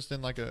we were just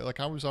in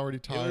I was already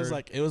tired.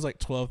 It was like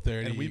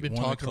 12:30, and we've been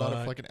talking about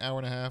it for like an hour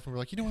and a half. And we're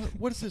like, you know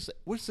what is this?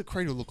 What does the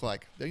crater look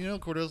like?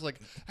 Cordella's like,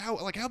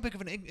 how big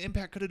of an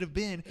impact could it have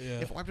been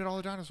if it wiped out all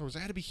the dinosaurs? It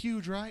had to be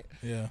huge, right?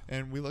 Yeah.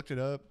 And we looked it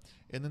up,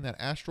 and then that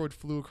asteroid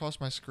flew across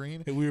my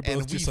screen. And we were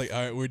both just like,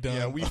 all right, we're done.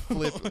 Yeah, we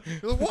flipped.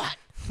 We're like, what?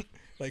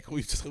 Like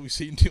we've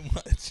seen too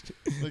much.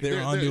 Like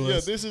they're onto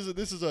us. Yeah, this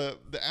is the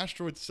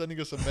asteroid sending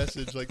us a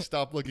message like,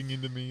 stop looking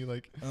into me,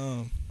 like.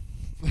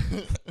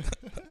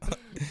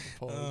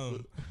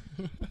 What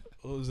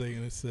was I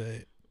gonna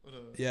say?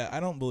 Yeah, I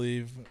don't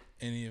believe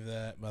any of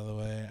that. By the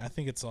way, I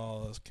think it's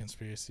all a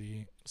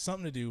conspiracy.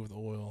 Something to do with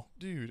oil,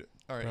 dude.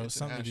 All right, bro. it's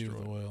Something an to do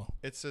asteroid. with oil.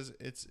 It says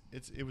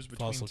it was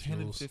between Fossil 10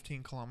 and fuels.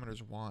 15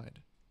 kilometers wide.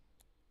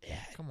 Yeah,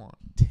 Come on.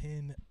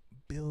 10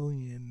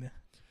 billion.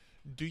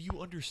 Do you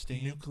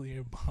understand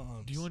Nuclear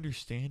bombs. Do you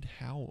understand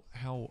how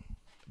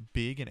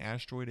big an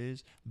asteroid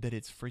is, that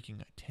it's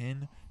freaking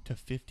 10 to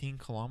 15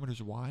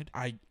 kilometers wide?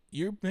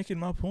 You're making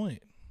my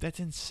point. That's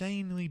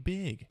insanely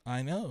big.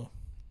 I know.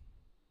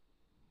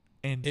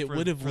 And It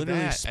would have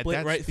literally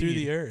split right through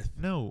the earth.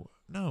 No,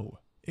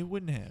 it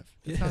wouldn't have.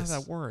 That's not how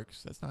that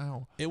works. That's not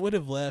how. It would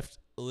have left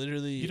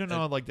literally. You don't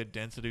know like the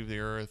density of the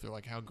earth, or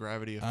like how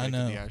gravity affected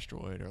the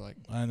asteroid, or like.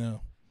 I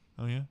know.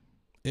 Oh yeah.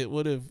 It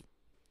would have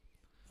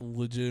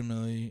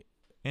legitimately.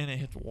 And it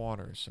hit the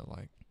water, so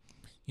like.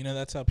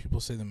 That's how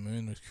people say the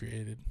moon was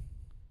created.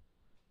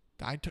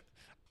 I'm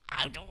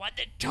the one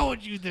that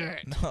told you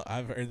that. No,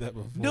 I've heard that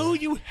before. No,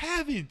 you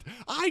haven't.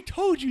 I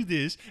told you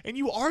this, and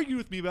you argued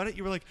with me about it.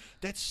 You were like,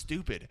 "That's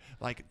stupid."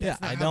 Like, that's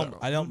I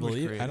don't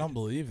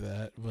believe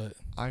that, but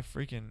I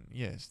freaking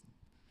yes.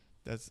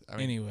 That's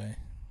anyway.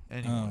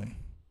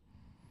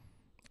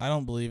 I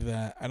don't believe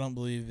that. I don't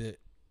believe that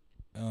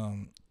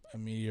a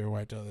meteor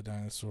wiped out the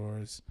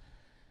dinosaurs.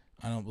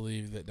 I don't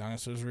believe that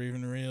dinosaurs were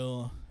even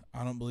real.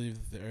 I don't believe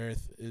that the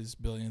Earth is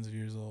billions of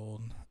years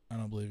old. I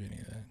don't believe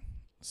any of that.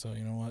 So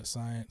you know what,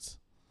 science?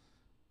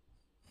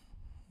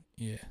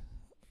 Yeah.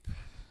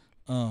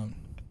 What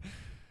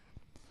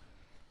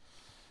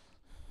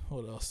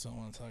else do I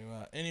want to talk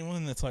about?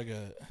 Anyone that's like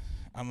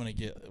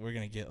we're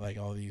gonna get like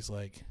all these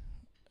like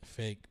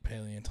fake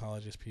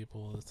paleontologist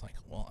people. It's like,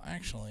 well,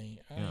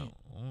 actually,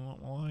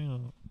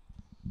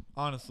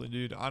 Honestly,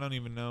 dude, I don't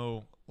even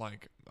know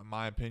like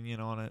my opinion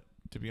on it.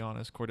 To be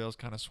honest, Cordell's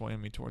kind of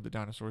swaying me toward the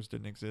dinosaurs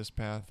didn't exist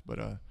path, but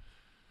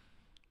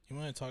you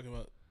want to talk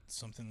about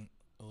something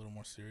a little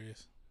more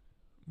serious?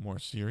 more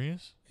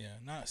serious? Yeah,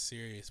 not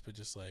serious, but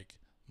just like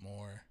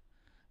more,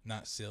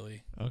 not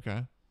silly.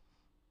 Okay,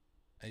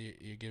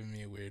 You're giving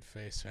me a weird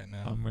face right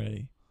now. I'm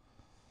ready.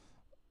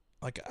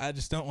 Like, I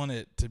just don't want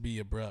it to be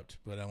abrupt,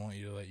 but I want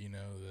you to let you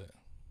know that.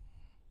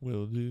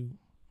 Will do.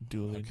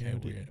 Duly Okay,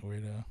 noted.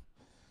 weirdo.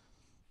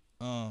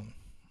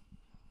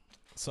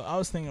 So I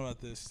was thinking about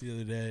this the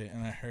other day,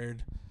 and I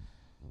heard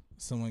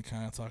someone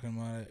kind of talking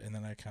about it, and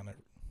then I kind of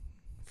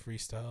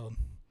freestyled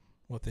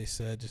what they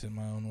said just in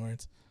my own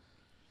words.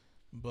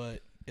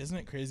 But isn't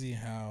it crazy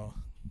how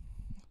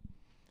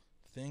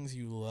things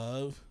you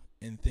love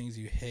and things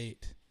you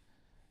hate,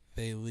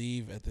 they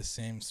leave at the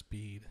same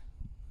speed?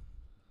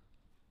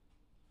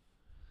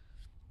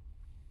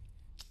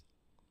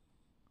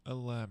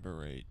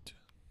 Elaborate,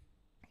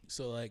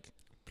 So, like,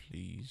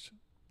 please.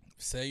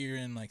 say you're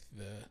in, like,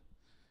 the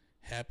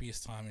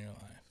happiest time in your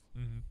life.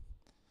 Mm-hmm.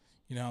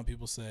 You know how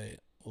people say,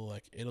 well,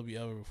 like, it'll be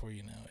over before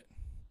you know it.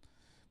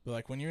 But,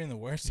 like, when you're in the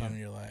worst time of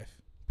your life,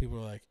 people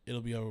are like,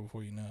 it'll be over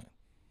before you know it.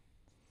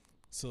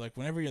 So, like,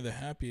 whenever you're the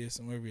happiest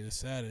and whenever you're the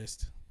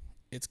saddest,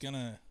 it's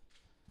literally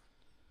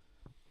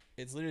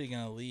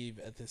going to leave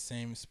at the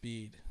same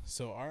speed.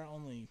 So, our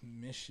only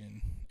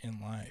mission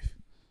in life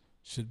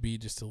should be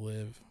just to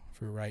live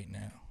for right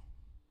now.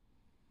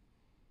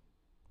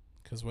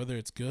 Because whether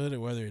it's good or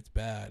whether it's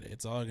bad,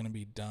 it's all going to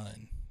be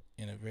done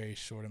in a very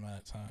short amount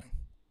of time.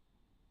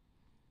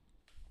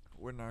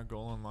 Wouldn't our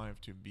goal in life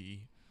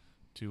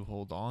to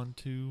hold on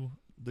to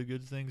the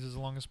good things as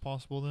long as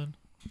possible then?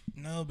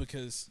 No,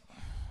 because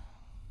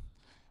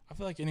I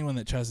feel like anyone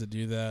that tries to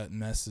do that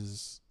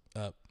messes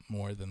up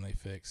more than they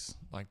fix.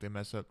 Like they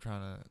mess up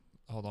trying to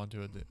hold on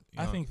to it.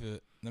 I think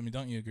that,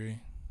 don't you agree?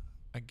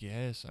 I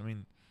guess. I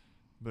mean,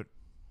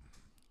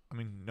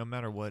 no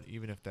matter what,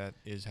 even if that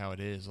is how it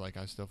is, like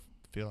I still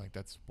feel like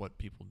that's what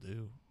people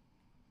do.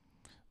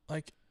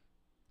 Like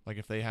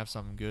if they have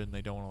something good and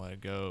they don't want to let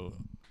it go,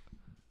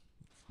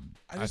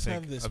 I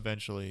think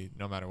eventually,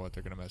 no matter what,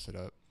 they're going to mess it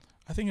up.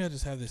 I think I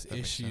just have this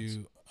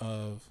issue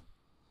of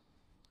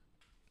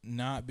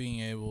not being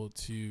able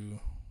to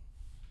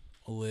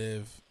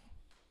live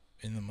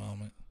in the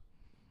moment.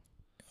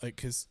 Like,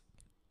 because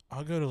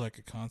I'll go to, like,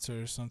 a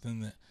concert or something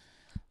that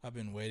I've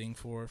been waiting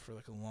for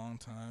like, a long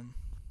time.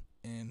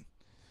 And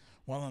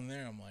while I'm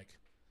there, I'm like,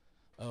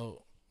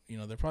 oh, you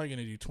know, they're probably going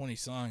to do 20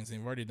 songs.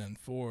 They've already done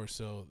 4,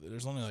 so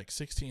there's only, like,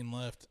 16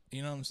 left.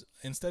 You know,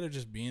 instead of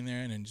just being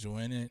there and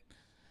enjoying it,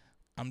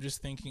 I'm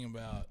just thinking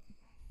about,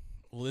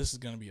 well, this is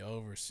going to be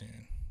over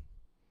soon.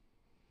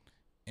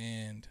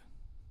 And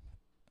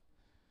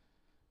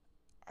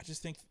I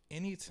just think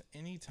any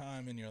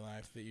time in your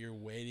life that you're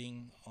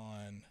waiting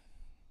on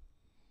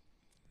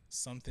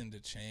something to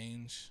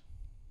change,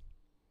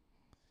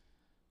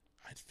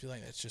 I feel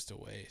like that's just a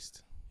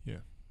waste.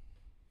 Yeah.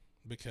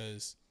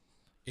 Because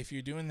if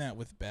you're doing that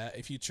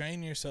if you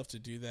train yourself to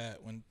do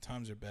that when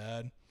times are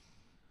bad,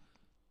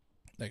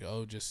 like,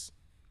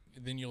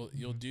 then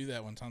you'll do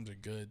that when times are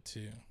good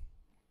too.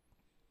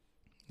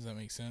 Does that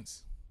make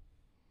sense?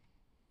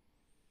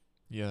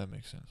 Yeah, that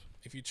makes sense.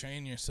 If you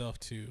train yourself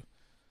to,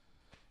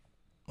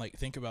 like,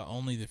 think about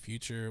only the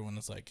future when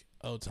it's like,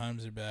 oh,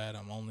 times are bad,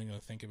 I'm only going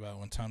to think about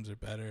when times are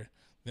better.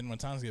 Then when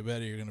times get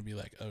better, you're going to be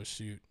like, oh,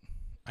 shoot,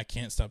 I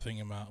can't stop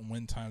thinking about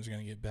when times are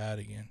going to get bad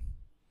again.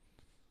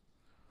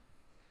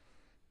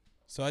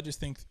 So I just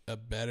think a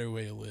better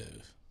way to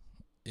live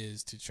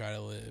is to try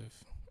to live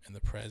in the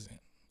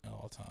present at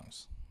all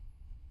times,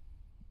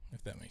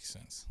 if that makes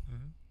sense.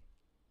 Mm-hmm.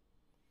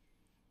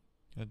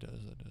 That does.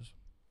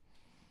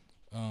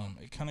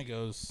 It kind of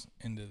goes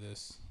into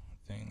this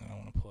thing that I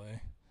want to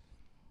play.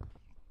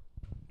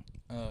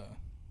 Have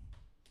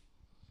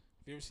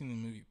you ever seen the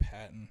movie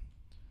Patton?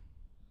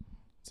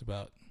 It's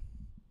about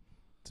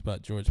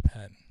George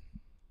Patton.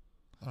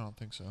 I don't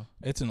think so.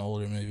 It's an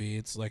older movie.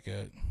 It's like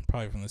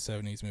probably from the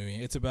 70s movie.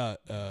 It's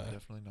about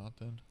definitely not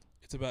then.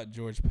 It's about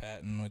George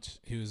Patton, which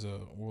he was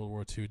a World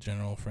War II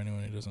general, for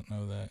anyone who doesn't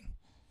know that.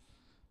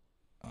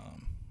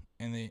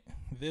 And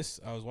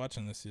I was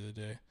watching this the other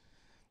day,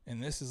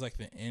 and this is like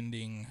the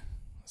ending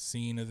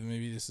scene of the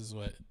movie. This is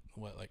what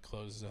like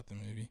closes out the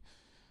movie.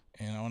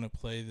 And I want to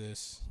play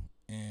this,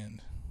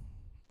 and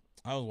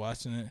I was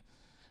watching it,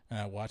 and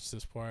I watched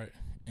this part,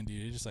 and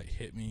dude, it just like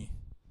hit me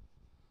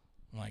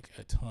like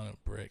a ton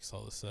of bricks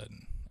all of a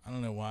sudden. I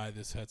don't know why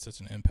this had such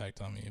an impact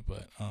on me,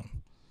 but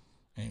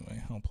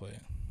Anyway, I'll play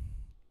it.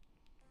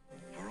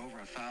 For over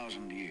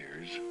 1,000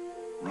 years,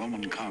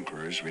 Roman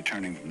conquerors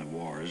returning from the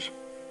wars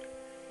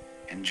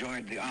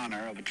enjoyed the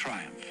honor of a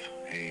triumph,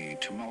 a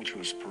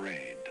tumultuous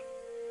parade.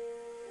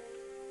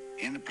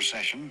 In the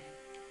procession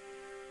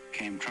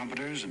came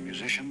trumpeters and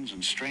musicians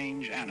and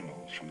strange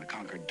animals from the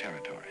conquered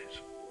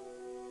territories,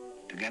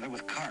 together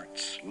with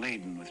carts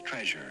laden with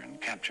treasure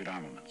and captured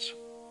armaments.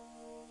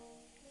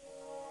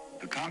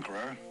 The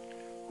conqueror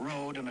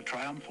rode in a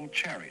triumphal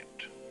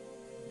chariot,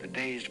 the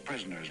dazed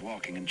prisoners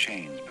walking in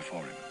chains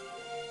before him.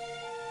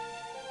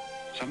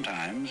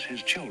 Sometimes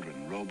his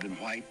children, robed in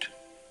white,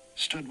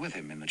 stood with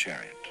him in the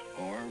chariot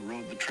or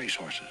rode the trace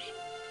horses.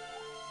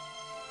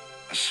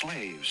 A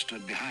slave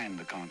stood behind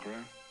the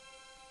conqueror,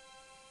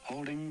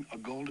 holding a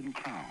golden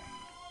crown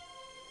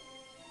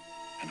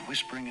and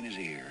whispering in his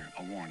ear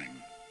a warning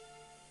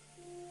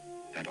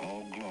that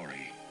all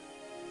glory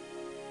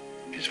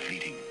is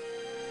fleeting.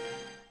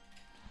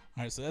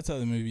 All right, so that's how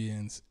the movie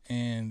ends.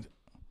 And,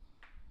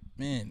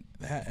 man,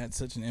 that had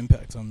such an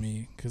impact on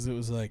me because it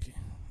was like,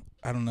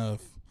 I don't know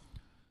if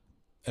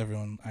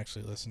everyone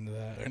actually listened to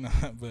that or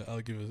not, but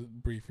I'll give a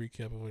brief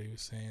recap of what he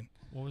was saying.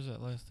 What was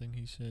that last thing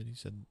he said? He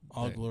said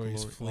all glory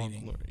is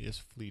fleeting. All glory is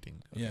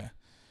fleeting. Okay. Yeah.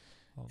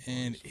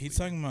 And he's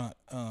talking about,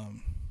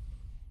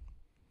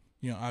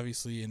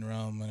 obviously in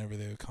Rome, whenever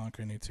they would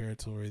conquer a new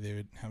territory, they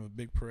would have a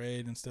big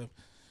parade and stuff.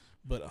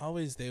 But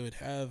always they would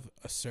have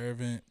a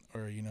servant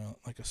or,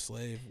 like a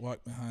slave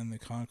walk behind the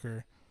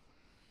conqueror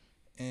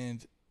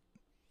and,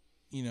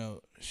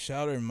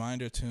 shout a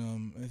reminder to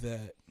him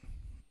that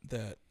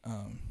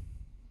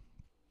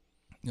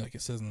like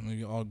it says in the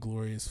movie, all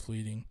glory is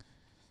fleeting.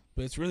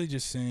 But it's really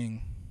just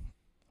saying,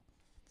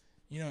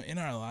 in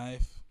our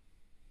life,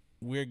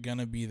 we're going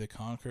to be the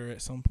conqueror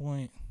at some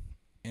point,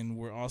 and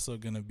we're also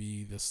going to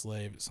be the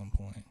slave at some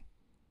point.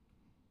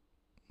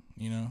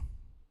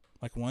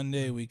 Like one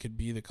day we could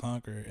be the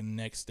conqueror, and the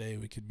next day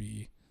we could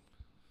be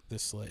the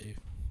slave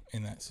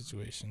in that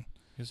situation.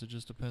 I guess it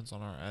just depends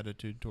on our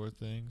attitude toward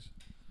things.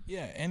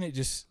 Yeah, and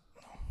it's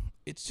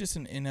just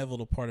an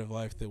inevitable part of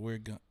life that we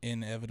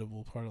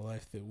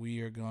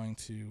are going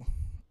to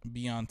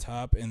be on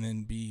top and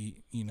then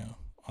be,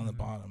 on the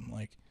bottom.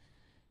 Like,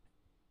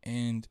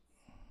 and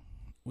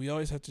we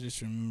always have to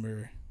just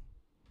remember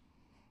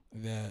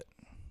that,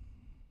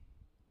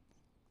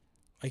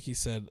 like he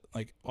said,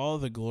 like all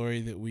the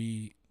glory that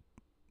we,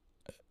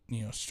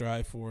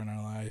 strive for in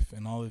our life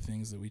and all the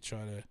things that we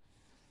try to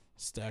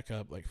stack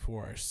up like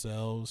for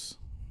ourselves,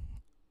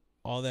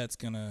 all that's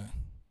gonna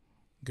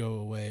go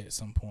away at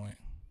some point.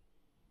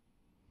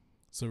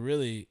 So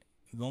really,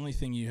 the only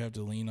thing you have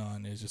to lean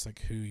on is just like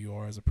who you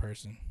are as a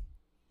person.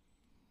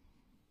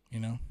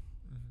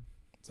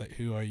 It's like,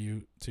 who are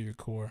you to your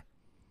core?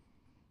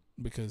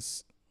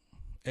 Because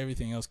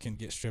everything else can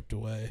get stripped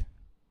away.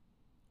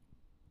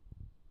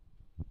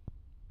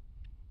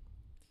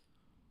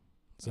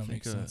 Does that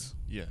make sense?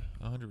 Yeah,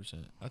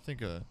 100%. I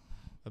think a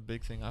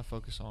big thing I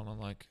focus on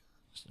like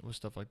with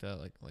stuff like that,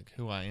 like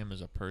who I am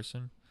as a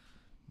person,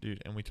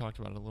 dude. And we talked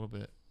about it a little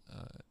bit.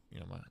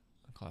 My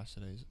class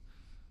today's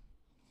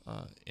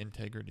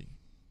integrity.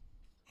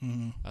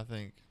 Mm-hmm. I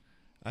think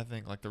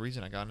like the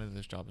reason I got into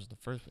this job is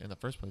in the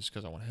first place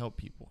because I want to help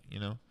people.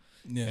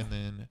 Yeah.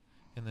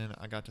 And then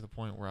I got to the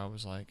point where I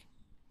was like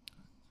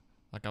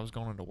I was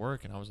going into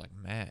work and I was like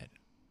mad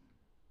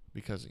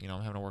because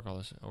I'm having to work all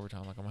this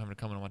overtime, like I'm having to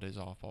come in on my days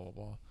off, blah blah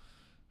blah.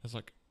 It's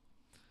like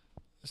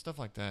stuff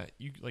like that.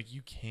 You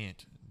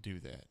can't do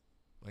that.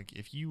 Like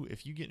if you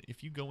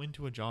go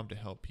into a job to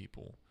help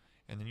people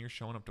and then you're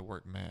showing up to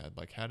work mad,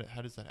 like how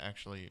does that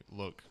actually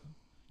look,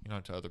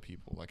 to other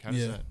people? Like how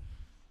does that,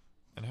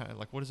 and how,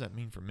 like what does that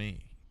mean for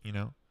me,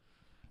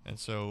 And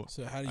so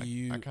how do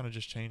you? I kind of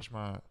just changed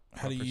my.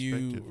 How do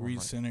you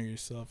recenter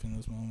yourself in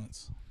those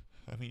moments?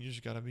 I mean, you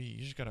gotta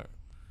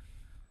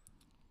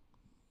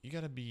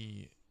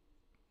be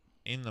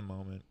in the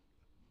moment.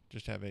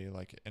 Just have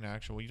an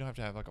actual. You don't have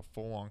to have like a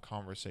full on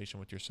conversation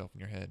with yourself in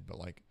your head, but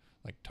like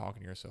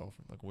talking to yourself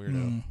like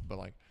weirdo. But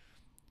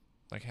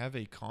like have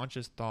a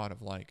conscious thought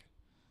of like,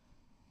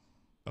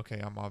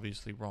 okay, I'm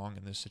obviously wrong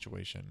in this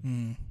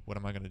situation. What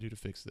am I gonna do to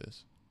fix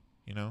this?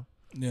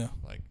 Yeah.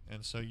 Like,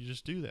 and so you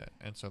just do that.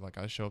 And so like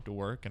I show up to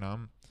work and I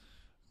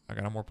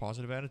got a more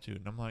positive attitude,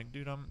 and I'm like,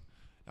 dude,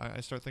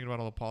 I start thinking about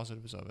all the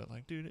positives of it.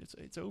 Like, dude,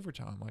 it's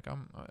overtime. Like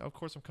of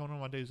course I'm coming on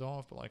my days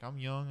off, but like I'm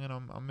young and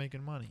I'm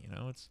making money,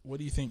 It's. What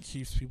do you think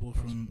keeps people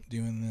from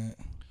doing that?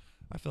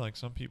 I feel like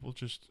some people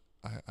just,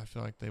 I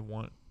feel like they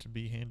want to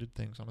be handed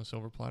things on a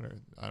silver platter.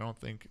 I don't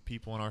think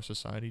people in our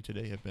society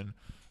today have been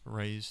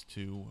raised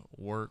to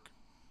work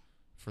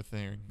for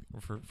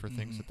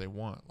things that they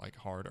want, like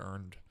hard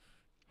earned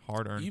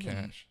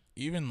cash.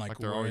 Even like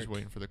they're work, always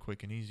waiting for the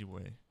quick and easy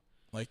way.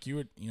 Like you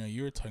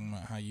were talking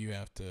about how you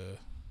have to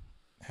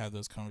have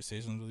those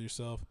conversations with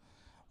yourself.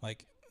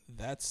 Like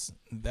that's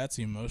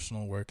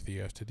emotional work that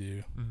you have to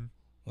do. Mm-hmm.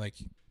 Like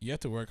you have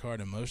to work hard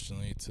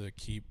emotionally to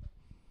keep,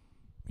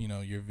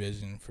 your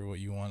vision for what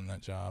you want in that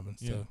job and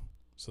stuff.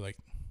 So like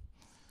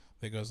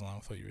that goes along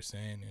with what you were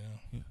saying,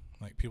 Yeah.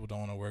 Like people don't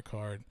want to work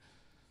hard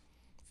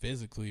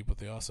physically, but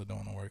they also don't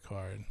want to work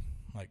hard,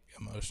 like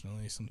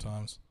emotionally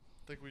sometimes.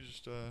 I think we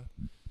just, I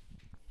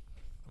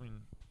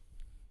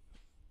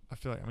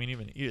feel like,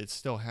 even it's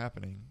still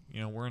happening.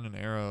 We're in an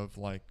era of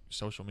like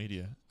social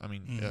media.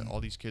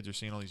 All these kids are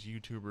seeing all these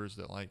YouTubers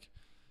that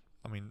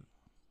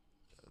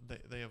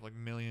they have like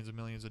millions and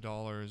millions of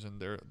dollars,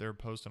 and they're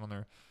posting on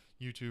their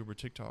YouTube or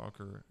TikTok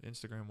or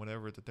Instagram,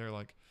 whatever, that they're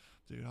like,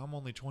 dude, I'm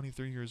only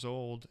 23 years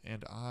old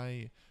and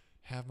I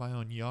have my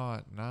own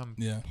yacht and I'm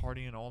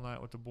partying all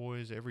night with the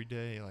boys every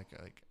day,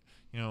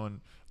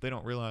 and they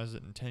don't realize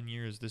that in 10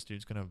 years this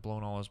dude's gonna have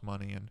blown all his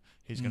money and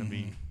he's gonna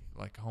be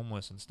like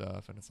homeless and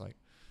stuff. And it's like,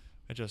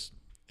 it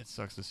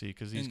sucks to see,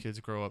 because these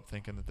kids grow up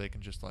thinking that they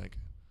can just like,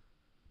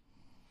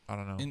 I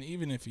don't know. And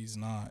even if he's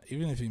not,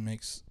 even if he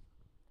makes,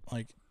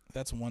 like,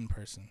 that's one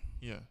person.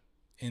 Yeah.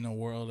 In a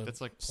world of that's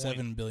like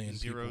 7 billion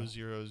people.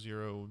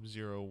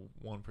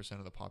 0.0001%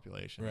 of the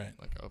population, right?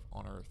 Like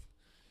on Earth,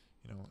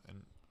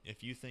 And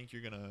if you think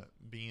you're gonna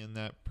be in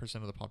that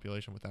percent of the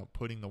population without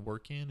putting the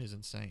work in, is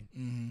insane.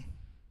 Mm-hmm.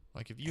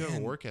 Like if you have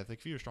a work ethic,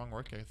 if you have a strong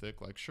work ethic,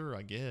 like sure,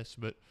 I guess,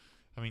 but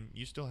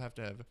you still have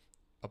to have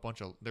a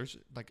bunch of. There's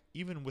like,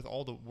 even with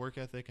all the work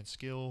ethic and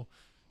skill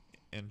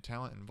and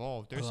talent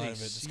involved, there's a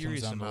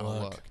serious amount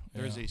of luck.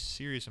 There's a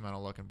serious amount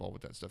of luck involved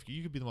with that stuff.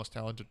 You could be the most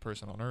talented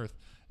person on earth,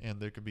 and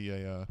there could be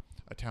a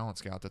talent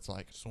scout that's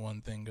like, just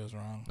one thing goes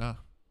wrong. I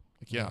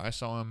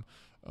saw him.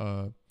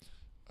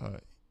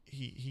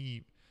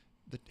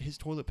 His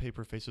toilet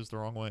paper faces the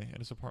wrong way in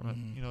his apartment.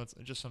 Mm-hmm. It's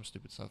just some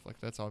stupid stuff. Like,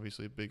 that's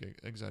obviously a big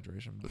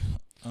exaggeration, but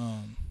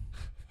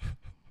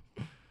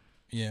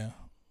yeah,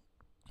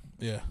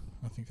 I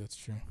think that's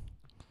true.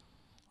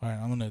 All right,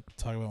 I'm gonna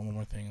talk about one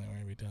more thing, and then we're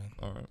gonna be done.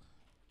 All right.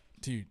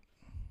 Dude,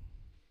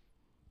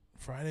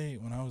 Friday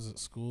when I was at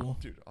school...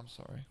 Dude, I'm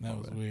sorry. That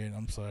was weird.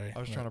 I'm sorry. I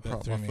was trying to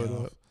prop my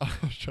foot up.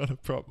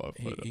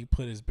 He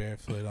put his bare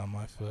foot on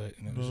my foot,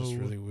 and it was just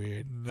really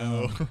weird.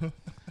 No.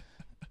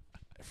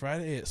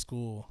 Friday at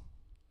school,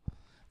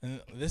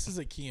 and this is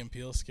a Key and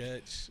Peele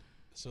sketch,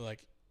 so,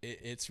 like,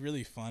 it's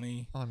really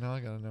funny. Oh, now I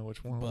gotta know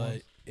which one but it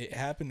was. it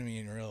happened to me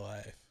in real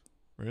life.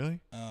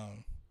 Really?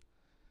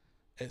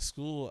 At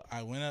school,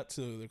 I went up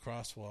to the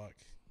crosswalk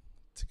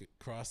to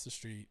cross the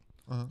street,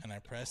 and I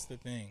pressed the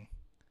thing,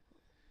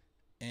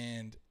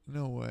 and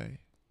no way.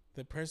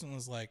 The person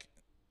was like,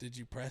 "Did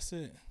you press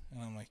it?"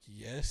 And I'm like,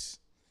 "Yes."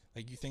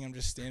 Like, you think I'm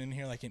just standing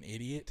here like an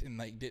idiot and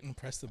like didn't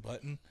press the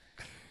button?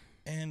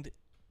 And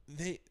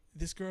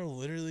this girl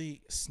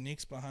literally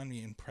sneaks behind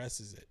me and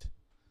presses it,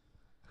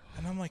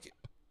 and I'm like,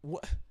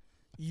 "What?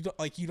 You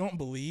don't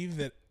believe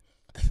that?"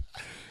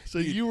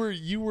 So dude,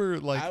 you were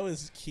like, I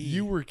was key.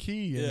 You were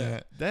key in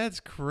that. That's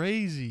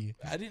crazy.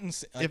 I didn't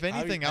say, like, if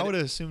anything, I would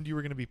have assumed you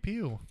were going to be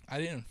Peel. I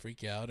didn't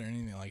freak out or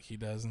anything like he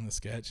does in the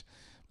sketch.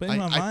 But in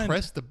my mind, I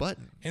pressed the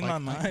button. In my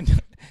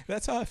mind,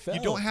 that's how I felt.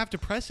 You don't have to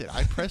press it.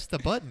 I pressed the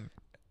button.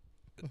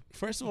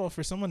 First of all,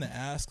 for someone to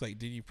ask, like,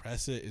 did you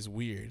press it, is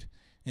weird.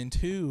 And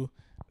two,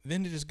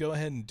 then to just go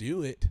ahead and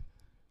do it,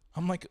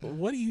 I'm like,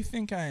 what do you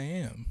think I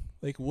am?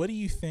 Like, what do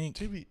you think?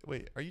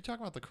 Wait, are you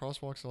talking about the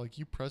crosswalk? So, like,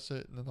 you press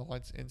it and then the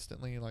lights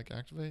instantly, like,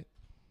 activate?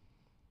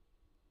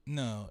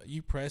 No,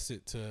 you press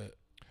it to...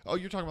 Oh,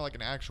 you're talking about, like,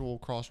 an actual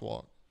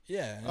crosswalk?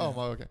 Yeah. Oh,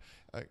 okay.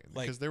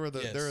 Because there are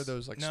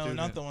those, like, no,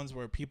 not the ones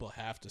where people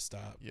have to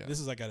stop. Yeah. This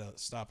is, like, at a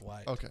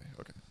stoplight. Okay.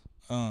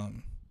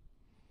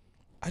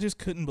 I just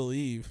couldn't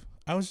believe...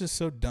 I was just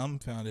so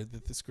dumbfounded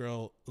that this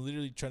girl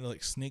literally tried to,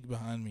 like, sneak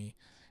behind me.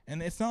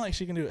 And it's not like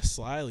she can do it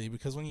slyly,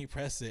 because when you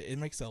press it, it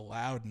makes a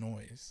loud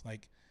noise.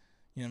 Like...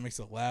 it makes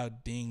a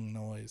loud ding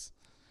noise.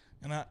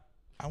 And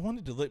I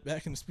wanted to look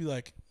back and just be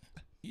like,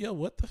 yo,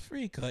 what the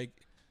freak? Like,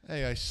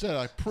 hey, I said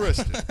I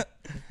pressed it.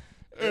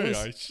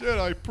 I said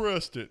I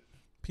pressed it.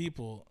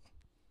 People,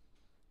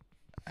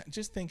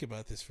 just think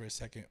about this for a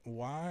second.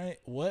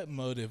 What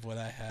motive would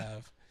I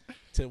have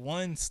to,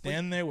 one,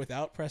 stand there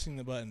without pressing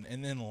the button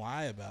and then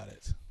lie about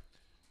it?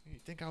 You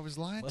think I was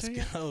lying Let's to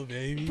you? go,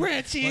 baby.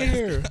 Brett's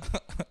here.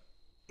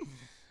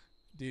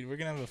 Dude, we're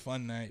going to have a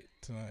fun night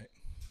tonight.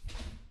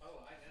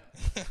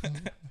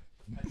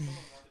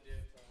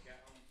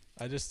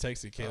 I just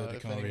texted Caleb to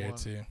come over here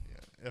too.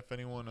 Yeah, if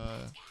anyone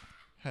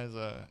has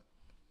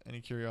any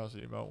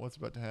curiosity about what's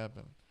about to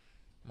happen,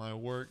 my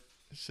work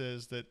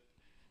says that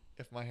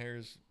if my hair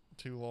is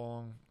too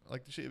long,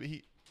 like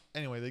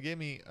anyway, they gave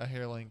me a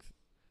hair length,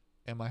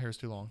 and my hair's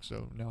too long,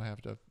 so now I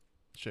have to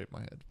shape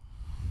my head.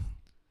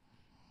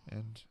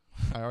 And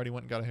I already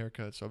went and got a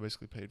haircut, so I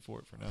basically paid for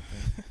it for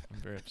nothing.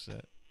 I'm very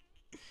upset.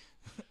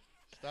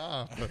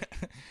 Stop.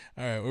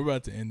 All right, we're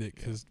about to end it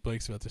because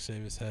Blake's about to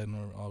shave his head and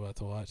we're all about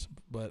to watch.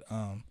 But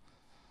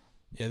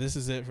yeah, this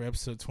is it for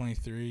episode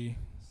 23.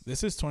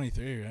 This is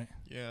 23, right?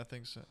 Yeah, I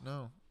think so.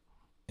 No.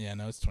 Yeah,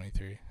 no, it's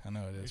 23. I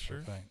know it is. You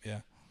sure? Fact.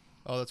 Yeah.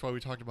 Oh, that's why we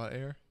talked about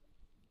air?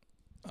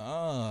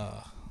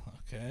 Oh,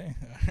 okay.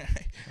 All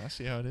right. I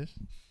see how it is.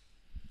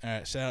 All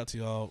right, shout out to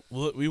y'all.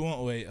 We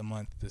won't wait a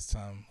month this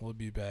time. We'll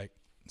be back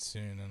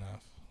soon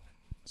enough.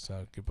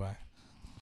 So, goodbye.